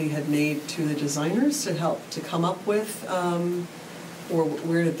Study Committee had made to the designers to help to come up with, or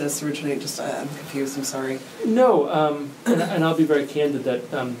where did this originate? I'm confused, I'm sorry. No, and I'll be very candid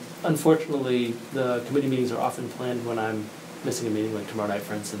that unfortunately the committee meetings are often planned when I'm missing a meeting, like tomorrow night,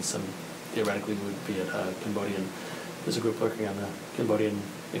 for instance, theoretically we would be at Cambodian. There's a group working on the Cambodian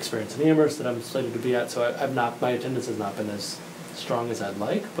experience in Amherst that I'm slated to be at, so my attendance has not been as strong as I'd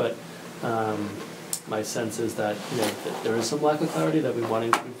like, but my sense is that that there is some lack of clarity that we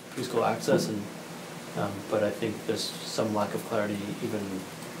want to include preschool access, and but I think there's some lack of clarity even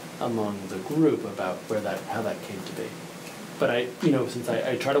among the group about how that came to be. But since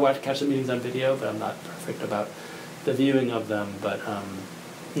I try to catch the meetings on video, but I'm not perfect about the viewing of them. But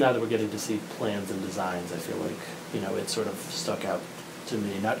now that we're getting to see plans and designs, I feel like it sort of stuck out to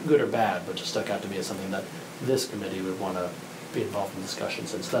me, not good or bad, but just stuck out to me as something that this committee would want to be involved in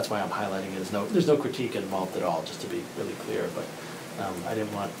discussions. And so that's why I'm highlighting it. There's no critique involved at all, just to be really clear. But I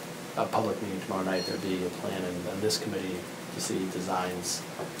didn't want a public meeting tomorrow night there be a plan in this committee to see designs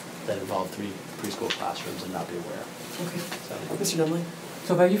that involve 3 preschool classrooms and not be aware. Okay. So, Mr. Dunley?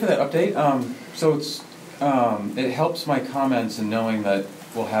 So thank you for that update. So it helps my comments in knowing that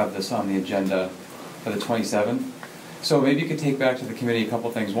we'll have this on the agenda for the 27th. So maybe you could take back to the committee a couple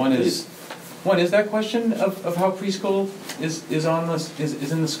things. One is that question of how preschool is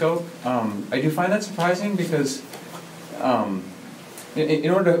in the scope. I do find that surprising because in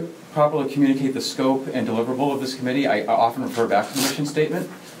order to properly communicate the scope and deliverable of this committee, I often refer back to the mission statement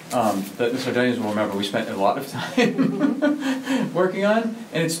that Mr. Daniels will remember we spent a lot of time working on,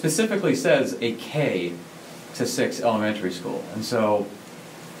 and it specifically says a K to 6 elementary school. And so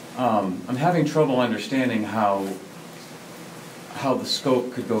I'm having trouble understanding how the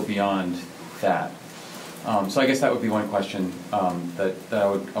scope could go beyond that. So I guess that would be one question that I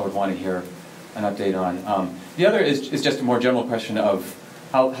would want to hear an update on. The other is just a more general question of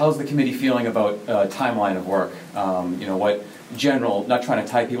how's the committee feeling about timeline of work? What general, not trying to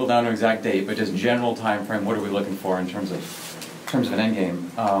tie people down to an exact date, but just general time frame. What are we looking for in terms of an end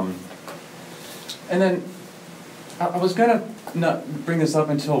game? And then I was gonna not bring this up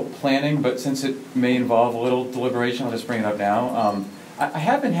until planning, but since it may involve a little deliberation, I'll just bring it up now. I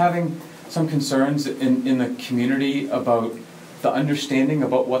have been having some concerns in the community about the understanding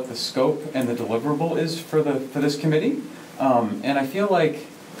about what the scope and the deliverable is for this committee, and I feel like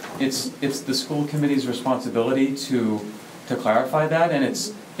it's the school committee's responsibility to clarify that, and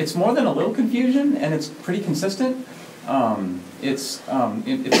it's more than a little confusion, and it's pretty consistent. It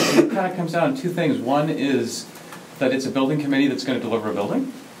kind of comes down to 2 things. One is that it's a building committee that's going to deliver a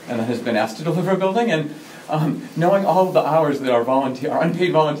building, and that has been asked to deliver a building, and knowing all of the hours that our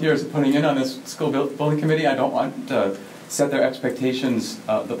unpaid volunteers are putting in on this school building committee, I don't want to set their expectations,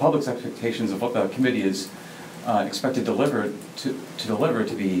 the public's expectations of what the committee is expected to deliver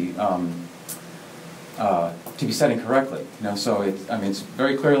to be set incorrectly. So it's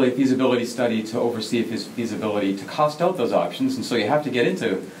very clearly a feasibility study to oversee his feasibility to cost out those options, and so you have to get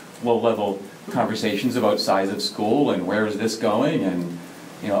into low-level conversations about size of school and where is this going and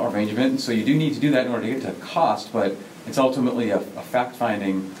arrangement. So you do need to do that in order to get to cost, but it's ultimately a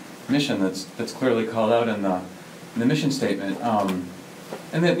fact-finding mission that's clearly called out in the mission statement.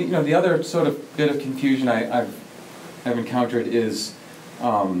 And then the other sort of bit of confusion I've encountered is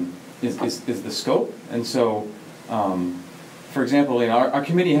the scope. And so for example, our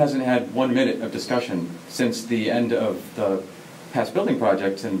committee hasn't had 1 minute of discussion since the end of the past building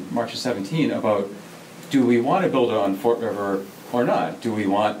project in March of 17 about, do we want to build it on Fort River or not? Do we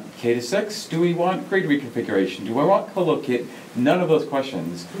want K-6? Do we want grade reconfiguration? Do we want co-locate? None of those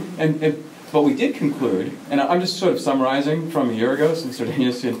questions. But we did conclude, and I'm just sort of summarizing from a year ago, since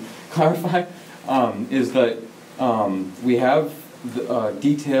Daniels can clarify, is that we have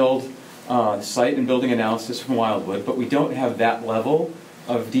detailed site and building analysis from Wildwood, but we don't have that level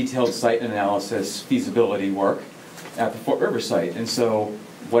of detailed site analysis feasibility work at the Fort River site. And so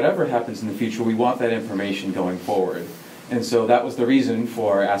whatever happens in the future, we want that information going forward. And so that was the reason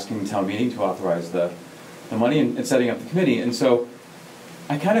for asking the town meeting to authorize the money and setting up the committee. And so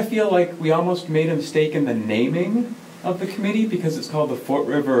I kind of feel like we almost made a mistake in the naming of the committee because it's called the Fort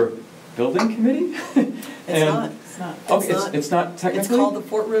River Building Committee. It's not. It's not technically? It's called the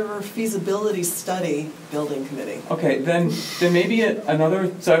Fort River Feasibility Study Building Committee. Okay, then maybe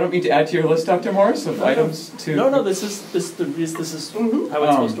another, so I don't mean to add to your list, Dr. Morris, of items to... No, this is how it's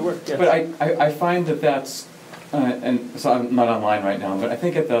supposed to work, yes. But I find that that's, and so I'm not online right now, but I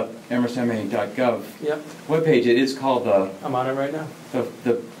think at the amherstma.gov webpage, it is called the... I'm on it right now.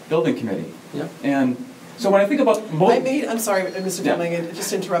 The Building Committee. Yep. And so when I think about... I'm sorry, Mr. Deming, just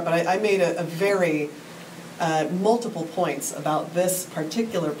to interrupt, but I made a very... multiple points about this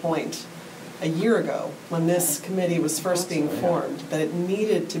particular point a year ago when this committee was first being formed, that it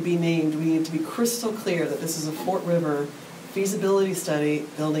needed to be named. We needed to be crystal clear that this is a Fort River Feasibility Study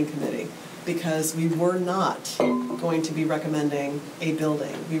Building Committee, because we were not going to be recommending a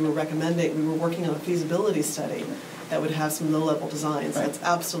building. We were working on a feasibility study that would have some low-level designs. Right. That's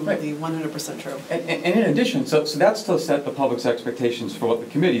absolutely 100% true. And in addition, so that's to set the public's expectations for what the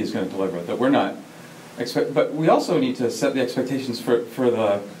committee is going to deliver, that we're not but we also need to set the expectations for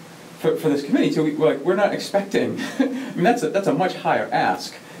this committee too. We're not expecting. I mean, that's a much higher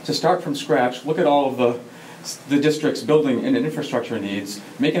ask to start from scratch, look at all of the district's building and infrastructure needs,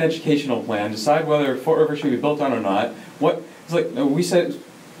 make an educational plan, decide whether Fort River should be built on or not. It's like we said,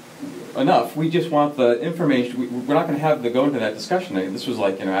 enough. We just want the information. We're not going to have to go into that discussion. This was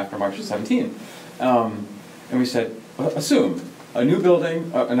after March of 17, and we said assume. A new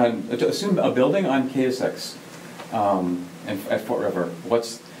building, assume a building on K-6 at Fort River.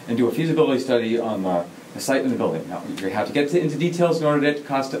 And do a feasibility study on the site and the building. Now, you have to get into details in order to get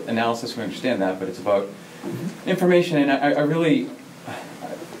cost analysis. We understand that, but it's about information. And I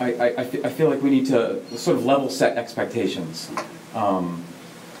feel like we need to sort of level set expectations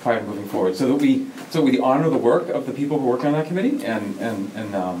prior to moving forward, so that we honor the work of the people who work on that committee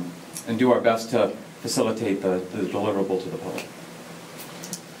and do our best to facilitate the deliverable to the public.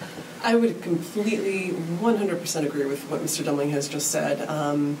 I would completely, 100% agree with what Mr. Dumling has just said.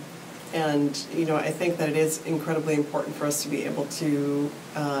 And, I think that it is incredibly important for us to be able to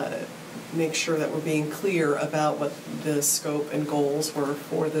make sure that we're being clear about what the scope and goals were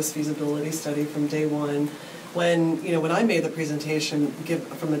for this feasibility study from day one. When I made the presentation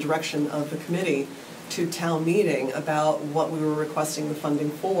from the direction of the committee to town meeting about what we were requesting the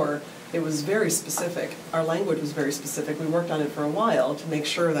funding for, it was very specific. Our language was very specific. We worked on it for a while to make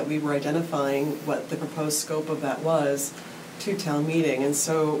sure that we were identifying what the proposed scope of that was to town meeting. And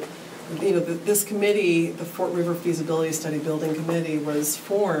so, this committee, the Fort River Feasibility Study Building Committee, was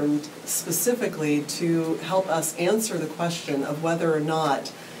formed specifically to help us answer the question of whether or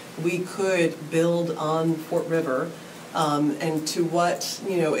not we could build on Fort River, and to what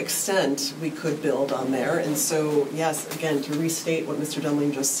extent we could build on there. And so, yes, again, to restate what Mr.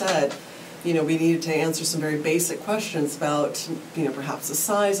 Dumling just said, we needed to answer some very basic questions about perhaps the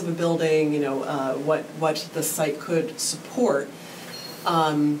size of a building, what the site could support,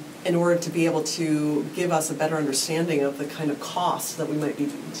 in order to be able to give us a better understanding of the kind of cost that we might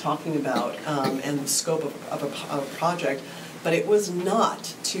be talking about, and the scope of a project. But it was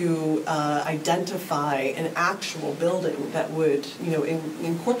not to identify an actual building that would,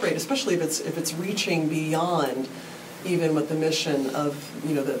 incorporate, especially if it's reaching beyond even what the mission of,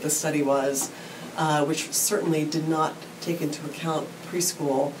 the study was, which certainly did not take into account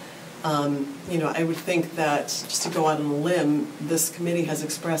preschool. I would think that, just to go out on a limb, this committee has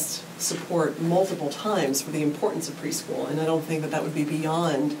expressed support multiple times for the importance of preschool, and I don't think that would be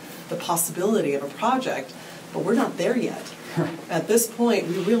beyond the possibility of a project, but we're not there yet. At this point,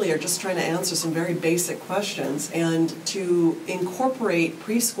 we really are just trying to answer some very basic questions, and to incorporate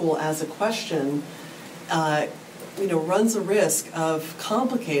preschool as a question, runs a risk of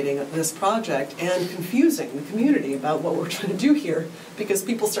complicating this project and confusing the community about what we're trying to do here, because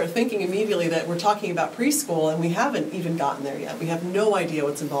people start thinking immediately that we're talking about preschool, and we haven't even gotten there yet. We have no idea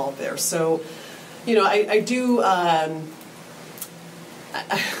what's involved there. So, I do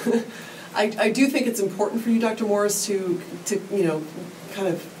I do think it's important for you, Dr. Morris, to kind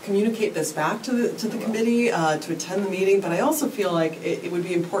of communicate this back to the committee, to attend the meeting, but I also feel like it would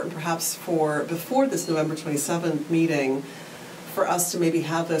be important perhaps before this November 27th meeting, for us to maybe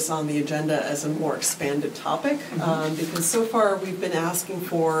have this on the agenda as a more expanded topic, because so far we've been asking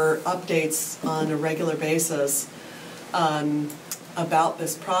for updates on a regular basis about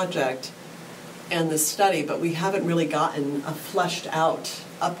this project and this study, but we haven't really gotten a fleshed out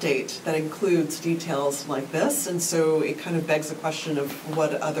update that includes details like this, and so it kind of begs the question of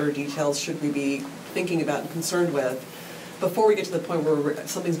what other details should we be thinking about and concerned with before we get to the point where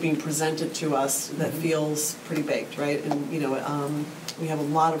something's being presented to us that feels pretty baked, right? And we have a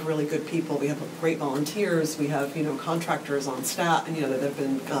lot of really good people. We have great volunteers. We have contractors on staff, and that have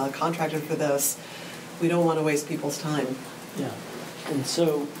been contracted for this. We don't want to waste people's time. Yeah, and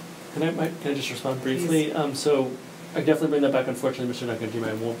so can I just respond briefly? So I definitely bring that back. Unfortunately, Mr.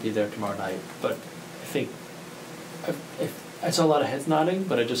 Nakajima won't be there tomorrow night, but I think I saw a lot of heads nodding,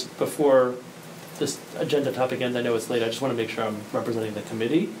 but before this agenda topic ends, I know it's late, I just want to make sure I'm representing the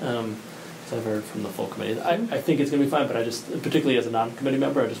committee, because I've heard from the full committee. I think it's going to be fine, but particularly as a non-committee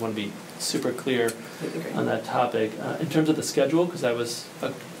member, I just want to be super clear on that topic. In terms of the schedule, because that was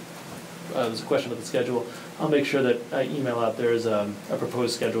a question of the schedule, I'll make sure that I email out there's a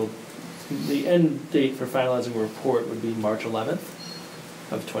proposed schedule. The end date for finalizing a report would be March 11th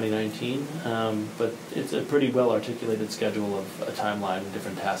of 2019, but it's a pretty well-articulated schedule of a timeline and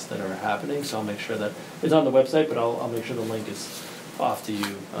different tasks that are happening, so I'll make sure that it's on the website, but I'll make sure the link is off to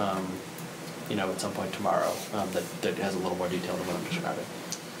you, at some point tomorrow, that has a little more detail than what I'm describing.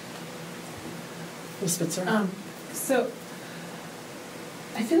 Ms. Spitzer? So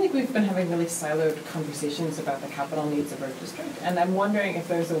I feel like we've been having really siloed conversations about the capital needs of our district, and I'm wondering if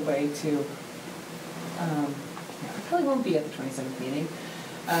there's a way to, I probably won't be at the 27th meeting.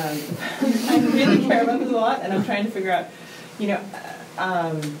 I really care about this a lot, and I'm trying to figure out,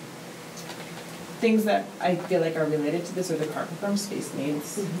 things that I feel like are related to this, or the carpet farm space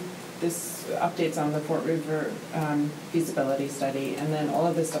needs. This updates on the Fort River feasibility study, and then all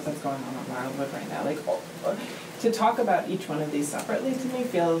of this stuff that's going on at Wildwood right now. To talk about each one of these separately to me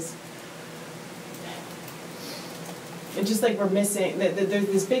feels, it's just like we're missing, there's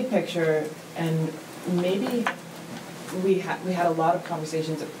this big picture, and maybe we had a lot of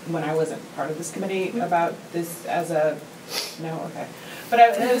conversations when I wasn't part of this committee about this as a, no, okay. But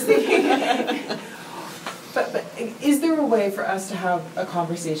I was thinking, but is there a way for us to have a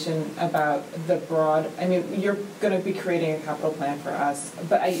conversation about the broad, you're going to be creating a capital plan for us,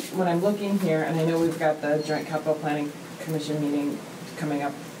 but when I'm looking here, and I know we've got the Joint Capital Planning Commission meeting coming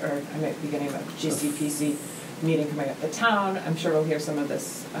up, or I might be getting a GCPC meeting coming up at the town. I'm sure we'll hear some of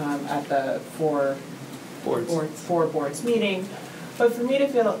this at the four boards meeting. But for me to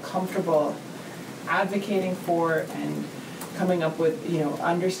feel comfortable advocating for and coming up with,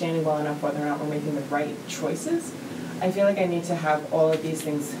 understanding well enough whether or not we're making the right choices, I feel like I need to have all of these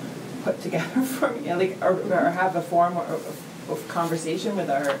things put together for me, or have a forum of conversation with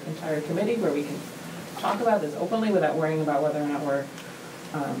our entire committee where we can talk about this openly without worrying about whether or not we're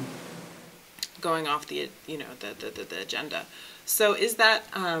going off the agenda. So is that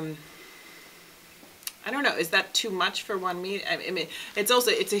I don't know, is that too much for one meeting?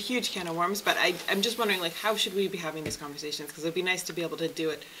 It's a huge can of worms, but I'm just wondering, how should we be having these conversations? Because it'd be nice to be able to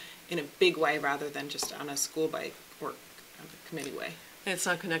do it in a big way rather than just on a school by work committee way. It's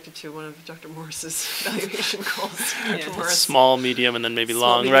not connected to one of Dr. Morris's evaluation goals. Small, medium, and then maybe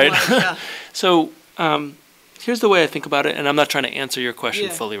long, right? Large, yeah. So here's the way I think about it, and I'm not trying to answer your question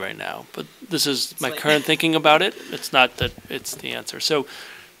fully right now, but this is my current thinking about it. It's not that it's the answer. So,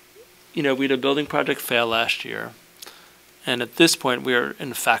 we had a building project fail last year, and at this point we are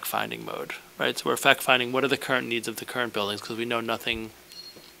in fact-finding mode, right? So we're fact-finding what are the current needs of the current buildings, because we know nothing,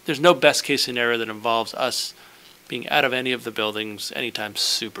 there's no best-case scenario that involves us being out of any of the buildings anytime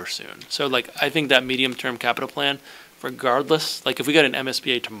super soon. So, I think that medium-term capital plan, regardless, if we got an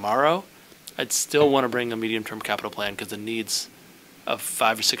MSBA tomorrow, I'd still want to bring a medium-term capital plan because the needs of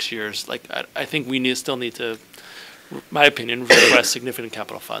 5 or 6 years, I think we still need to, my opinion, request significant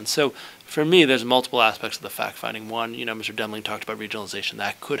capital funds. So for me, there's multiple aspects of the fact-finding. One, Mr. Demling talked about regionalization.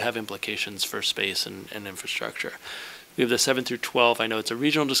 That could have implications for space and infrastructure. We have the 7 through 12. I know it's a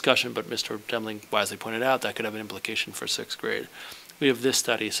regional discussion, but Mr. Demling wisely pointed out that could have an implication for 6th grade. We have this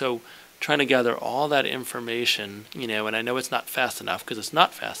study. So trying to gather all that information, and I know it's not fast enough because it's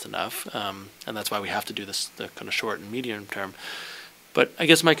not fast enough, and that's why we have to do this the kind of short and medium term. But I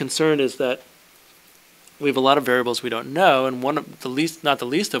guess my concern is that we have a lot of variables we don't know, and one of the least, not the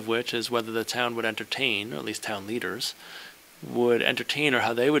least of which, is whether the town would entertain, or at least town leaders, would entertain or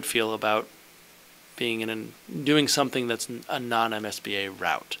how they would feel about being doing something that's a non-MSBA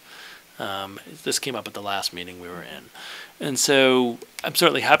route. This came up at the last meeting we were in. And so I'm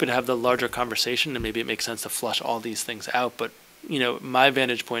certainly happy to have the larger conversation, and maybe it makes sense to flush all these things out. But, my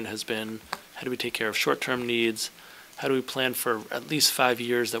vantage point has been, how do we take care of short-term needs? How do we plan for at least 5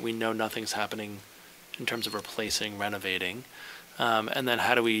 years that we know nothing's happening in terms of replacing, renovating? And then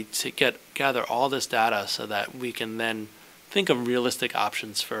how do we gather all this data so that we can then think of realistic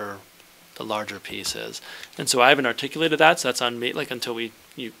options for the larger pieces. And so I haven't articulated that, so that's on me, until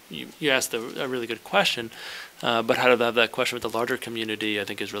you asked a really good question. But how to have that question with the larger community, I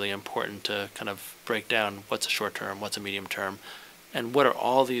think, is really important to kind of break down what's a short term, what's a medium term, and what are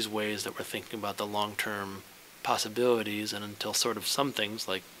all these ways that we're thinking about the long term possibilities. And until sort of some things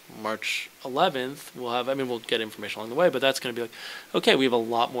like March 11th, we'll get information along the way, but that's going to be like, okay, we have a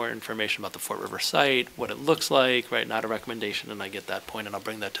lot more information about the Fort River site, what it looks like, right? Not a recommendation, and I get that point, and I'll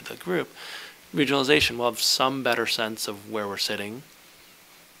bring that to the group. Regionalization, we'll have some better sense of where we're sitting,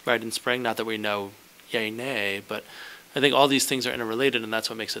 right, in spring. Not that we know yay, nay, but I think all these things are interrelated, and that's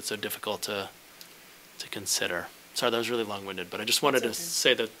what makes it so difficult to consider. Sorry, that was really long-winded, but I just wanted to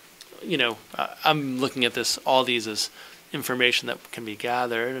say that, I'm looking at all these as information that can be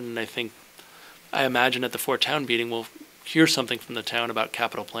gathered, and I imagine at the Fort Town meeting we'll hear something from the town about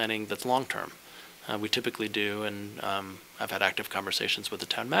capital planning that's long-term. We typically do, and I've had active conversations with the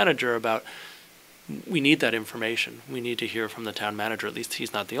town manager about we need that information. We need to hear from the town manager, at least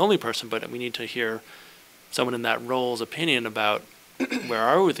he's not the only person, but we need to hear someone in that role's opinion about where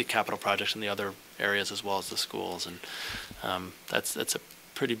are we with the capital projects in the other areas as well as the schools, and that's a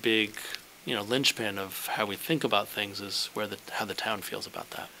pretty big linchpin of how we think about things, is how the town feels about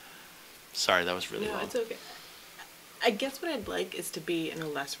that. Sorry, that was really long. No, it's okay. I guess what I'd like is to be in a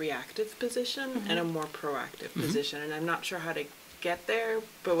less reactive position and a more proactive position, and I'm not sure how to get there,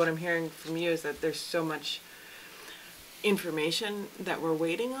 but what I'm hearing from you is that there's so much information that we're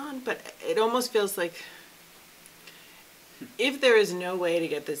waiting on, but it almost feels like if there is no way to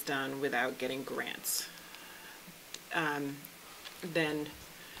get this done without getting grants, then,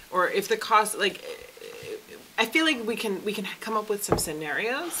 or if the cost, I feel like we can come up with some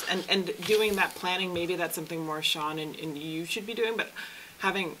scenarios, and doing that planning, maybe that's something more Sean and you should be doing, but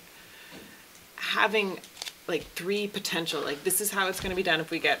having like 3 potential, this is how it's going to be done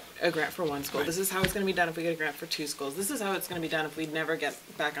if we get a grant for one school. Right. This is how it's going to be done if we get a grant for 2 schools. This is how it's going to be done if we never get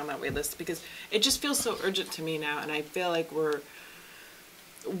back on that wait list, because it just feels so urgent to me now, and I feel like we're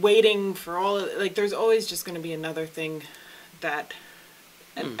waiting for there's always just going to be another thing that,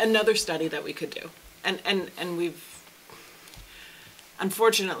 another study that we could do. And we've,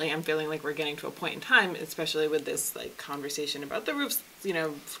 unfortunately, I'm feeling like we're getting to a point in time, especially with this conversation about the roofs,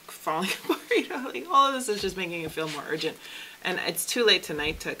 falling apart, all of this is just making it feel more urgent. And it's too late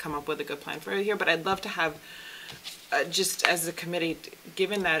tonight to come up with a good plan for it here, but I'd love to have, just as a committee,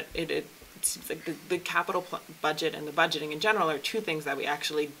 given that it seems like the capital budget and the budgeting in general are 2 things that we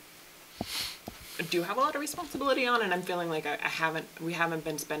actually do have a lot of responsibility on, and I'm feeling like we haven't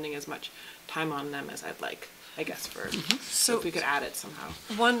been spending as much time on them as I'd like, I guess, so if we could add it somehow.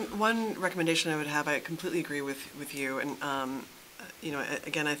 One recommendation I would have, I completely agree with you, and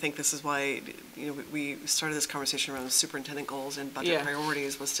again, I think this is why we started this conversation around the superintendent goals and budget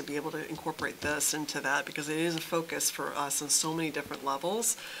priorities, was to be able to incorporate this into that, because it is a focus for us on so many different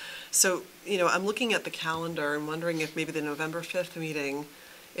levels. So I'm looking at the calendar and wondering if maybe the November 5th meeting,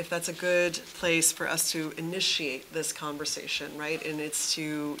 if that's a good place for us to initiate this conversation, right? And it's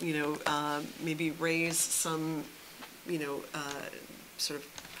to, maybe raise some, sort of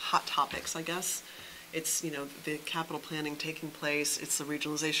hot topics, I guess. It's, the capital planning taking place, it's the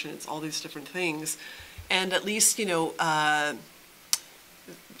regionalization, it's all these different things. And at least,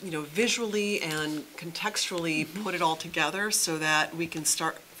 visually and contextually put it all together so that we can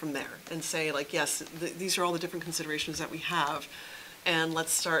start from there and say, yes, these are all the different considerations that we have, and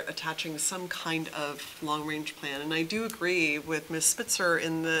let's start attaching some kind of long-range plan. And I do agree with Ms. Spitzer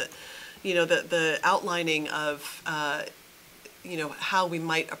in the outlining of, how we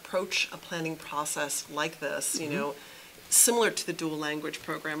might approach a planning process like this, similar to the dual language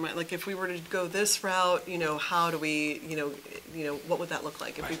program, right? Like if we were to go this route, how do we, what would that look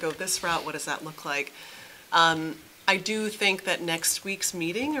like? If we go this route, what does that look like? I do think that next week's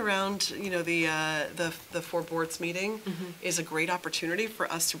meeting around, the 4 boards meeting is a great opportunity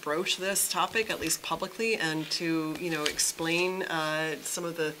for us to broach this topic, at least publicly, and to, explain some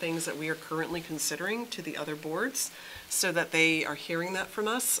of the things that we are currently considering to the other boards, so that they are hearing that from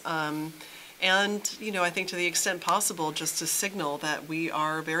us. And, I think to the extent possible, just to signal that we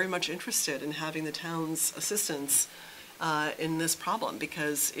are very much interested in having the town's assistance in this problem,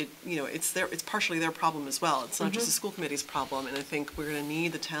 because it's partially their problem as well. It's not just the school committee's problem, and I think we're going to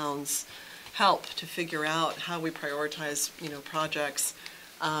need the town's help to figure out how we prioritize, projects.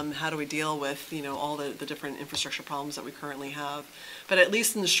 How do we deal with, all the different infrastructure problems that we currently have? But at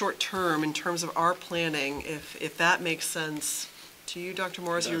least in the short term, in terms of our planning, if that makes sense to you, Dr.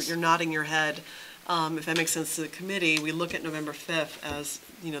 Morris, you're nodding your head. If that makes sense to the committee, we look at November 5th as,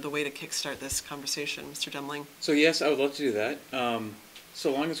 the way to kickstart this conversation. Mr. Demling? So yes, I would love to do that.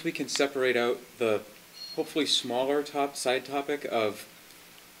 So long as we can separate out the hopefully smaller side topic of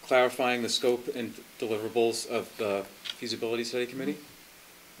clarifying the scope and deliverables of the feasibility study committee,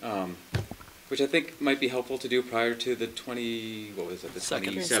 which I think might be helpful to do prior to the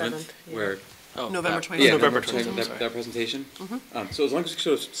 27th, where November 27th. Yeah, November 27th, that presentation. So as long as we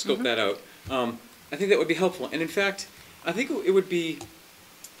sort of scope that out, I think that would be helpful. And in fact, I think it would be,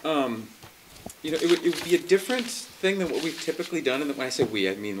 it would be a different thing than what we've typically done. And when I say we,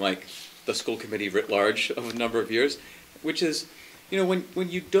 I mean like the school committee writ large of a number of years, which is, when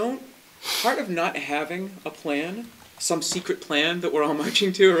you don't, part of not having a plan, some secret plan that we're all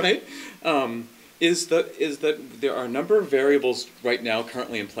marching to, right? Is that there are a number of variables right now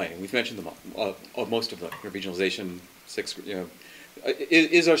currently in play. And we've mentioned them all, most of them. Regionalization,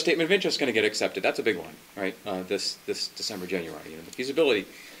 is our statement of interest going to get accepted? That's a big one, right? This December, January. The feasibility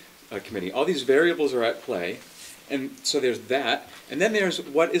committee. All these variables are at play, and so there's that. And then there's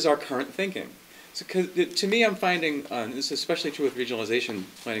what is our current thinking. So, to me, I'm finding, this is especially true with regionalization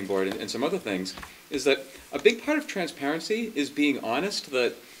planning board and some other things, is that a big part of transparency is being honest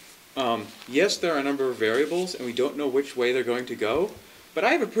that, yes, there are a number of variables and we don't know which way they're going to go, but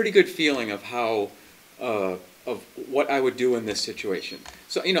I have a pretty good feeling of how, of what I would do in this situation.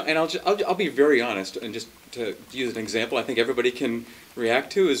 So, and I'll be very honest, and just to use an example I think everybody can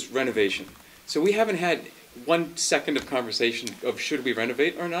react to is renovation. So we haven't had 1 second of conversation of should we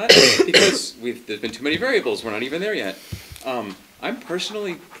renovate or not, because there's been too many variables. We're not even there yet. I'm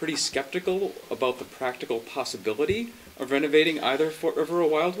personally pretty skeptical about the practical possibility of renovating either Fort River or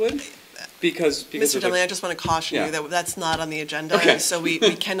Wildwood, because Mr. Demling, I just want to caution you that that's not on the agenda, Okay. so we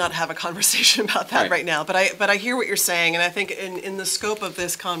cannot have a conversation about that right now. But I hear what you're saying, and I think in the scope of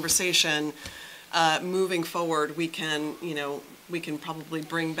this conversation, moving forward, we can probably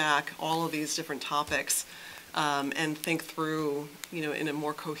bring back all of these different topics and think through, in a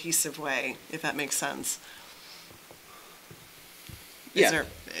more cohesive way, if that makes sense. Yeah.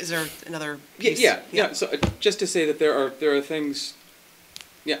 Is there another piece? Yeah. So just to say that there are things.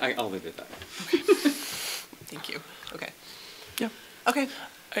 Yeah, I'll leave it at that. Okay. Thank you. Okay. Yeah. Okay.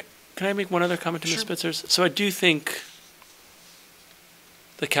 Can I make one other comment to Ms. Sure. Spitzers? So I do think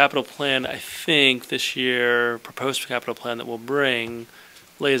the capital plan, this year, proposed capital plan that we'll bring,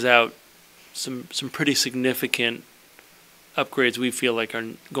 lays out some pretty significant upgrades we feel like are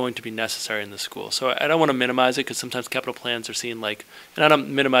going to be necessary in the school. So I don't want to minimize it, because sometimes capital plans are seen like, and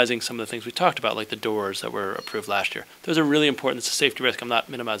I'm minimizing some of the things we talked about, like the doors that were approved last year. Those are really important. It's a safety risk. I'm not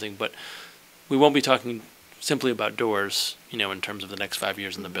minimizing, but we won't be talking simply about doors, in terms of the next 5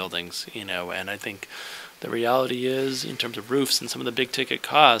 years in the buildings, and I think the reality is, in terms of roofs and some of the big ticket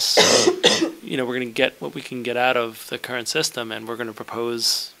costs, we're going to get what we can get out of the current system, and we're going to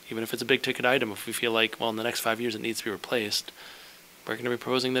propose, even if it's a big ticket item, if we feel like, well, in the next 5 years it needs to be replaced, we're going to be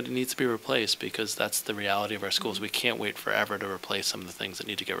proposing that it needs to be replaced, because that's the reality of our schools. We can't wait forever to replace some of the things that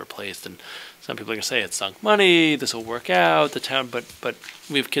need to get replaced. And some people are going to say it's sunk money, this will work out, the town, but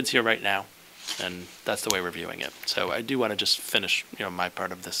we have kids here right now, and that's the way we're viewing it. So I do want to just finish, my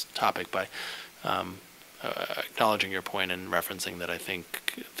part of this topic by acknowledging your point and referencing that I think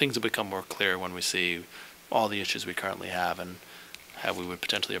things will become more clear when we see all the issues we currently have and how we would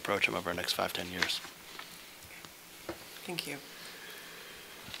potentially approach them over the next 5-10 years. Thank you.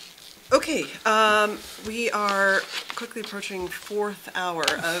 Okay, we are quickly approaching 4th hour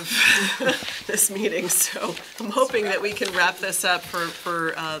of this meeting, so I'm hoping that we can wrap this up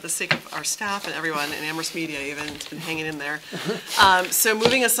for the sake of our staff and everyone, and Amherst Media even, it's been hanging in there. So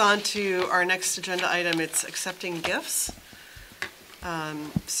moving us on to our next agenda item, it's accepting gifts.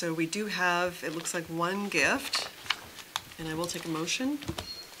 So we do have, it looks like, 1 gift, and I will take a motion.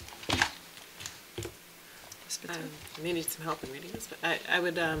 I may need some help in reading this, but I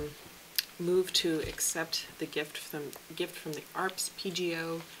would move to accept the gift from the ARPS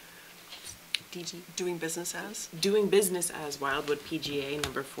PGO DG Doing business as Wildwood PGA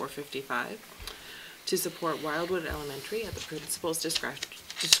number 455 to support Wildwood Elementary at the principal's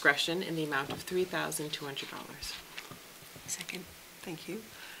discretion in the amount of $3,200. Second. Thank you.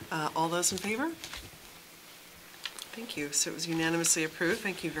 All those in favor? Thank you. So it was unanimously approved.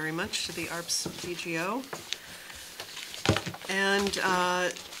 Thank you very much to the ARPS PGO.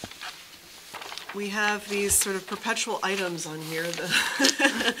 And we have these sort of perpetual items on here,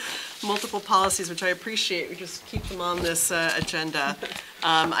 the multiple policies, which I appreciate. We just keep them on this agenda.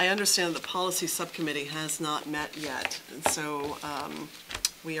 I understand that the policy subcommittee has not met yet, and so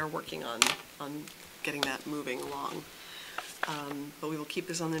we are working on getting that moving along. But we will keep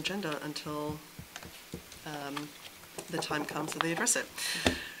this on the agenda until the time comes that they address it.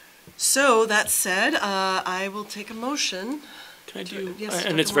 So that said, I will take a motion. Can I do, yes,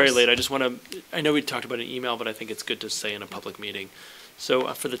 and it's very late, I just want to, I know we talked about an email, but I think it's good to say in a public meeting. So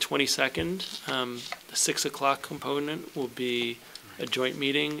for the 22nd, the 6 o'clock component will be a joint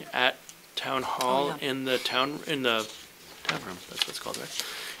meeting at Town Hall in the town room, that's what it's called, right?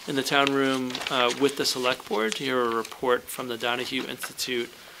 In the town room with the select board to hear a report from the Donahue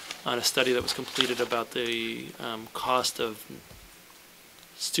Institute on a study that was completed about the cost of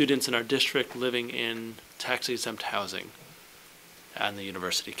students in our district living in tax-exempt housing on the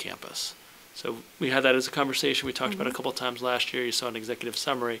university campus. So we had that as a conversation. We talked about it a couple of times last year. You saw an executive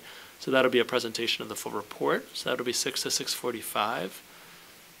summary. So that'll be a presentation of the full report. So that'll be 6 to 6:45.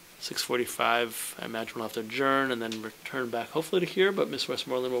 6:45, I imagine we'll have to adjourn and then return back hopefully to here, but Ms.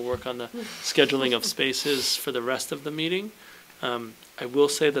 Westmoreland will work on the scheduling of spaces for the rest of the meeting. I will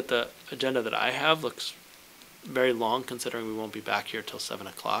say that the agenda that I have looks very long, considering we won't be back here till 7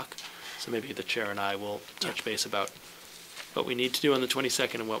 o'clock. So maybe the chair and I will touch base about what we need to do on the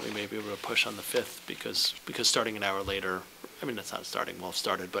 22nd and what we may be able to push on the 5th, because starting an hour later, I mean, that's not starting, well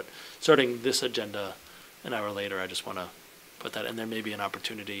started, but starting this agenda an hour later, I just want to put that, and there may be an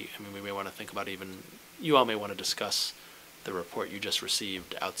opportunity, I mean, we may want to think about even, you all may want to discuss the report you just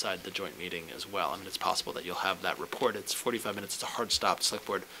received outside the joint meeting as well. I mean, it's possible that you'll have that report. It's 45 minutes, it's a hard stop. The select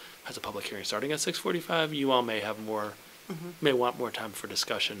board has a public hearing starting at 6:45. You all may have more, may want more time for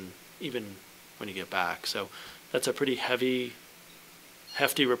discussion even when you get back. So that's a pretty hefty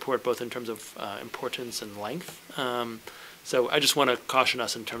report, both in terms of importance and length. So I just want to caution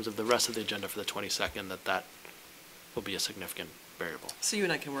us in terms of the rest of the agenda for the 22nd that will be a significant variable. So you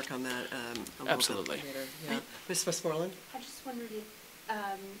and I can work on that a little Absolutely. bit later. Yeah. Ms. Westmoreland? I just wondered if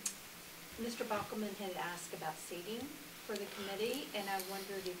Mr. Bockelman had asked about seating for the committee, and I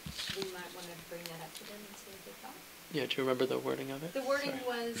wondered if we might want to bring that up to them and see what they thought. Yeah, do you remember the wording of it? The wording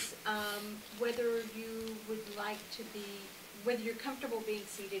was whether you would like to be, whether you're comfortable being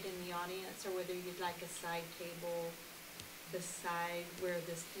seated in the audience, or whether you'd like a side table beside where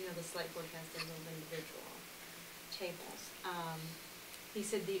this, the select board has their little individual tables. He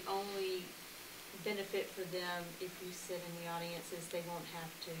said the only benefit for them if you sit in the audience is they won't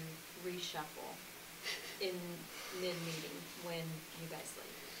have to reshuffle in mid-meeting when you guys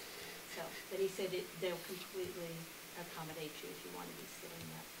leave. So, but he said they'll completely accommodate you if you want to be sitting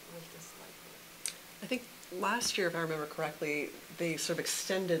up with the select board. I think last year, if I remember correctly, they sort of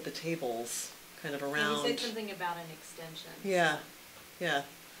extended the tables kind of around. He said something about an extension. Yeah, yeah.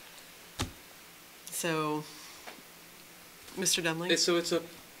 So, Mr. Demling? So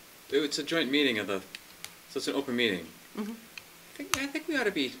it's a joint meeting so it's an open meeting. Mm-hmm. I think we ought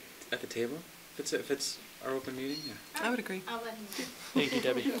to be at the table if it's our open meeting. Yeah. I would agree. I'll let him know. Thank you,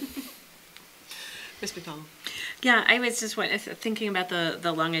 Debbie. Ms. McDonald? Yeah, I was just thinking about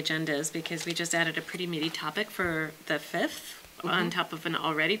the long agendas, because we just added a pretty meaty topic for the 5th on top of an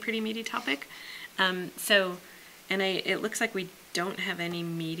already pretty meaty topic. It looks like we don't have any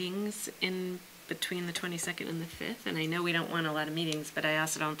meetings in between the 22nd and the 5th, and I know we don't want a lot of meetings, but I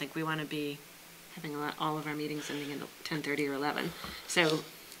also don't think we want to be having all of our meetings ending at 10:30 or 11. So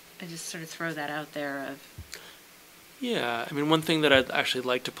I just sort of throw that out there. Yeah, I mean, one thing that I'd actually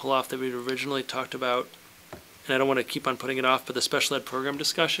like to pull off that we'd originally talked about, and I don't want to keep on putting it off, but the special ed program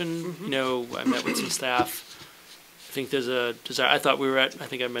discussion, I met with some staff. I think there's a desire, I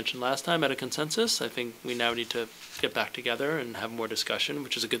think I mentioned last time, at a consensus. I think we now need to get back together and have more discussion,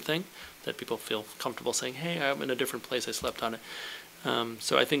 which is a good thing, that people feel comfortable saying, hey, I'm in a different place, I slept on it.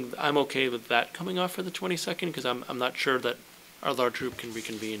 So I think I'm okay with that coming off for the 22nd, because I'm not sure that our large group can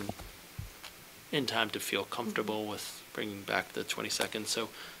reconvene in time to feel comfortable with bringing back the 22nd. So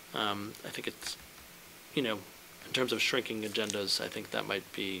I think it's, in terms of shrinking agendas, I think that might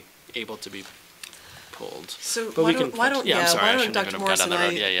be able to be pulled. So but why don't Dr. Morris and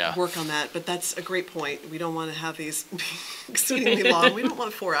I work on that? But that's a great point. We don't want to have these exceedingly long. We don't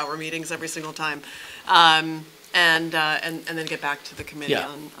want 4-hour meetings every single time, and then get back to the committee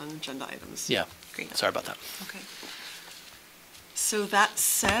on agenda items. Yeah. Great. Sorry about that. Okay. So that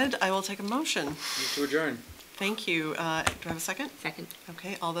said, I will take a motion. Move to adjourn. Thank you. Do I have a second? Second.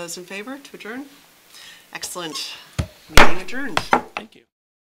 Okay. All those in favor to adjourn? Excellent. Meeting adjourned. Thank you.